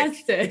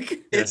fantastic.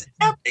 Epic. It's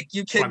epic.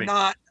 You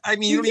cannot. I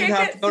mean, you don't even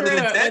have to go to the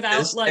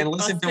dentist and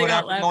listen to it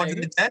after going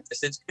to the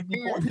dentist. It's good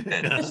before the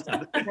dentist.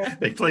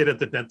 They played at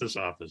the dentist's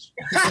office.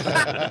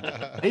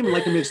 I even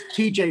like him as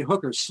T.J.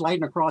 Hooker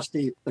sliding across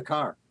the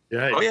car.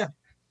 Yeah. Oh yeah.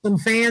 Some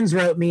fans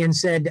wrote me and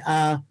said,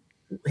 "Have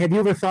you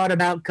ever thought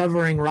about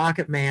covering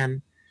Rocket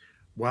Man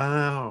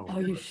Wow. Oh,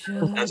 you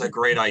should. That's a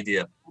great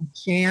idea.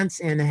 Chance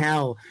in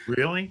hell.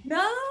 Really?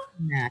 No.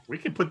 We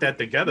can put that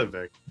together,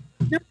 Vic.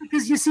 No,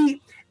 because you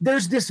see,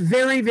 there's this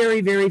very,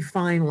 very, very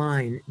fine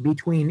line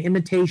between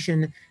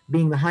imitation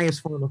being the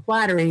highest form of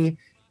flattery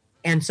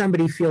and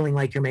somebody feeling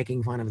like you're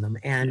making fun of them.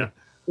 And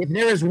if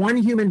there is one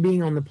human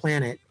being on the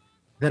planet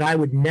that I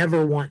would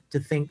never want to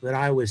think that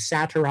I was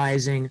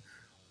satirizing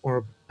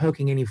or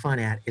poking any fun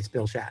at, it's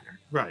Bill Shatner.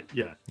 Right.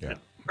 Yeah.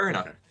 Fair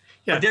enough. Okay.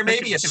 Yeah, But there may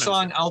I be a can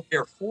song understand. out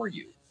there for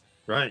you.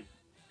 Right.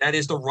 That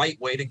is the right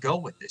way to go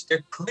with this.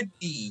 There could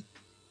be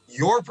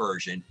your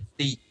version,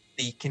 the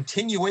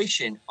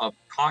continuation of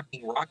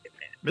Talking Rocket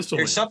Man. Missile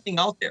There's Man. something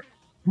out there.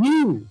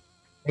 You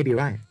may be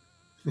right.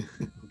 You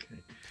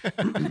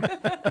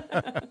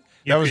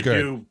was could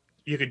good.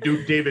 You could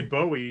do David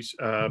Bowie's.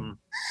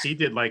 He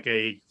did like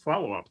a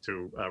follow-up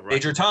to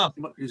Major Tom.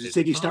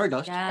 Ziggy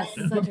Stardust. Yes,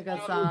 such a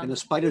good song. And the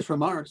Spiders from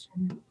Mars.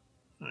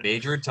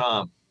 Major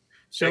Tom.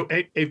 So,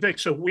 hey, Vic.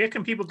 So, where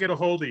can people get a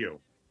hold of you?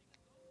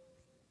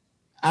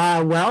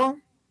 Well,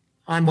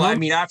 I'm Well, I home.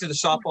 mean, after the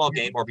softball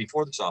game or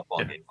before the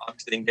softball game.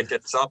 Obviously, didn't get to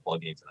the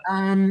softball game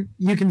tonight.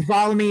 You can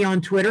follow me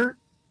on Twitter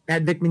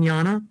at Vic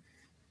Mignogna.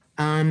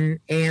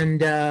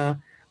 And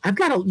I've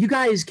got you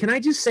guys, can I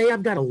just say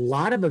I've got a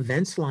lot of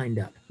events lined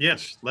up.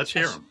 Yes, let's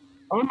hear them.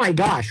 Oh my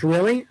gosh,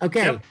 really?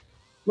 Okay.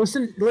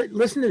 Listen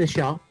to this,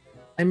 y'all.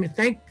 I mean,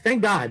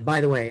 thank God,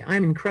 by the way.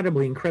 I'm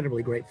incredibly,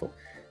 incredibly grateful.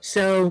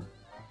 So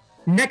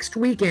next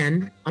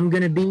weekend, I'm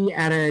going to be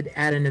at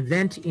an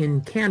event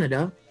in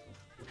Canada,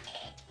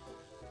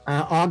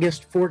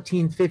 August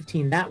 14,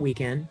 15, that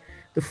weekend.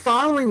 The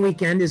following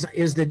weekend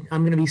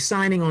I'm going to be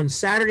signing on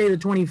Saturday the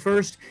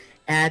 21st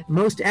at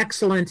Most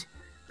Excellent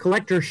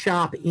Collector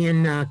Shop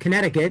in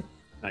Connecticut.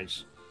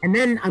 Nice. And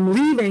then I'm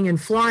leaving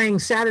and flying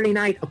Saturday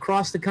night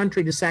across the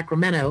country to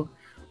Sacramento,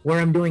 where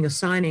I'm doing a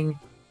signing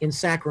in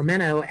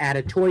Sacramento at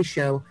a toy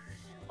show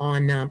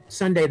on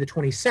Sunday the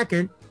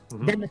 22nd.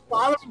 Mm-hmm. Then the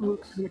following week,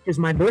 which is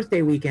my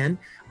birthday weekend,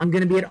 I'm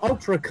going to be at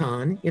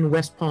UltraCon in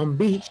West Palm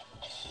Beach.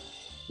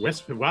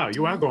 Wow,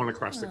 you are going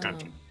across the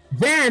country.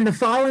 Then the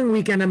following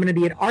weekend, I'm going to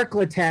be at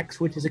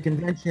Arklatex, which is a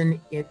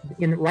convention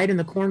right in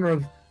the corner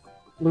of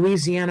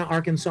Louisiana,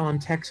 Arkansas, and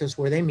Texas,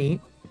 where they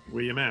meet.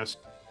 William asked.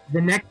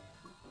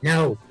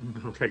 No.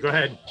 Okay, go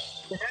ahead.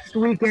 The next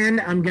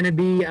weekend, I'm going to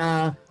be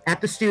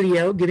at the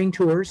studio giving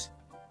tours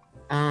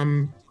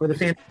for the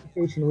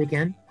Fantasy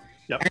weekend.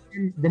 Yep.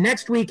 And the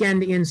next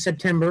weekend in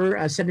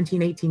September,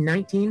 17, 18,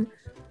 19,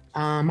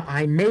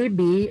 I may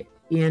be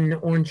in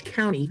Orange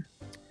County.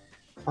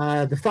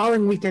 The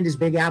following weekend is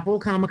Big Apple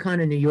Comic-Con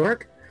in New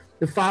York.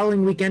 The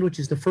following weekend, which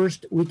is the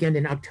first weekend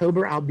in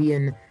October, I'll be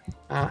in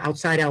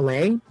outside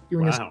LA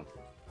doing Wow.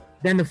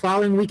 Then the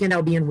following weekend,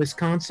 I'll be in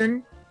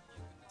Wisconsin.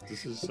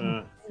 This is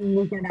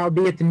Weekend, I'll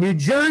be at the New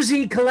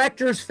Jersey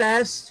Collectors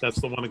Fest.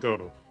 that's the one to go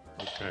to.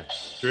 Okay.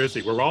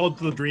 Jersey, where all of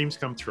the dreams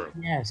come true.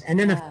 Yes, and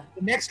then the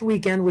next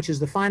weekend, which is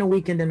the final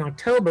weekend in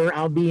October,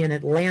 I'll be in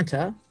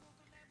Atlanta.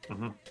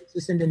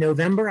 This into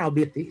November, I'll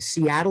be at the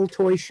Seattle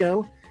Toy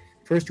Show,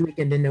 first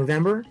weekend in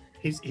November.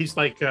 He's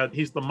like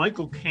he's the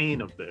Michael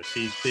Caine of this.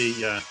 He's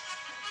the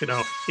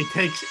he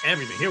takes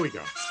everything. Here we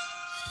go.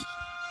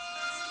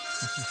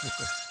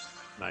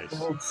 Nice.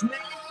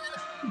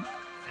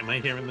 Am I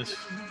hearing this?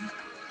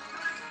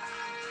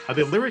 Are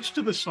there lyrics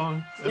to the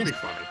song? That'd be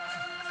funny.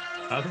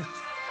 Are there?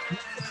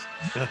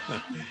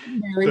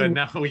 Good.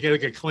 Now we gotta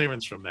get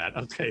clearance from that.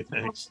 Okay,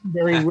 thanks.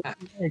 Very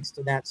lyrics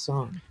to that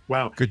song.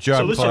 Wow. Good job,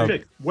 So listen, Bob.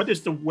 Vic, what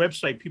is the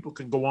website people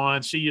can go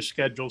on, see your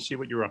schedule, see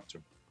what you're up to?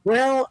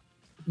 Well,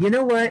 you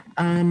know what?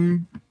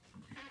 You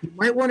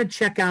might want to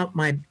check out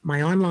my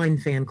online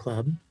fan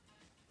club.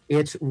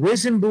 It's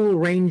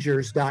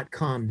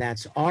risemboolrangers.com.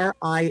 That's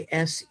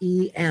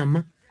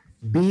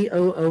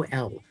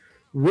RISEMBOOL.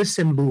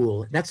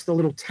 Risembool. That's the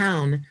little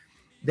town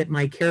that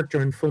my character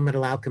in Full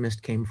Metal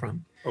Alchemist came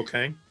from.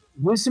 Okay.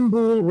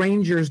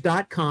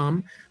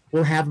 Risemboolrangers.com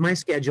will have my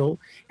schedule.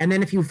 And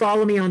then if you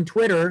follow me on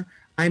Twitter,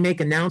 I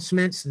make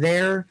announcements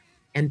there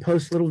and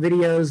post little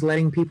videos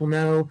letting people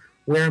know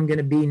where I'm going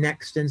to be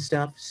next and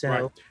stuff. So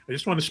Right. I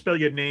just want to spell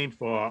your name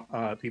for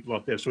people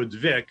out there. So it's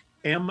Vic,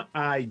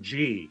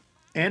 MIGNOGNA.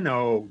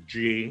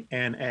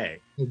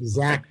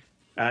 Exactly.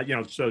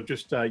 So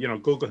just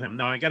Google him.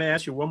 Now I got to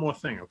ask you one more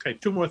thing. Okay,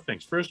 two more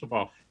things. First of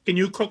all, can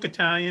you cook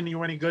Italian?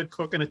 You any good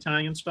cooking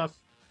Italian stuff?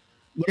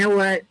 You know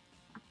what?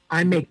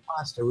 I make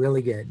pasta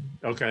really good.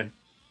 Okay,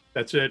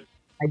 that's it.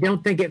 I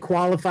don't think it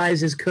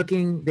qualifies as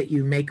cooking that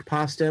you make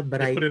pasta, but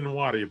You put it in the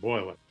water, you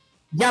boil it.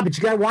 Yeah, but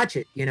you got to watch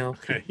it, you know.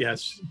 Okay,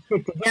 yes.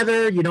 Cook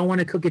together. You don't want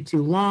to cook it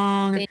too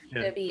long. You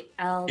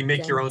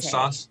make your own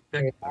sauce,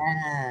 Vic?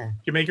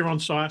 You make your own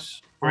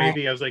sauce,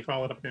 gravy, as they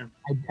call it up here.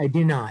 I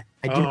do not.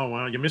 I do. Oh,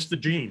 wow, you missed the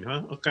gene,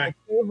 huh? Okay.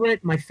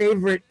 My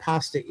favorite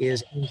pasta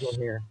is angel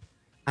hair.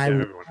 I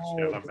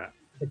love that.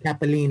 The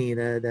capellini,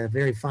 the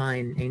very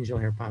fine angel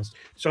hair pasta.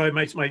 So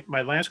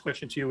my last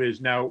question to you is,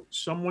 now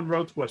someone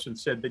wrote to us and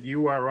said that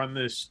you are on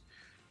this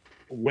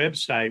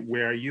website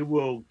where you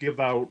will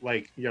give out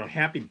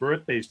happy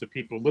birthdays to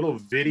people, little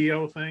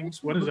video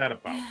things. What is that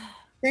about?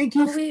 Thank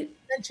you for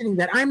mentioning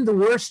that. I'm the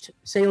worst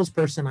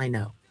salesperson I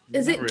know.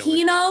 Is it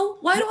Keno?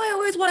 Why do I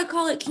always want to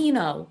call it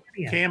Keno?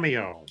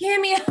 Cameo.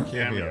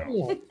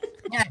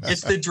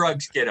 It's the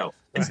drugs, kiddo.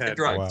 It's the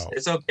drugs. Wow.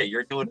 It's okay.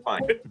 You're doing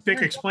fine.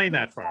 Vic, explain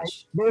that for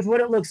us. Here's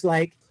what it looks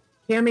like.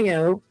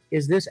 Cameo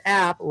is this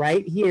app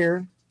right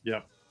here.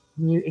 Yep.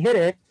 You hit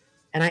it,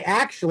 and I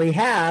actually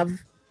have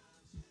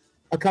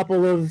a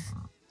couple of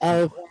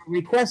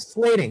requests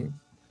waiting.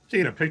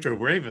 Seeing a picture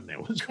of Raven there.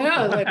 What's going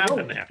on? What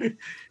happened there?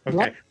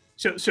 Okay.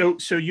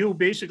 So you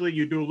basically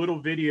you do a little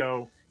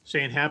video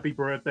saying happy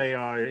birthday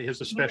or here's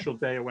a special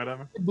day or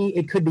whatever.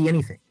 It could be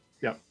anything.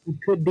 Yeah. It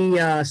could be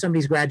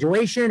somebody's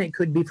graduation. It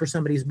could be for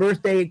somebody's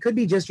birthday. It could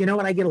be just, you know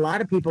what? I get a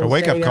lot of people. A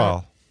wake-up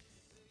call.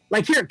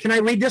 Like here, can I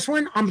read this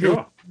one? I'm going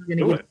to give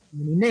many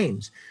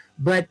names.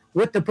 But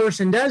what the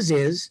person does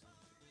is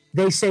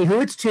they say who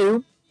it's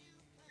to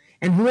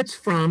and who it's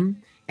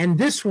from. And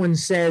this one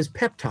says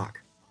pep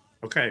talk.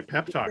 Okay,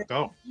 pep talk,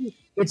 go.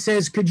 It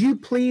says, could you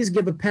please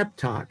give a pep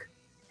talk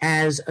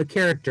as a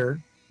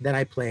character that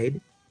I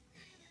played?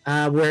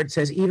 Where it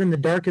says, even the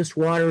darkest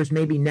waters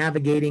may be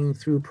navigating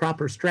through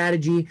proper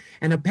strategy,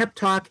 and a pep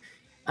talk,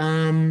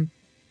 armor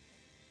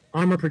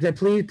protect,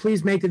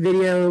 please make the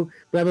video,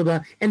 blah, blah, blah.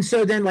 And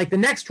so then like the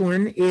next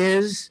one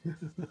is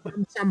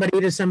from somebody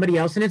to somebody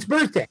else, and it's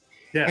birthday.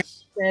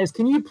 Yes. And it says,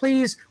 can you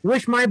please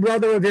wish my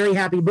brother a very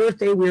happy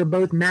birthday? We are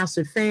both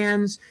massive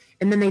fans.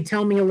 And then they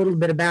tell me a little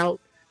bit about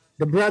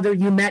the brother.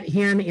 You met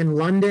him in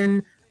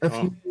London a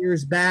few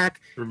years back.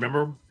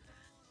 Remember him?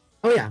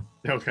 Oh, yeah.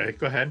 Okay,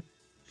 go ahead.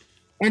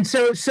 And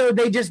so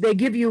they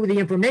give you the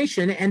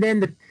information, and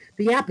then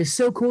the app is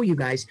so cool, you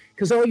guys,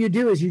 because all you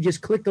do is you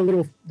just click the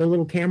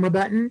little camera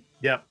button.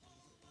 Yep.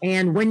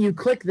 And when you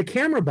click the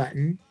camera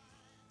button,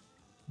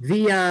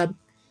 the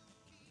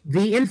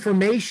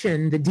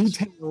information, the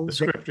details, the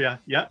script,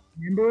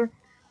 remember,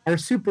 are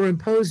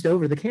superimposed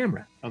over the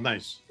camera. Oh,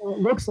 nice. So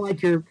it looks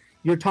like you're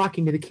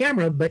talking to the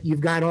camera, but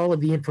you've got all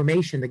of the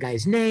information: the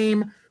guy's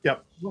name.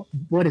 Yep.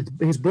 What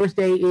his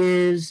birthday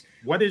is.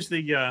 What is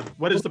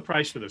the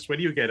price for this? What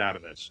do you get out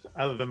of this,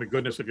 other than the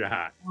goodness of your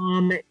heart?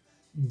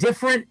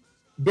 Different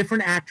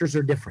actors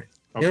are different.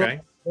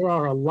 Okay. There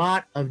are a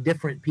lot of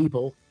different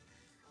people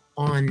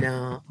on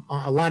a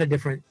lot of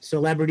different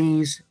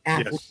celebrities,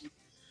 athletes,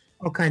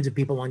 all kinds of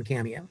people on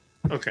Cameo.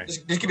 Okay.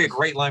 This could be a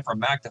great line for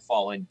Mac to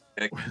fall in,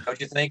 Vic, don't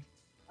you think?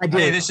 I do.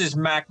 Hey, this is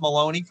Mac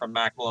Maloney from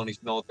Mac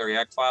Maloney's Military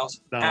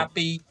X-Files. No.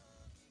 Happy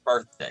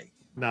birthday.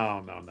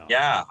 No.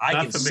 Yeah, I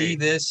Not can for see me.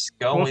 this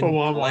going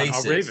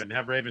places.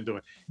 Have Raven do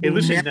it. Hey,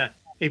 listen,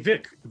 hey,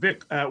 Vic,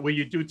 will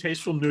you do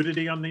tasteful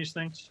nudity on these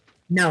things?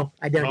 No,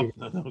 I don't.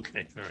 No,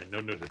 okay, all right, no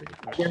nudity.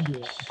 I don't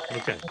do it.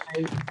 Okay.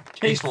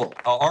 Tasteful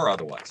or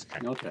otherwise.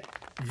 Okay.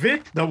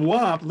 Vic the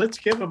Wop, let's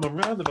give him a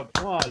round of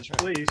applause,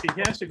 please. He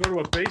has to go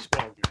to a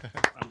baseball game.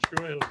 I'm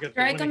sure he'll get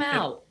Strike him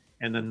out.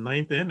 In the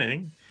ninth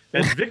inning.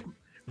 That's Vic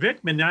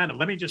Mignogna.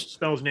 Let me just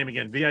spell his name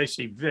again. Vic,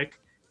 Vic,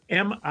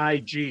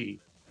 Mignogna.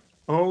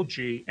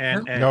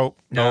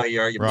 No,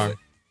 you're wrong.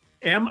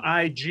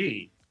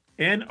 Mignoga.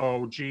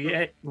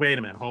 Wait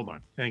a minute, hold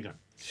on. Hang on.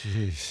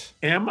 Jeez.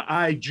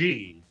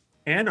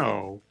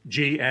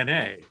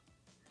 Mignogna.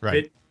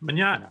 Right. Vic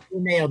Mignogna. You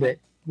nailed it.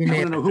 I want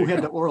to know who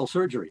had the oral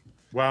surgery.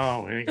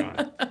 Wow, hang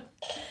on.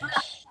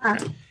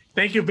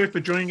 Thank you, Vic, for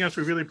joining us.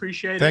 We really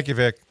appreciate it. Thank you,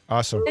 Vic.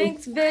 Awesome.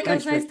 Thanks, Vic. It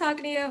was nice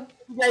talking to you.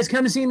 You guys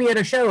come see me at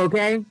a show,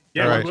 okay?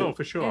 Yeah, All right. we will,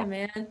 for sure. Yeah,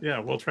 man. Yeah,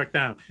 we'll track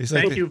down. He's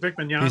like Thank the- you, Vic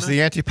Mignogna. He's the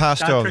antipasto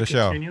Star of the Trek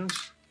show.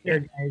 continues. Yeah,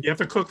 you have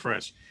to cook for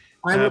us.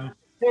 I will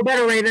feel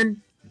better,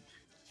 Raven.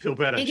 Feel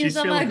better. Thank you She's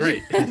so feeling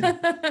much.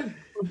 great.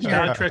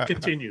 Star Trek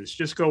continues.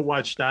 Just go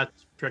watch Star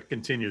Trek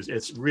continues.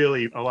 It's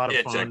really a lot of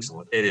It's fun.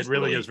 excellent. It is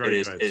really is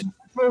very good. If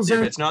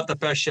it's not the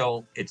best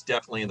show, it's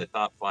definitely in the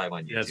top 5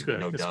 on YouTube. That's good.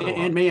 No That's doubt. good.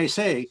 And may I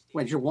say,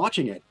 when you're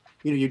watching it,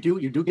 you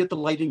do get the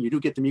lighting, you do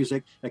get the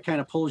music that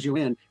kind of pulls you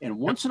in, and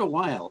once in a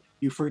while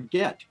you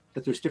forget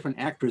that there's different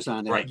actors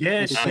on there. Right.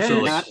 Yes, Because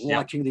absolutely. you're not Yep.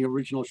 watching the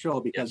original show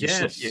because Yes.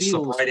 it You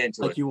slip feels right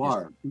into like it. you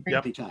are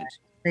Yep. many times.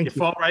 You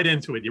fall right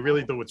into it. You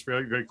really do. It's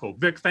very, very cool.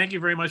 Vic, thank you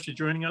very much for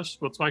joining us.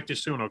 We'll talk to you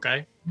soon,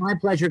 okay? My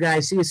pleasure,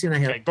 guys. See you soon, I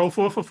hope. Okay, go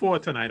 4 for 4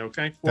 tonight,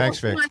 okay? Thanks,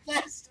 Vic.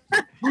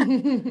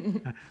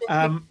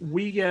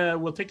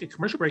 We'll take a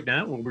commercial break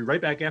now. We'll be right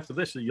back after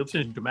this. You'll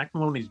listen to Mac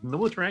Maloney's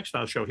Military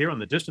X-Files show here on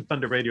the Distant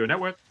Thunder Radio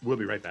Network. We'll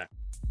be right back.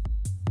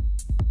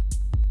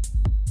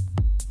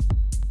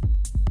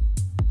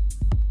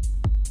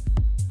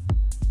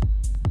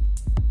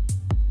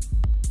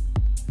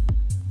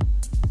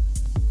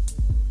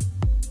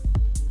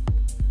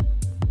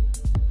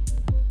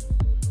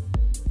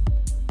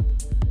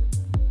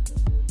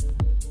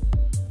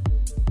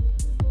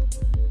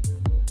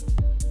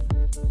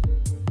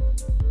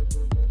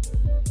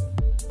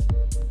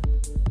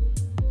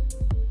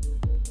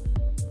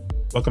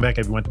 Welcome back,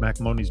 everyone, to Mac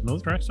Maloney's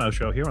Military X-Files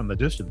show here on the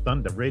Distant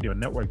Thunder Radio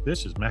Network.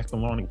 This is Mac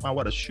Maloney. Wow,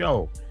 what a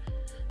show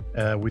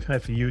we've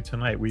had for you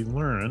tonight. We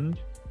learned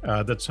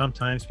that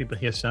sometimes people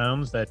hear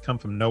sounds that come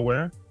from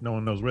nowhere. No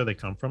one knows where they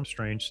come from,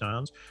 strange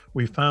sounds.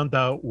 We found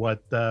out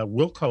what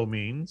Wilco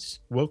means.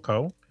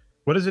 Wilco.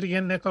 What is it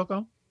again, Nick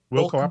Coco?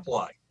 will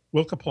comply.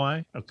 Will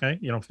comply. Okay.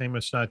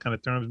 Famous kind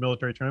of terms,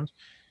 military terms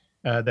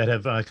that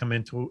have come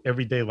into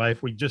everyday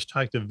life. We just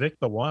talked to Vic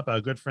Bawap,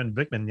 our good friend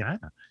Vic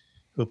Mignogna,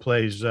 who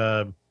plays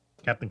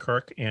Captain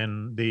Kirk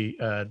in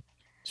the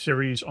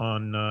series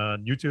on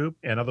YouTube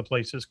and other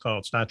places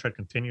called Star Trek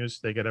Continues.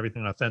 They get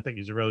everything authentic.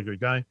 He's a really good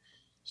guy.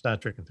 Star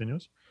Trek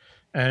Continues.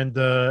 And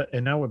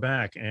now we're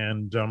back.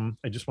 And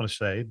I just want to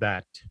say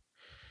that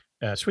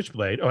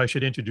Switchblade. Oh, I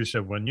should introduce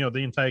everyone.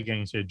 The entire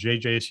gang is here.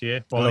 JJ is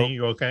here. Paulie,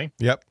 you okay?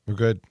 Yep, we're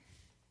good.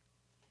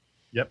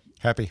 Yep.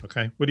 Happy.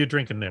 Okay. What are you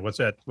drinking there? What's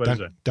that? What is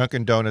that?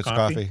 Dunkin' Donuts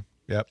coffee.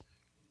 Yep.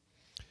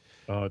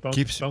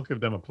 Don't give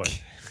them a play.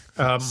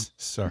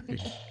 Sorry.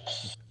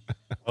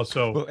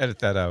 Also, we'll edit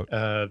that out.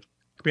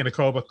 Cabana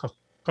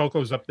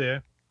Coco's up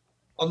there.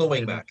 On the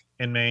way back.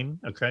 In Maine.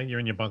 Okay. You're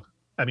in your bunker.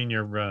 I mean,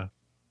 your, what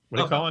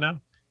do you call it now?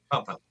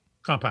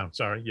 Compound.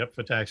 Sorry. Yep.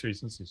 For tax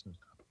reasons.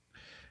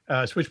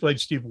 Switchblade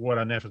Steve Ward,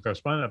 our national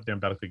correspondent up there in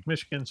Battle Creek,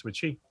 Michigan.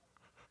 Switchy.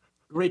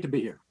 Great to be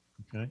here.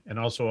 Okay. And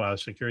also our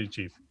security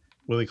chief,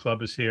 Willie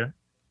Clubb, is here.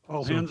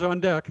 All hands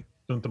on deck.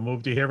 Don't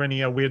move. Do you hear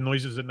any weird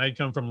noises at night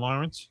come from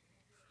Lawrence?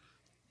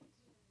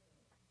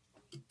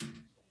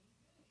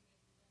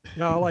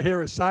 Yeah, all I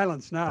hear is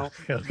silence now.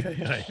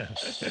 Okay.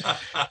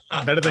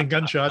 Better than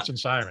gunshots and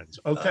sirens.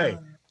 Okay.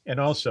 And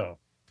also,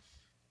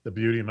 the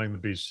beauty among the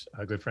beasts,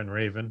 our good friend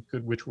Raven.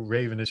 Which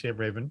Raven is here,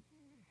 Raven?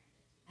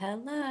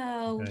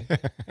 Hello.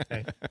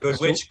 Okay. Good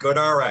witch, good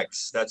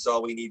RX. That's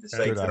all we need to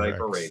say Good tonight RX.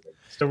 for Raven.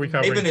 Still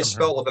recovering Raven is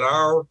from spelled with an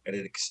R and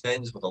it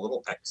extends with a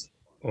little X.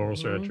 Oral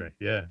surgery.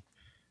 Yeah.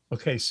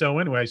 Okay. So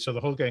anyway, the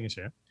whole gang is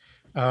here.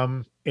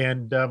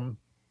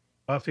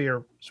 Off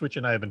here, Switch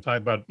and I have been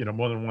talking about,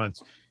 more than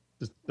once,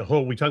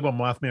 we talk about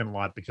Mothman a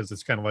lot because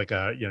it's kind of like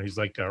he's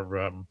like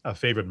our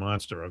favorite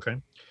monster. Okay.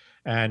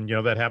 And,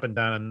 that happened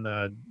down in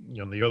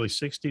the early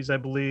 60s, I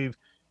believe.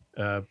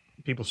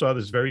 People saw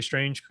this very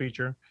strange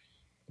creature.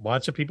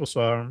 Lots of people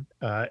saw him.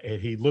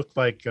 He looked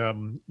like,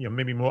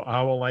 maybe more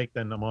owl-like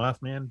than the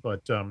Mothman,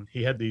 but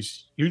he had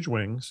these huge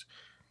wings.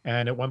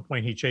 And at one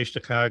point, he chased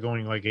a car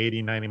going like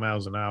 80, 90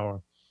 miles an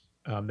hour.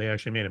 They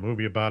actually made a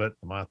movie about it,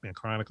 The Mothman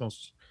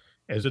Chronicles.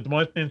 Is it The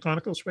Mothman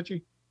Chronicles,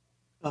 Switchy?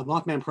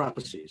 Mothman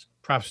Prophecies.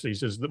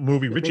 Prophecies is the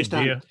movie. Richard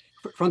Gere.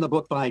 From the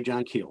book by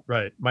John Keel.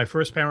 Right. My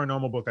first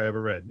paranormal book I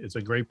ever read. It's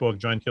a great book.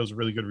 John Keel's a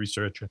really good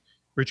researcher.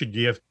 Richard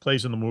Gere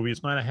plays in the movie.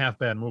 It's not a half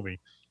bad movie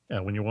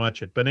when you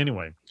watch it. But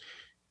anyway,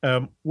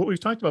 what we've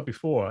talked about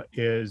before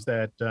is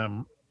that,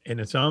 and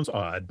it sounds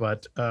odd,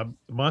 but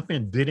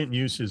Mothman didn't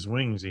use his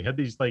wings. He had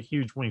these like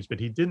huge wings, but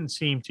he didn't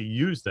seem to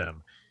use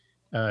them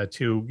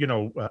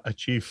to,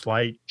 achieve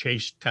flight,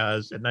 chase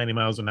cars at 90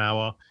 miles an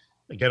hour,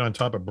 get on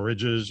top of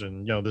bridges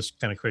and, this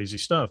kind of crazy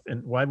stuff.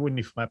 And why wouldn't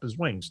he flap his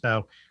wings?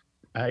 Now,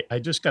 I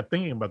just got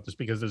thinking about this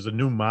because there's a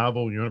new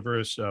Marvel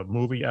Universe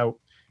movie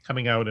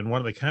coming out, and one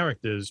of the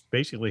characters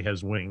basically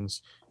has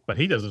wings, but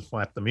he doesn't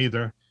flap them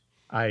either.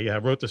 I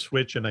wrote the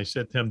Switch and I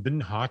said to him,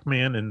 didn't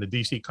Hawkman in the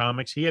DC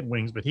comics, he had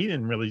wings, but he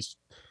didn't really,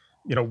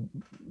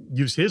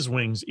 use his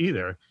wings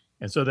either.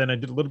 And so then I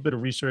did a little bit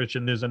of research,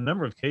 and there's a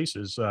number of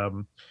cases.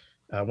 One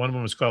of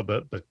them was called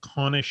the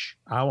Cornish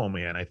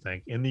Owlman, I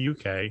think, in the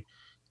UK.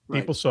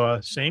 People saw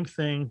same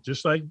thing,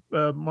 just like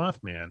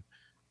Mothman,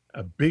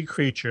 a big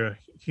creature,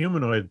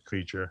 humanoid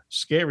creature,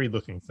 scary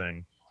looking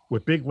thing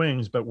with big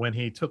wings. But when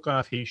he took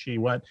off,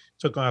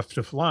 took off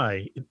to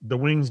fly, the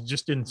wings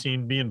just didn't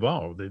seem to be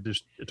involved. It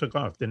took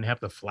off, didn't have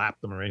to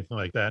flap them or anything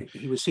like that.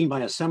 He was seen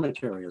by a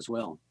cemetery as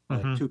well,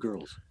 two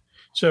girls.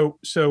 So,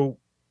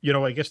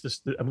 I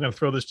guess I'm going to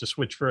throw this to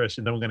Switch first,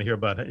 and then we're going to hear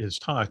about his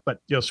talk. But,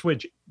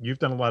 Switch, you've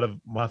done a lot of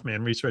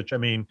Mothman research. I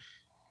mean,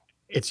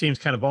 it seems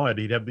kind of odd.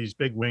 He'd have these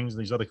big wings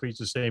and these other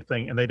creatures, same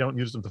thing, and they don't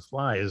use them to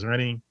fly.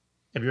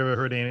 Have you ever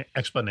heard any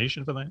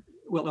explanation for that?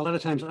 Well, a lot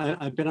of times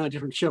I've been on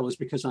different shows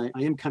because I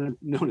am kind of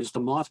known as the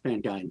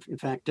Mothman guy. In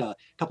fact, a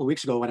couple of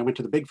weeks ago when I went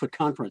to the Bigfoot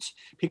conference,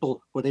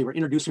 they were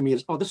introducing me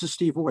as, this is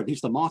Steve Ward.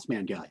 He's the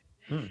Mothman guy.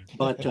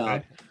 But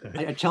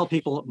I tell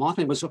people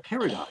Mothman was a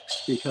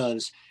paradox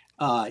because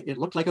it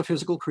looked like a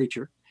physical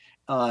creature.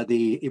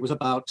 It was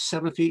about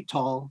 7 feet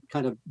tall,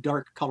 kind of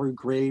dark colored,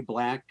 gray,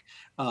 black,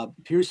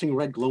 piercing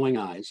red glowing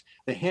eyes.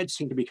 The head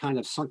seemed to be kind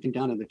of sunken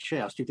down in the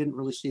chest. You didn't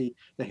really see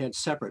the head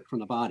separate from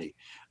the body.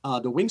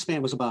 The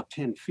wingspan was about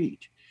 10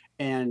 feet.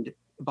 And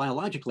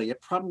biologically,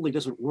 it probably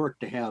doesn't work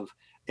to have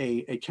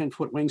a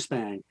 10-foot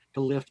wingspan to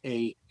lift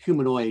a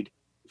humanoid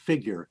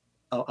figure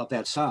of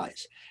that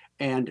size.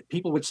 And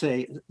people would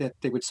say that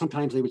they would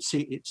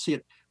see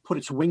it put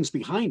its wings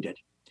behind it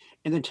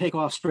and then take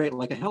off straight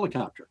like a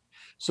helicopter.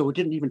 So it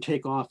didn't even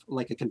take off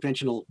like a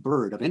conventional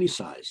bird of any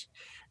size.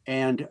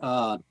 And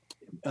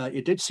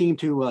it did seem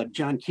to,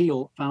 John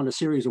Keel found a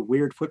series of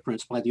weird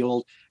footprints by the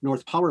old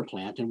North Power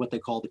Plant in what they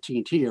call the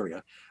TNT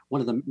area,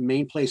 one of the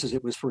main places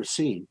it was first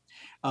seen.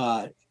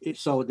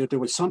 So that there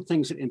were some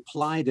things that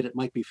implied that it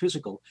might be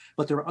physical,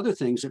 but there were other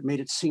things that made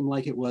it seem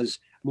like it was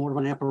more of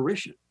an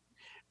apparition.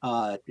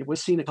 It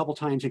was seen a couple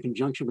times in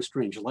conjunction with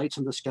strange lights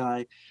in the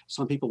sky.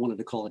 Some people wanted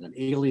to call it an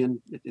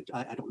alien.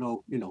 I don't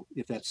know,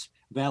 if that's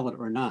valid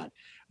or not.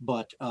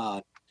 But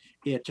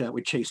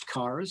It chased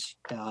cars.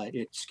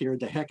 It scared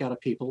the heck out of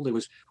people. There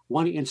was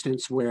one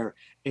instance where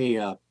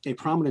a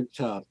prominent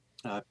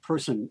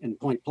person in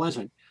Point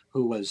Pleasant,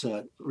 who was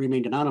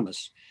remained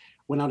anonymous,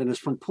 went out in his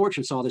front porch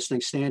and saw this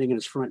thing standing in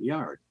his front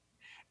yard.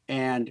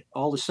 And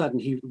all of a sudden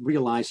he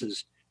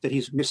realizes that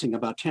he's missing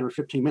about 10 or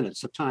 15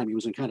 minutes of time. He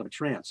was in kind of a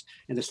trance,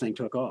 and this thing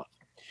took off.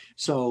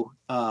 So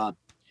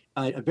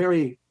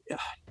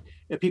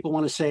people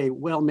want to say,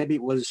 well, maybe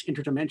it was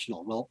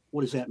interdimensional. Well,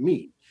 what does that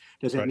mean?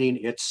 Does that mean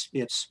it's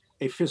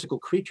a physical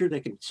creature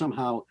that can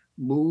somehow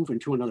move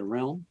into another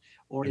realm?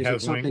 Or is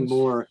it something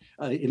more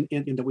in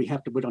that we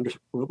have to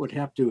would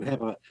have to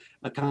have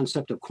a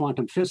concept of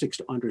quantum physics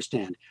to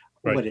understand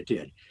what it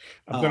did?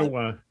 I'm going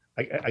to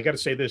I got to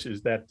say this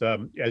is that,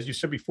 as you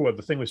said before,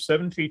 the thing was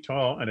 7 feet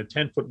tall and a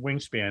 10-foot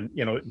wingspan.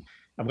 You know,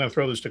 I'm going to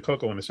throw this to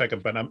Coco in a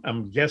second, but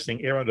I'm guessing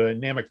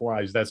aerodynamic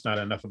wise, that's not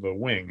enough of a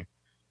wing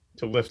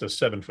to lift a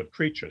 7-foot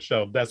creature.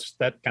 So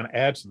that kind of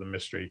adds to the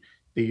mystery.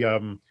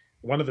 The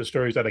one of the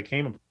stories that I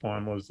came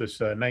upon was this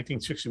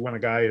 1961, a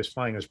guy is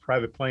flying his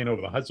private plane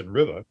over the Hudson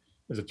River,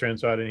 as it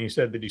turns out, and he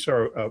said that he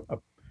saw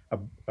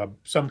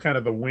some kind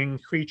of a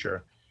winged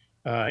creature.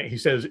 He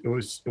says it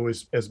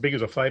was as big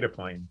as a fighter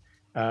plane.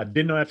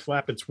 Did not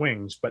flap its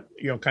wings, but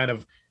kind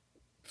of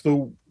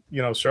flew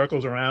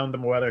circles around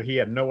them. Whether he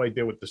had no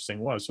idea what this thing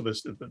was. So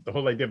the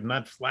whole idea of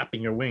not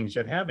flapping your wings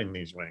yet having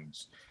these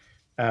wings.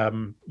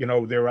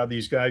 There are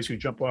these guys who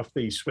jump off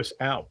the Swiss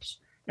Alps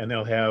and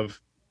they'll have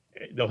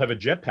a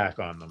jetpack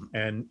on them,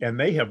 and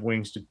they have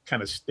wings to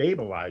kind of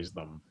stabilize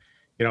them,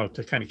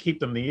 to kind of keep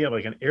them in the air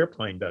like an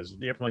airplane does.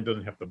 The airplane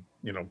doesn't have to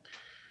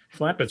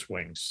flap its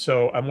wings.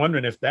 So I'm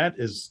wondering if that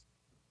is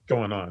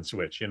going on,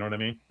 Switch. You know what I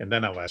mean? And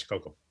then I'll ask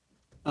Coco.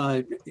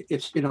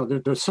 It's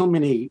there's so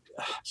many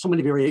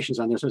variations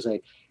on this.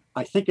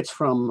 I think it's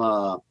from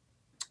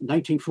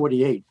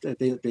 1948.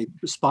 They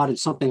spotted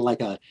something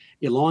like a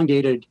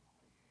elongated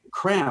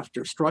craft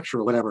or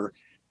structure or whatever,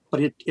 but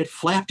it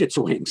flapped its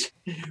wings,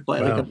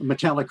 like a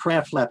metallic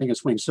craft flapping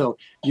its wings. So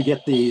you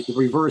get the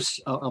reverse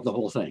of the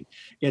whole thing.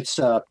 It's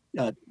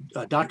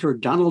Dr.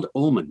 Donald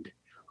Omond,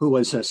 who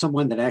was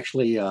someone that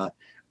actually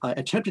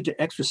attempted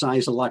to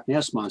exorcise the Loch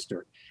Ness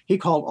monster. He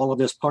called all of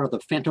this part of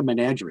the Phantom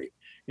Menagerie.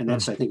 And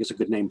that's, I think, is a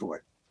good name for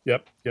it.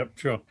 Yep,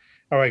 sure.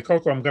 All right,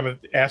 Coco, I'm going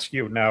to ask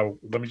you now.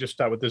 Let me just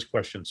start with this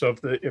question. So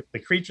if the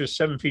creature is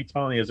 7 feet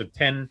tall and he has a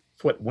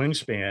 10-foot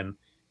wingspan,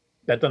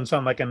 that doesn't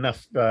sound like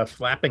enough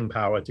flapping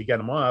power to get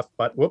him off.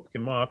 But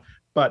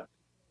But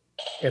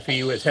if he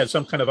had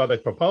some kind of other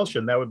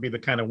propulsion, that would be the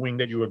kind of wing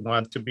that you would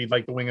want to be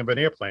like the wing of an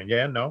airplane.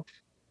 Yeah, no?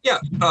 Yeah,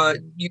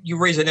 you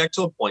raise an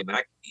excellent point,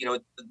 Mac.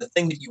 The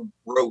thing that you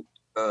wrote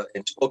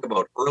and spoke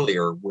about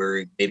earlier,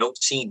 where they don't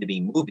seem to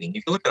be moving.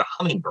 If you look at a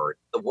hummingbird,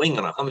 the wing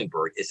on a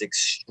hummingbird is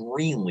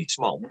extremely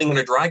small. Wing on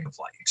a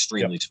dragonfly,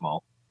 extremely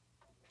small.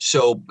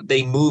 So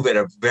they move at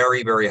a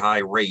very, very high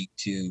rate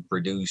to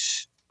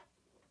produce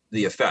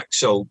the effect.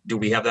 So do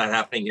we have that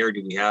happening here?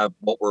 Do we have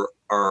what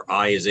our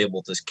eye is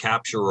able to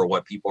capture, or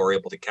what people are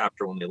able to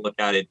capture when they look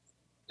at it?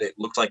 It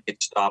looks like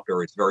it's stopped,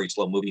 or it's very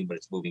slow moving, but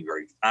it's moving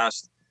very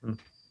fast.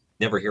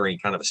 Never hear any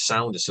kind of a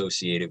sound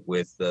associated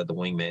with the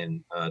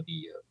wingman,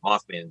 the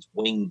Mothman's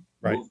wing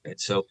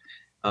movement. So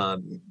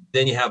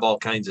then you have all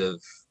kinds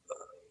of,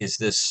 is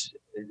this,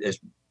 as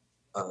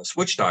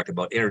Switch talked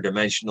about,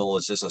 interdimensional?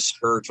 Is this a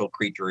spiritual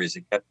creature? Is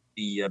it got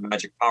the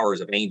magic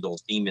powers of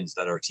angels, demons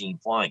that are seen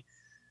flying?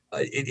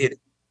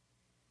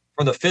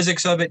 From the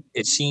physics of it,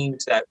 it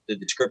seems that the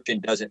description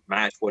doesn't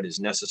match what is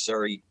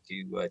necessary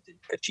to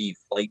achieve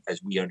flight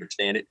as we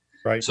understand it.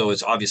 Right. So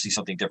it's obviously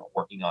something different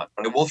working on.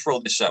 But I will throw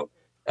this out.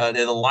 In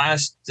the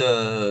last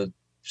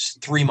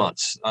 3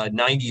 months,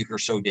 90 or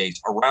so days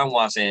around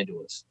Los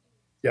Angeles,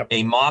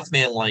 a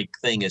Mothman-like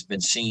thing has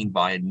been seen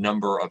by a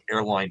number of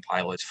airline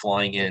pilots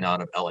flying in and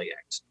out of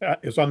LAX.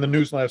 It's on the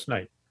news last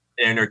night.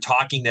 And they're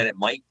talking that it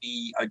might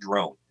be a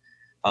drone.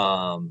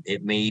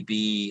 It may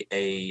be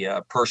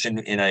a person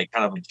in a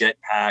kind of a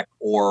jetpack,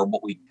 or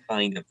what we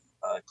kind of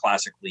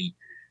classically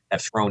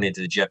have thrown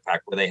into the jetpack,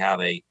 where they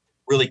have a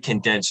really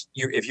condensed.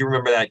 If you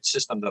remember that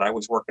system that I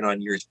was working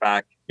on years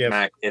back,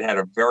 Mac, it had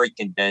a very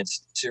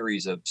condensed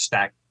series of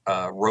stacked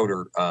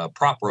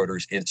prop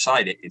rotors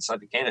inside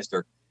the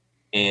canister,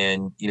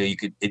 and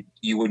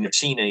you wouldn't have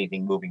seen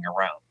anything moving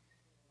around.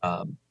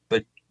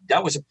 But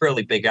that was a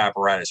fairly big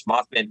apparatus.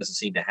 Mothman doesn't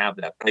seem to have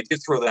that, but I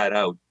did throw that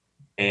out,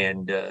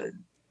 and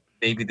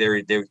maybe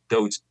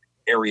those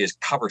areas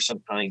cover some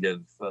kind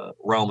of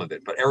realm of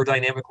it. But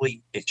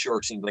aerodynamically, it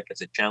sure seems like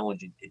it's a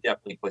challenge. It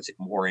definitely puts it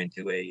more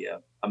into a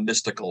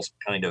mystical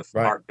kind of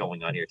art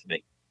going on here to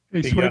me.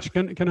 Hey, Switch,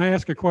 can I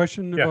ask a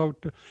question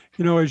about,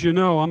 as you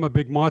know, I'm a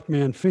big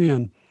Mothman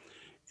fan.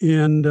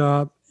 And,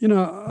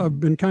 I've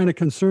been kind of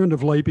concerned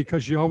of late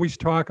because you always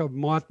talk of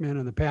Mothman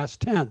in the past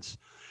tense.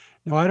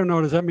 Now, I don't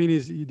know, does that mean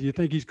do you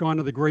think he's gone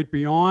to the great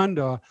beyond?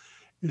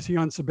 Is he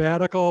on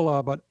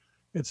sabbatical? But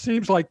it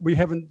seems like we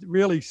haven't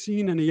really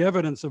seen any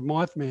evidence of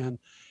Mothman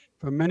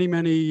for many,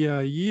 many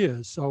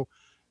years. So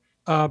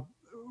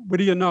what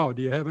do you know?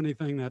 Do you have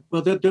anything that...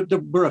 Well, there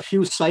were a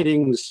few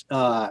sightings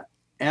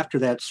after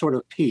that sort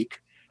of peak.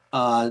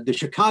 The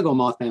Chicago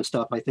Mothman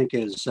stuff, I think,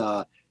 is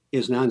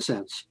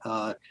nonsense.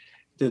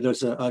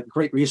 There's a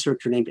great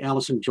researcher named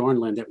Alison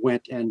Jornlin that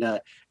went and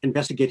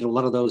investigated a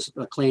lot of those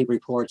claimed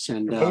reports.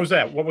 And what was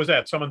that? What was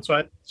that? Someone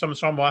saw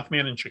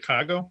Mothman in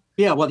Chicago?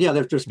 Yeah, well, yeah.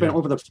 There's been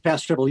over the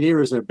past several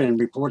years, there have been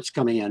reports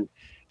coming in,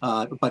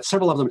 but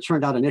several of them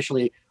turned out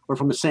initially were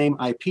from the same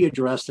IP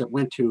address that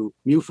went to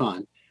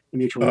MUFON, the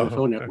Mutual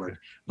UFO Network.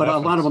 But a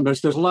lot of them,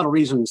 there's a lot of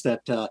reasons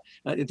that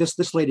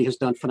this lady has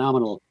done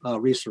phenomenal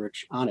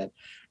research on it.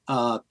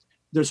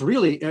 There's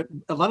really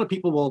a lot of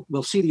people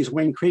will see these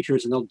winged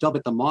creatures and they'll dub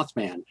it the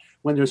Mothman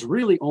when there's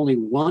really only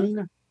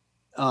one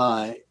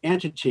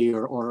entity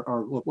or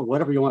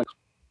whatever you want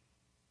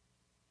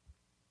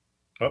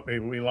to. Oh,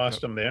 we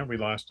lost him there. We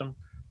lost him.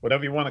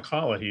 Whatever you want to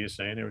call it, he is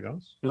saying. Here he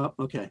goes. Oh,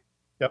 okay.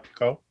 Yep.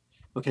 Go.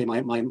 Okay,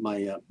 my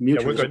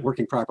mute isn't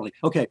working properly.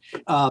 Okay.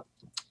 Back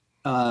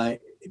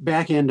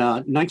in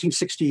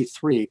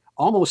 1963,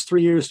 almost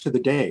 3 years to the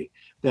day,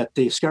 that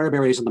the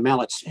Scarberries and the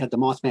Mallets had the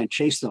Mothman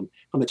chase them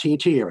from the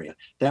TNT area.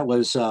 That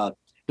was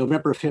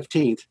November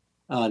 15th,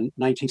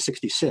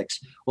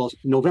 1966. Well,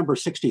 November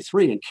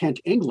 63 in Kent,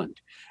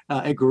 England,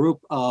 a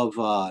group of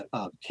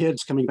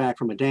kids coming back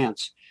from a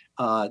dance,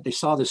 they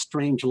saw this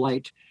strange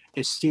light.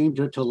 It seemed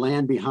to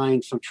land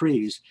behind some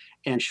trees.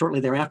 And shortly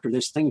thereafter,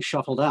 this thing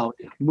shuffled out,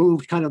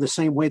 moved kind of the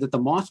same way that the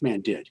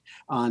Mothman did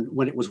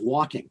when it was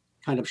walking,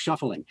 kind of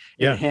shuffling.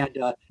 Yeah.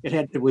 It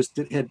had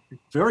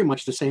very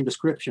much the same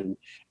description,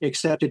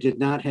 except it did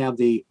not have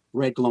the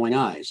red glowing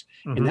eyes.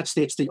 Mm-hmm. And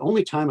it's the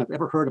only time I've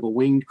ever heard of a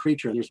winged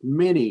creature. And there's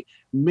many,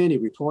 many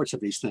reports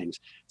of these things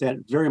that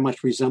very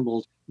much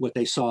resembled what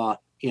they saw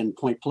in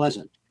Point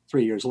Pleasant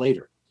 3 years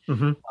later.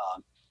 Mm-hmm.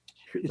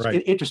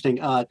 It's interesting.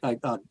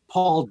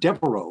 Paul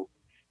Devereaux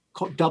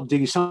dubbed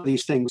some of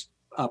these things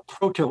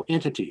proto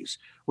entities.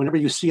 Whenever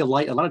you see a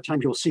light, a lot of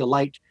times you'll see a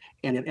light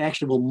and it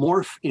actually will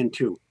morph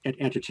into an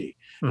entity.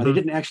 Mm-hmm. They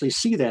didn't actually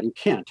see that in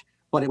Kent,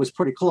 but it was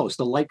pretty close.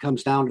 The light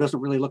comes down, it doesn't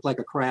really look like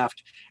a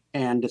craft.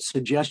 And the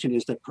suggestion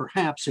is that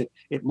perhaps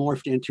it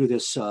morphed into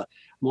this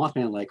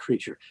Mothman-like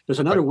creature. There's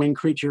another winged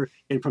creature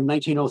from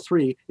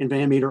 1903 in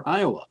Van Meter,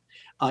 Iowa.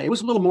 It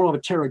was a little more of a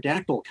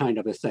pterodactyl kind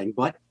of a thing,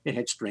 but it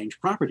had strange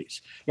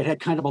properties. It had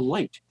kind of a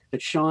light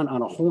that shone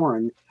on a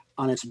horn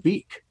on its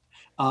beak.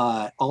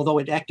 Although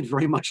it acted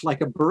very much like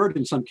a bird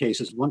in some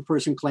cases. One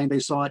person claimed they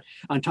saw it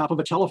on top of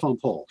a telephone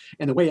pole,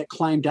 and the way it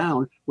climbed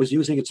down was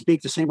using its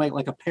beak the same way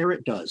like a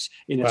parrot does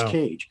in its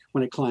cage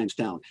when it climbs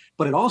down.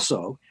 But it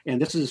also,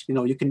 and this is,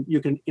 you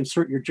can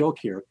insert your joke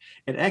here,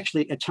 it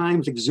actually at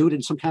times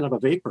exuded some kind of a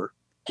vapor,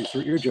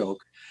 insert your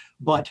joke,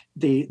 but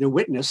the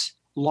witness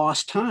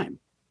lost time.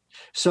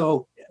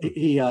 So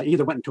he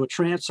either went into a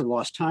trance or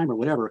lost time or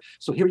whatever.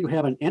 So here you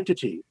have an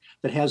entity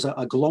that has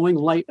a glowing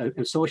light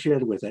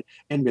associated with it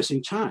and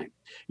missing time.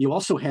 You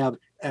also have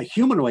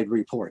humanoid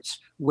reports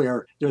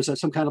where there's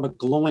some kind of a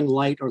glowing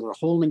light, or they're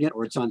holding it,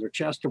 or it's on their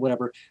chest or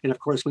whatever. And of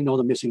course, we know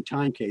the missing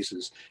time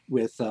cases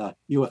with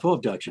UFO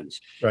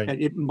abductions. Right.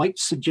 And it might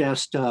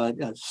suggest,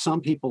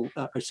 some people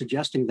are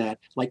suggesting that,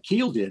 like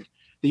Keel did,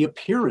 the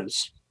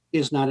appearance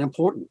is not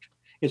important.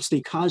 It's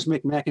the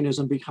cosmic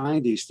mechanism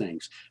behind these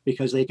things,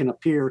 because they can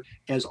appear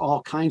as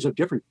all kinds of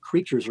different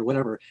creatures or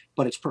whatever,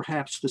 but it's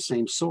perhaps the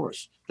same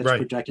source that's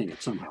projecting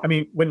it somehow. I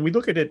mean, when we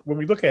look at it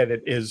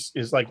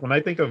is like when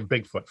I think of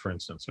Bigfoot, for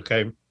instance,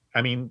 okay?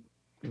 I mean,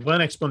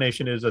 one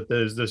explanation is that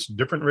there's this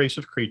different race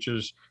of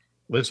creatures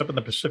lives up in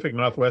the Pacific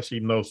Northwest,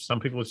 even though some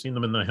people have seen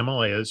them in the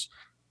Himalayas,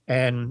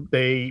 and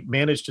they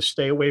managed to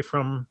stay away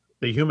from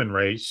the human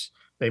race.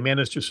 They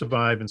managed to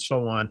survive and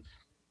so on.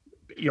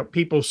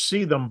 People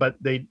see them, but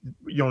they,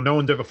 no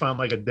one's ever found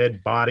like a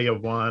dead body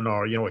of one,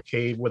 or, a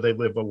cave where they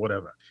live or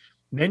whatever.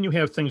 And then you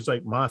have things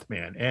like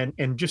Mothman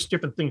and just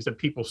different things that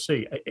people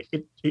see.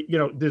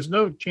 There's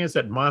no chance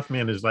that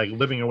Mothman is like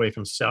living away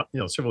from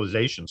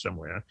civilization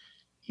somewhere.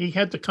 He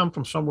had to come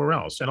from somewhere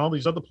else. And all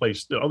these other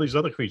places, all these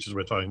other creatures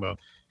we're talking about,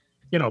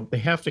 they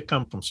have to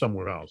come from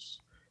somewhere else.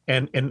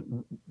 And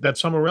that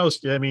somewhere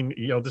else, I mean,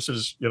 this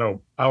is,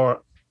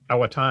 our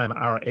time,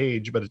 our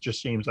age, but it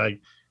just seems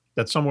like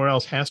that somewhere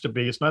else has to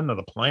be, it's not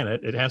another planet.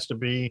 It has to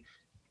be,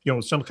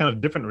 some kind of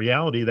different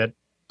reality that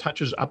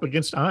touches up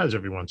against ours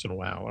every once in a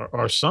while,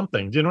 or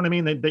something. Do you know what I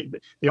mean?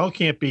 They all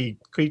can't be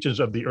creatures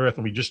of the earth,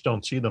 and we just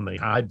don't see them. They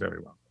hide very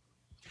well.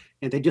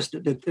 And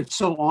it's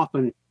so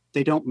often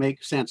they don't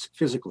make sense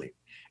physically.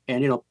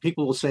 And,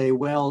 people will say,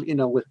 well,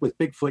 with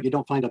Bigfoot, you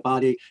don't find a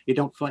body. You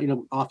don't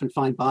often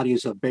find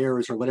bodies of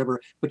bears or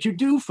whatever, but you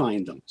do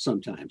find them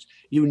sometimes.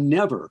 You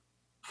never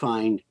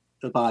find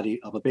the body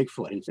of a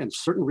Bigfoot. And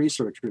certain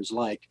researchers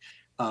like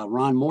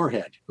Ron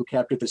Moorhead, who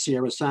captured the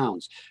Sierra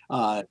Sounds,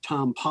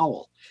 Tom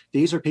Powell,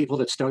 these are people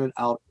that started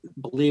out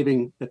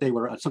believing that they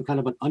were some kind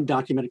of an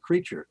undocumented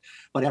creature.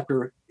 But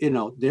after,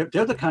 they're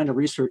the kind of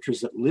researchers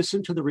that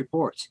listen to the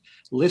reports,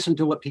 listen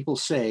to what people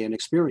say and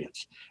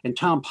experience. And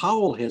Tom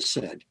Powell has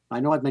said, I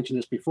know I've mentioned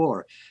this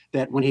before,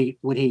 that when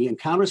he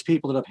encounters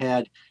people that have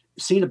had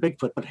seen a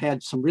Bigfoot but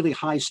had some really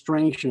high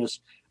strangeness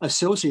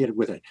associated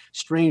with it,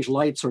 strange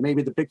lights, or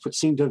maybe the Bigfoot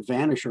seemed to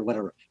vanish or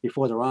whatever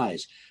before their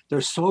eyes.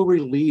 They're so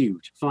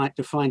relieved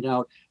to find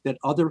out that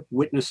other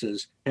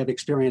witnesses have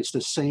experienced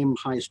the same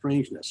high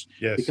strangeness,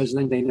 because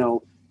then they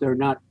know they're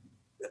not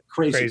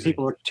crazy.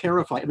 People are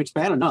terrified. I mean, it's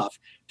bad enough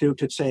to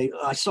say,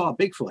 I saw a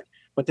Bigfoot.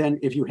 But then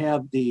if you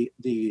have the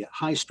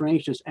high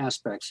strangeness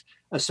aspects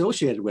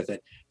associated with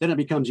it, then it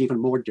becomes even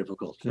more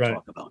difficult to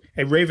talk about.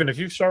 Hey, Raven, if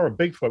you saw a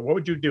Bigfoot, what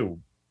would you do?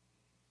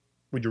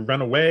 Would you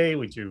run away?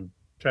 Would you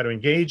try to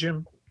engage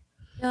him?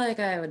 I feel like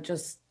I would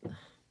just,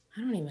 I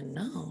don't even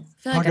know.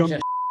 I feel like I'm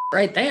just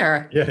right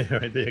there. Yeah,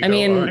 right there you I go.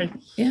 mean, All right.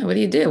 yeah, what do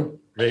you do?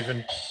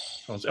 Raven.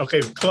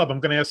 Okay, Club,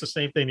 I'm going to ask the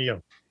same thing to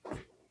you.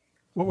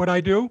 What would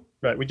I do?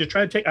 Right. Would you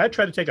try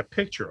to take a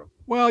picture of him?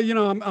 Well,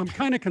 I'm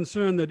kind of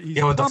concerned that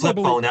he's with the flip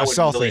probably phone, that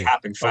would really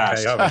happen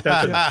fast.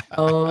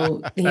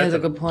 Oh, he has a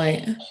good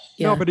point.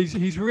 Yeah. No, but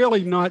he's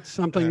really not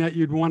something that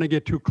you'd want to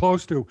get too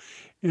close to.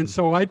 And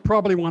so I'd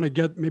probably want to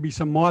get maybe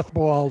some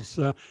mothballs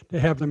to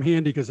have them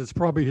handy, because it's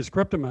probably his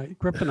kryptonite,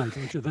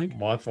 don't you think?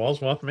 Mothballs,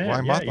 Mothman. Why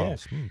Yeah.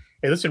 mothballs?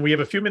 Hey, listen, we have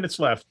a few minutes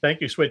left. Thank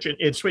you, Switch.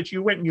 And Switch,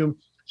 you went and you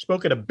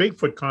spoke at a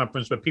Bigfoot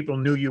conference, but people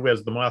knew you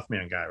as the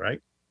Mothman guy,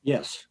 right?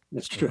 Yes,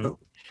 that's true.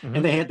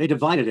 And they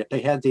divided it.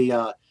 They had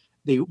the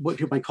what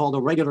you might call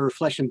the regular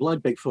flesh and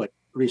blood Bigfoot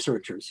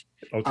researchers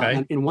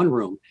in one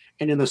room,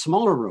 and in the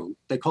smaller room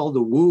they called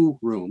the woo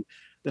room,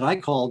 that I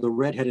called the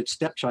redheaded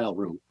stepchild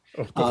room.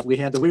 We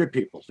had the weird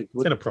people. It's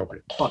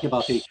inappropriate. Talking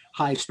about the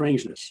high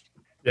strangeness.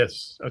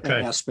 Yes.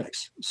 Okay.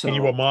 Aspects. So, and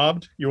you were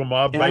mobbed. You were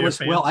mobbed by your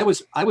fans. Well,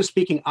 I was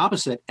speaking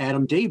opposite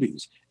Adam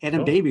Davies.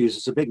 Adam Davies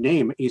is a big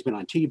name. He's been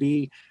on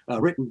TV,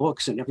 written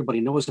books, and everybody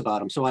knows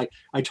about him. So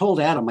I told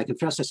Adam. I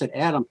confessed. I said,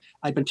 Adam,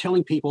 I've been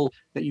telling people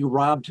that you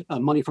robbed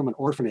money from an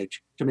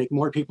orphanage to make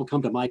more people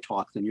come to my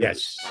talk than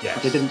yours.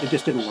 Yes. It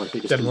just didn't work.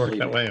 It didn't work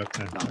that way.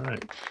 Okay. No. All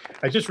right.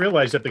 I just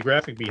realized that the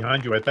graphic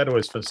behind you, I thought it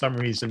was, for some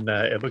reason,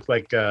 it looked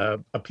like a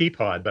pea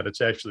pod, but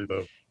it's actually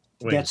the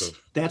wings.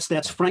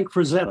 That's Frank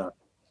Frazetta.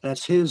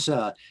 That's his.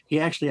 He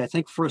actually, I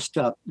think, first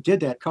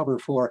did that cover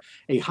for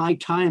a High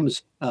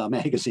Times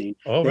magazine.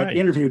 That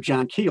interviewed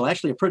John Keel.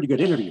 Actually, a pretty good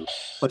interview.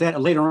 But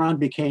that later on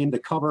became the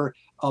cover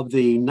of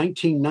the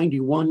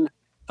 1991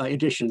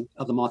 edition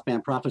of the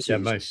Mothman Prophecies. Yeah,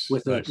 nice.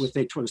 With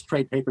it was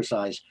trade paper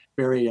size,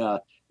 very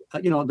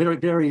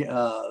very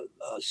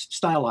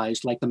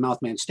stylized, like the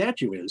Mothman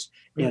statue is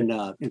in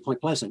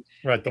Point Pleasant.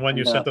 Right, the one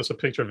you sent us a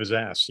picture of his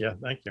ass. Yeah,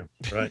 thank you.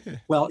 Right.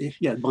 Well,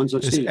 yeah, Buns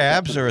of His Steel.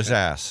 abs or his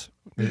ass?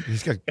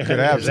 He's got good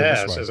abs. His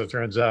ass, as it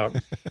turns out.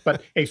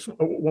 But hey,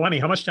 Wani,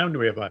 how much time do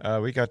we have left?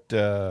 We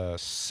got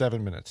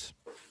 7 minutes.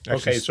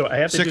 Actually, okay, so I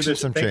have to do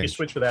this. Thank you, change.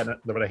 Switch, for that.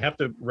 But I have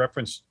to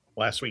reference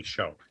last week's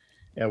show.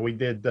 We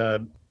did,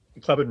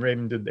 Club and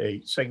Raven did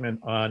a segment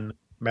on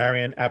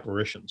Marian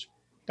apparitions.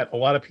 Got a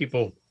lot of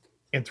people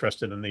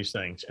interested in these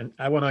things, and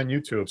I went on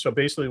YouTube. So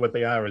basically what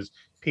they are is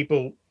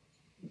people,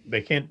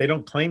 they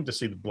don't claim to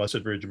see the Blessed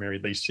Virgin Mary.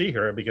 They see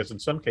her because in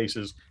some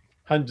cases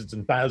hundreds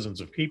and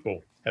thousands of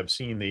people have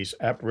seen these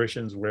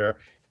apparitions where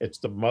it's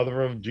the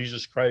mother of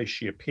Jesus Christ.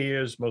 She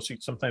appears mostly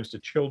sometimes to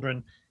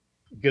children,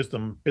 gives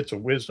them bits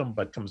of wisdom,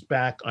 but comes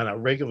back on a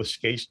regular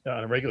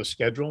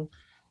schedule.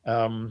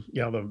 The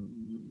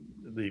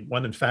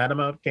one in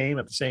Fatima came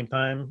at the same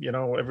time,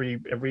 every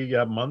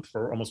month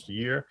for almost a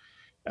year.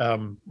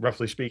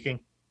 Roughly speaking.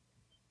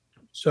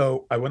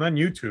 So I went on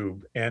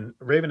YouTube, and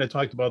Raven had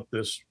talked about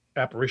this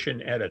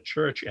apparition at a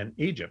church in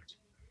Egypt,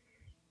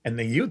 and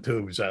the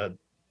YouTubes,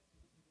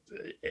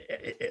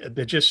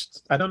 they're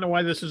just, I don't know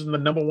why this isn't the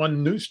 #1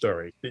 news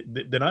story.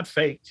 They're not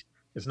faked.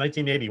 It's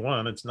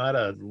 1981. It's not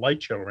a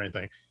light show or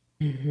anything.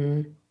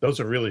 Mm-hmm. Those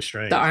are really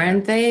strange.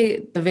 Aren't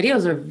they? The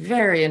videos are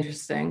very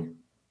interesting.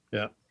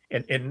 Yeah.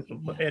 And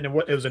it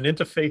was an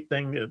interfaith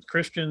thing,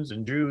 Christians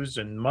and Jews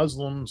and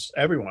Muslims,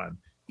 everyone.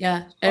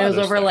 Yeah, and it was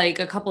over like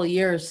a couple of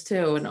years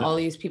too, and all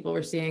these people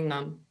were seeing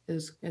them. It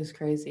was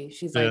crazy.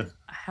 She's like,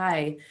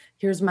 "Hi,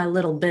 here's my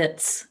little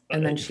bits,"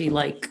 and then she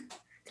like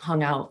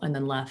hung out and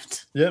then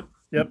left. Yep.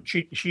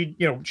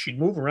 She'd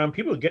move around.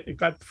 People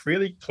got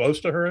really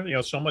close to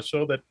her, so much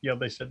so that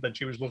they said that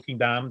she was looking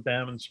down at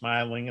them and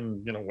smiling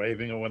and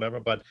waving or whatever.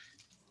 But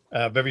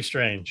very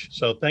strange.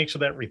 So thanks for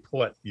that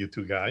report, you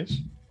two guys.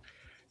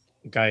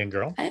 Guy and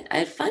girl. I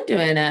had fun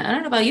doing it. I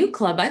don't know about you,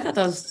 Club. I thought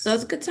that was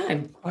a good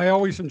time. I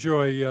always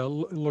enjoy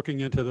looking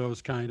into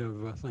those kind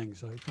of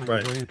things. I find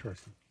it very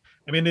interesting.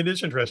 I mean, it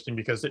is interesting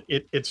because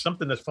it's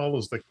something that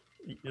follows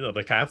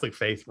the Catholic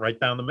faith right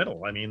down the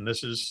middle. I mean,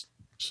 this is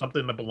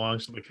something that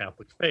belongs to the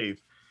Catholic faith.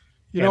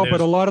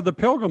 But a lot of the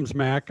pilgrims,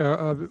 Mac,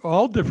 are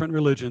all different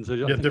religions.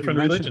 Different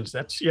religions.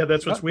 That's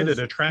what's weird. It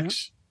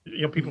attracts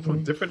people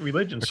from different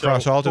religions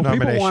across all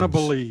denominations. People want to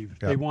believe.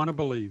 Yeah. They want to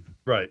believe.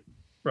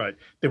 Right.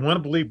 They want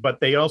to believe, but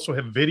they also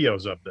have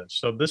videos of this.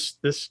 So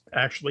this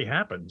actually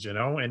happens,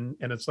 and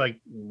it's like,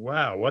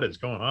 wow, what is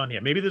going on here?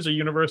 Maybe there's a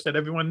universe that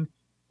everyone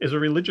is a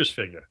religious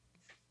figure.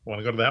 Want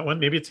to go to that one?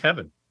 Maybe it's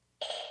heaven.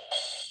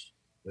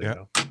 There you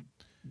go.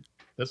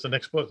 That's the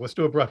next book. Let's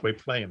do a Broadway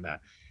play in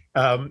that.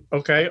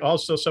 Okay.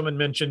 Also, someone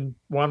mentioned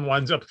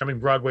one's upcoming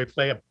Broadway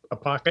play, A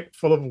Pocket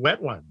Full of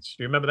Wet Ones.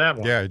 Do you remember that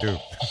one? Yeah, I do.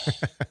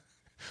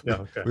 Yeah,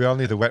 okay. We all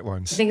need the wet I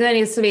ones. think that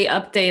needs to be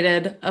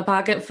updated. A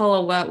pocket full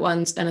of wet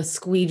ones and a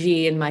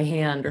squeegee in my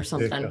hand or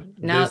something.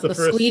 Now the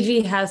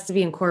squeegee has to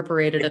be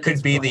incorporated. It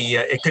could be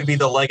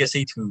the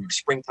legacy to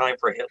Springtime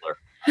for Hitler.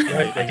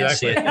 Right, I can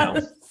see it now.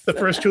 The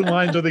first two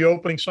lines of the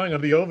opening song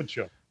of the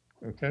overture.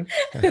 Okay.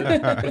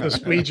 With a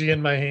squeegee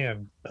in my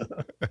hand.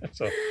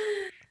 So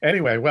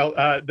anyway, well,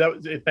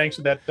 thanks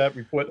for that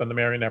report on the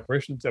Marian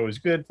apparitions. That was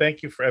good.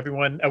 Thank you for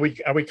everyone. Are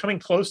we coming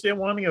close there,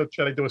 Wani, or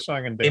should I do a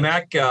song and dance? Hey,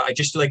 Mac, I'd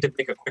just like to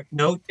make a quick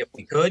note, if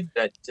we could,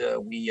 that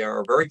we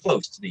are very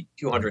close to the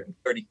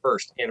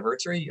 231st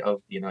anniversary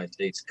of the United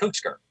States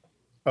Coast Guard.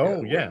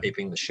 Oh, yeah. We're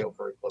taping the show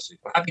very closely.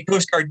 Happy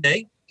Coast Guard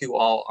Day to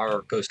all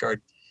our Coast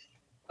Guard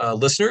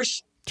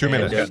listeners. 2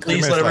 minutes. And,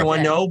 please let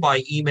everyone know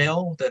by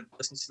email that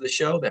listens to the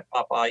show that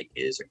Popeye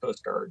is a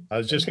Coast Guard. I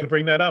was just going to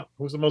bring that up.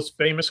 Who's the most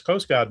famous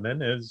Coast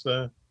Guardman is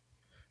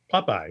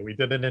Popeye. We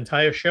did an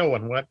entire show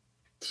on what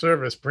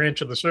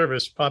branch of the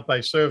service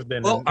Popeye served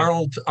in. Well,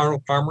 Arnold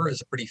Palmer is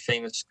a pretty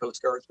famous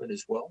Coast Guardsman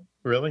as well.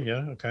 Really?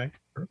 Yeah. Okay.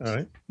 All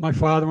right. My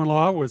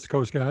father-in-law was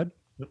Coast Guard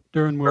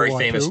during World War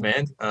II. Very famous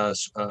man.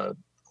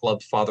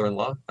 Club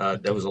father-in-law.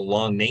 That was a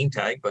long name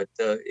tag, but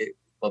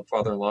Club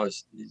father-in-law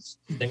is his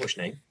distinguished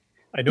name.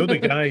 I know the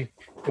guy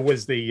who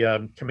was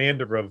the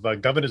commander of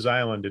Governor's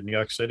Island in New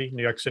York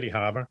City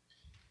Harbor.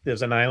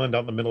 There's an island out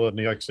in the middle of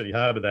New York City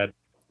Harbor that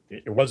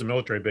it was a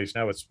military base.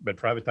 Now it's been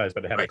privatized,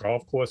 but it had a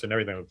golf course and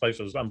everything. The place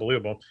was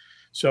unbelievable.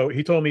 So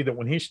he told me that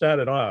when he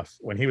started off,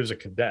 when he was a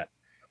cadet,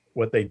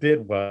 what they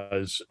did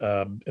was,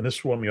 and this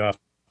swore me off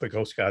the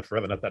Coast Guard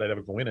forever, not that I'd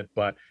ever go in it,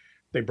 but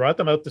they brought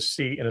them out to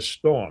sea in a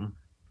storm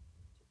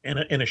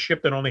in a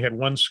ship that only had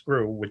one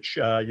screw, which,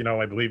 I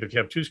believe if you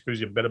have two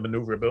screws, you have better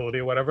maneuverability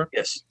or whatever.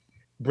 Yes.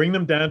 Bring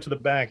them down to the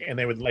back, and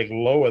they would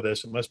lower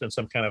this. It must have been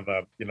some kind of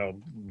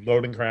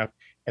loading craft,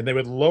 and they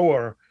would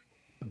lower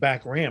the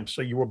back ramp.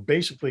 So you were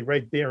basically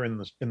right there in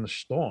the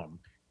storm,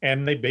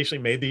 and they basically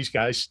made these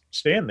guys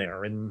stand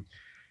there and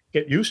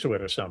get used to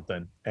it or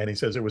something. And he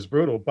says it was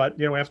brutal, but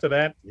after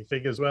that, he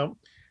figures, well,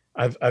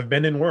 I've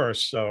been in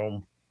worse.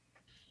 So,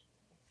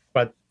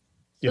 but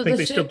you think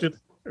they still do?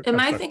 Am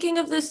I thinking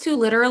of this too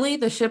literally?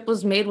 The ship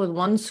was made with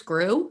one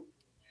screw.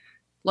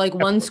 Like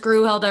one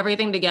screw held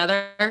everything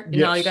together.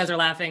 No, you guys are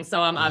laughing,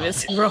 so I'm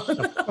obviously wrong.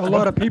 A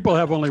lot of people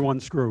have only one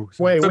screw.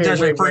 So.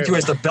 Sometimes referred to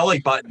as the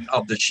belly button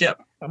of the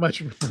ship. How much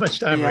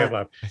time do we have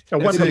left?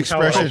 What's the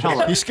expression?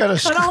 He's got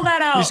all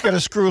that out. He's got a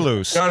screw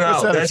loose. No,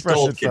 that that's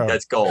gold, kid. From?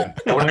 That's gold.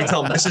 And when I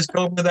tell Mrs.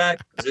 Comer that,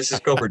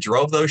 Mrs. Comer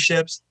drove those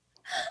ships.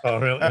 Oh,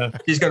 really?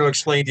 He's going to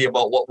explain to you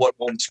about what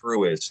one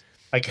screw is.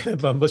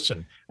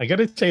 Listen, I got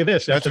to tell you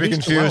this. Not to be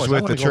confused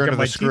with the turn of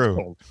the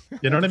screw.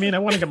 You know what I mean? I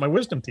want to get my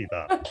wisdom teeth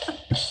out.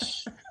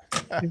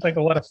 Seems like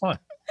a lot of fun.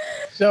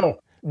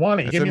 So,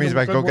 Wani, that means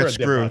I go get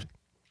screwed.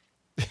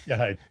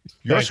 Yeah,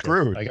 you're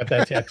screwed. I got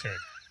that tattooed.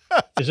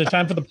 Is it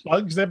time for the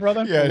plugs there,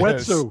 brother? Yeah,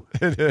 Wetsuit.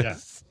 It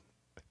is.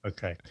 Yeah.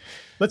 Okay.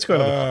 Let's go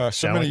to the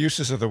so many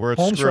uses of the word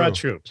Homes screw. for our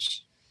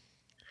troops.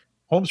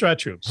 Homes for our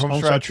troops.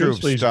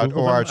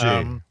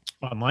 HomesforOurTroops.org.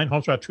 Online,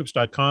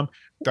 homesforourtroops.com.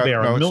 It's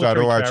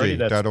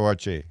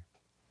 .org.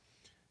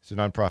 It's a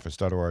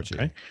nonprofits.org.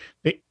 Okay.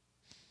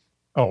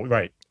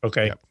 Right.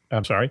 Okay. Yep.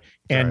 I'm sorry.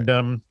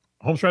 And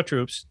Homes for Our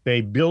Troops,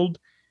 they build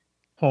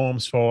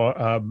homes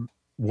for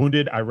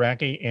wounded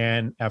Iraqi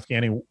and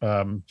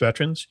Afghani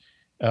veterans,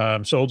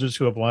 soldiers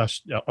who have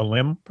lost a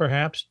limb,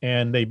 perhaps,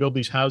 and they build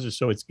these houses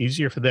so it's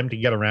easier for them to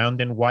get around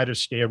in, wider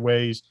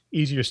stairways,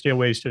 easier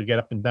stairways to get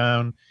up and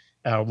down,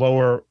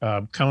 lower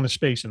counter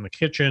space in the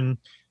kitchen,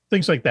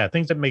 things like that,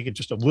 things that make it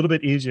just a little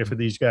bit easier for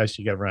these guys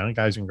to get around,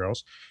 guys and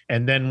girls.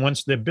 And then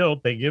once they're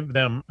built, they give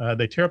them,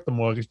 they tear up the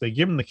mortgage, they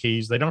give them the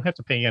keys. They don't have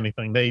to pay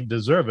anything. They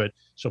deserve it.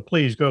 So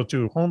please go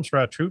to Homes for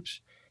Our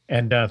Troops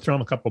and throw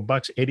them a couple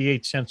bucks.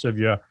 88 cents of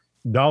your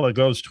dollar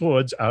goes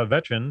towards our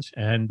veterans.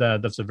 And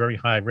that's a very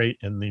high rate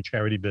in the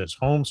charity biz.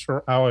 Homes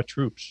for Our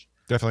Troops.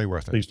 Definitely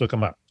worth it. Please look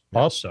them up.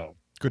 Yep. Also,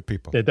 good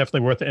people. They're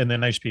definitely worth it. And they're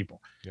nice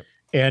people. Yep.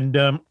 And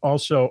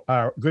also,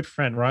 our good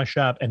friend Ron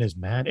Sharp and his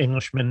Mad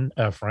Englishman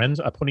friends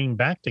are putting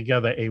back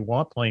together a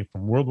warplane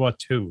from World War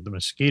II, the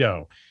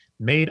Mosquito,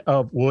 made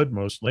of wood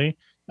mostly,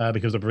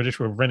 because the British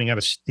were running out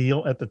of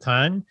steel at the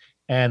time.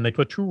 And they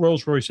put 2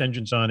 Rolls-Royce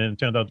engines on it, and it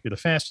turned out to be the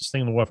fastest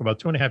thing in the war for about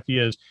 2.5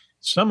 years.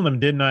 Some of them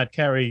did not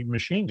carry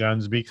machine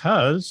guns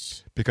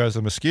because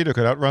the Mosquito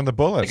could outrun the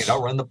bullets. They could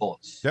outrun the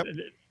bullets. Yep.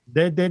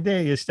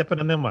 You're stepping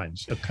on their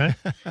lines, okay?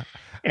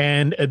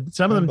 And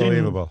some of them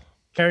didn't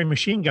carry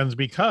machine guns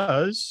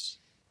because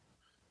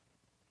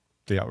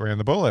they outran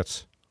the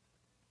bullets.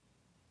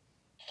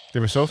 They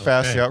were so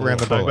fast, they outran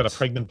the bullets. Talk about a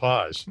pregnant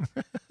pause.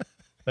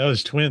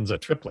 Those twins are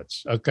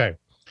triplets. Okay.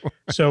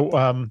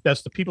 So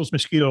that's the People's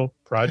Mosquito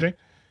Project.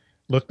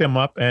 Look them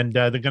up, and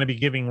they're going to be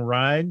giving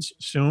rides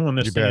soon when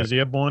this thing is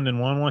airborne, and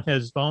Juan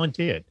has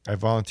volunteered. I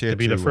volunteered to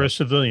be the first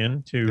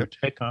civilian to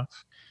take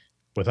off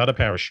without a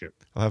parachute.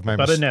 I'll have my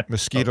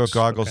mosquito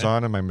goggles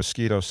on and my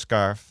mosquito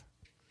scarf.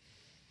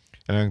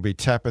 and I'm going to be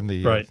tapping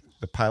the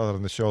pilot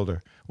on the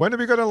shoulder. When are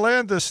we going to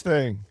land this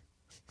thing?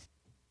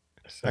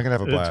 I'm going to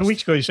have a blast. 2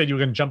 weeks ago, you said you were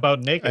going to jump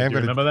out naked. Do you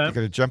remember that? I'm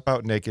going to jump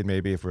out naked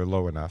maybe if we're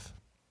low enough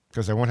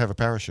because I won't have a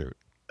parachute.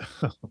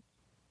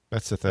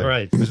 That's the thing.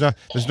 Right. There's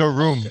no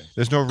room. Okay.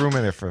 There's no room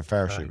in there for a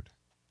parachute.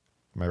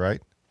 Am I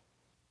right?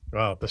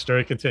 Well, the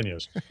story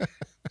continues.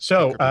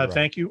 So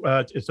thank you.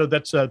 So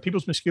that's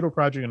People's Mosquito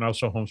Project and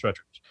also Homes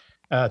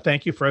Veterans.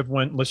 Thank you for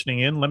everyone listening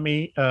in. Let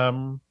me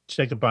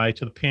say goodbye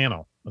to the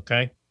panel.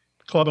 Okay.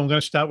 Claude, I'm going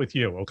to start with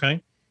you.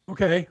 Okay.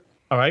 Okay.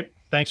 All right.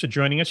 Thanks for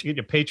joining us. You get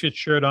your Patriots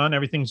shirt on.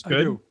 Everything's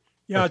good. I do.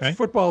 Yeah, okay. It's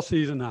football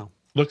season now.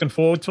 Looking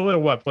forward to it or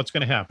what? What's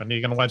going to happen? Are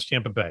you going to watch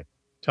Tampa Bay?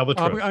 Tell the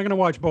truth. I'm going to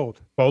watch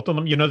both. Both of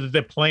them? You know that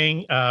they're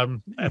playing at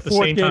the same time?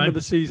 Fourth game of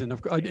the season.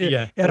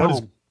 At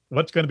home.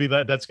 What's going to be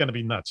that? That's going to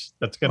be nuts.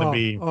 That's going to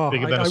be bigger than a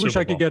Super Bowl. I wish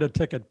I could get a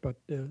ticket, but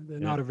they're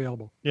not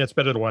available. Yeah, it's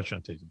better to watch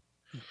on TV.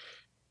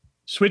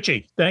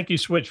 Switchy, thank you,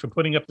 Switch, for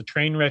putting up the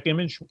train wreck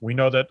image. We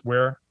know that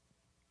we're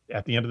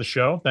at the end of the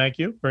show. Thank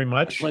you very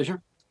much. My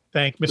pleasure.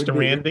 Thank Mr.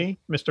 Randy.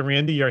 Mr.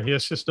 Randy, you're here,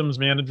 systems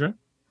manager.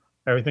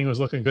 Everything was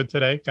looking good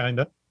today, kind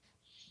of.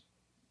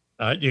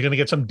 You're going to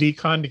get some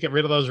decon to get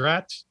rid of those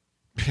rats?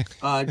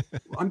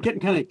 I'm getting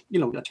kind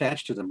of,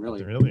 attached to them,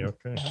 really. Really?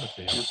 Okay.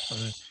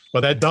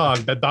 Well, that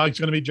dog's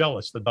going to be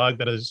jealous. The dog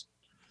that has,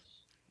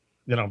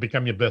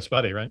 become your best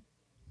buddy, right?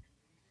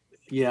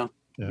 Yeah.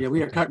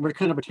 We're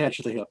kind of attached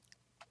to the hip.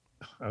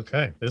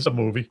 Okay. There's a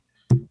movie.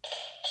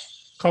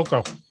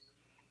 Coco,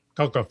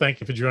 thank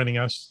you for joining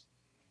us.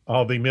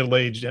 All the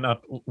middle-aged and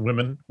up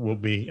women will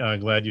be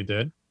glad you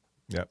did.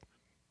 Yep.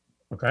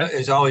 Okay.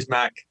 As always,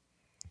 Mac,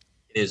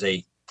 it is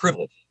a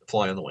privilege to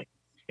fly on the wing.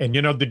 And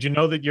did you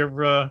know that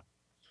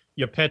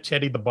your pet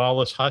Teddy the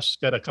Ballless Huss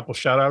got a couple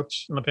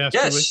shout-outs in the past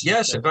 2 weeks?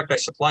 Yes. In fact, I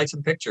supplied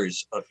some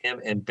pictures of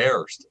him and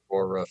bears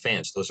for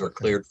fans. Those are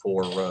cleared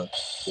for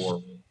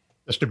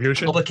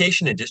distribution,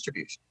 publication, and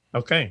distribution.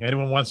 Okay.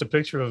 Anyone wants a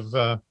picture of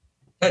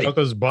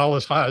Coco's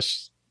Ballless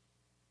Huss?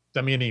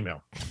 Send me an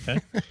email. Okay.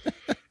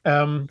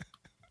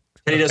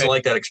 Teddy doesn't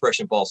like that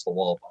expression, balls to the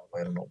wall, by the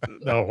way. I don't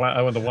know. No,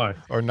 I wonder why.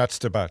 Or nuts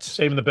to butts.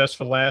 Saving the best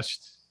for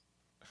last.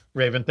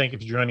 Raven, thank you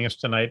for joining us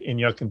tonight in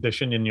your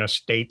condition, in your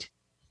state.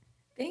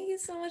 Thank you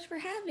so much for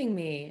having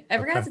me. I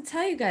forgot to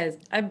tell you guys,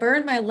 I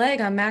burned my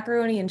leg on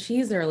macaroni and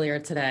cheese earlier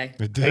today.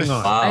 Hang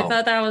on. Wow. I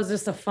thought that was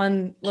just a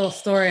fun little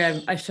story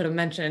I should have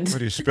mentioned.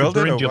 What, you spilled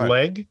it or your what?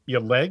 leg?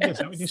 Your leg? Is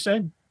that what you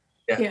said?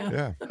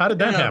 Yeah. How did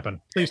that happen?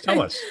 Please tell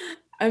us.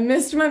 I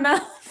missed my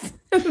mouth.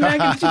 Mac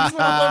and cheese went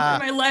all over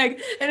my leg,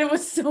 and it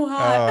was so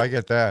hot. Oh, I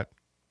get that.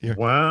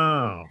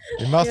 Wow.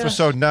 Your mouth was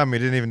so numb, you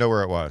didn't even know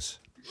where it was.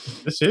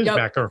 This is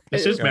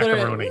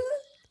macaroni.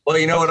 Well,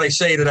 you know what I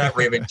say to that,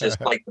 Raven? Just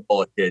bite the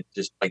bullet, kid.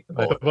 Just bite the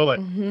bullet.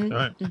 All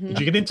right. Did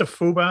you get into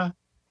Fubar?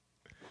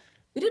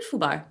 We did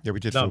Fubar. Yeah, we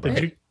did No,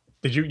 Fubar.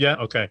 did you? Yeah.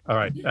 Okay. All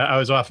right. I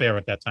was off air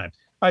at that time.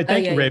 All right.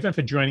 Thank you, Raven,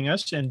 for joining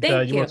us. And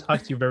Thank we'll you.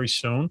 talk to you very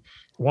soon.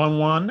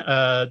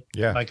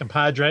 My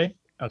compadre.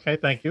 Okay.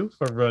 Thank you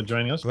for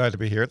joining us. Glad to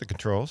be here at the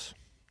controls.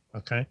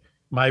 Okay.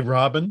 My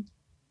Robin.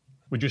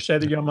 Would you say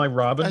that you're my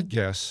Robin? I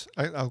guess.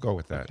 I'll go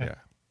with that. Okay. Yeah.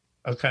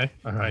 Okay.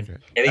 All right.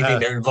 Anything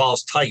that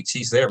involves tights,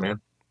 he's there, man.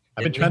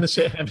 I've been trying to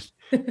say,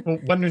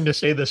 I'm wondering to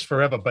say this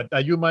forever, but are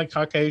you my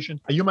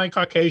Caucasian? Are you my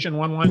Caucasian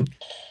 1-1?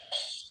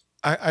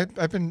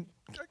 I've been.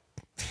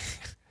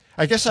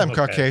 I guess I'm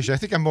Caucasian. I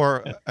think I'm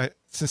more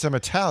since I'm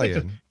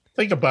Italian.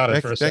 Think about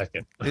it for a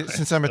second.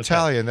 Since I'm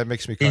Italian, that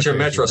makes me Caucasian.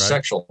 He's your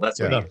metrosexual. Right? That's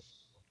what.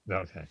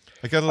 Okay.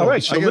 I got a little. All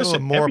right. So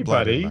listen, more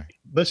everybody blood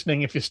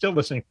listening, if you're still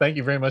listening, thank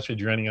you very much for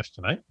joining us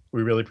tonight.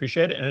 We really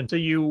appreciate it. And until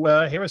you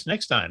hear us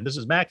next time, this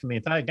is Mac from the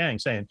entire gang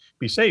saying,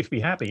 be safe, be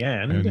happy,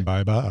 and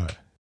bye-bye.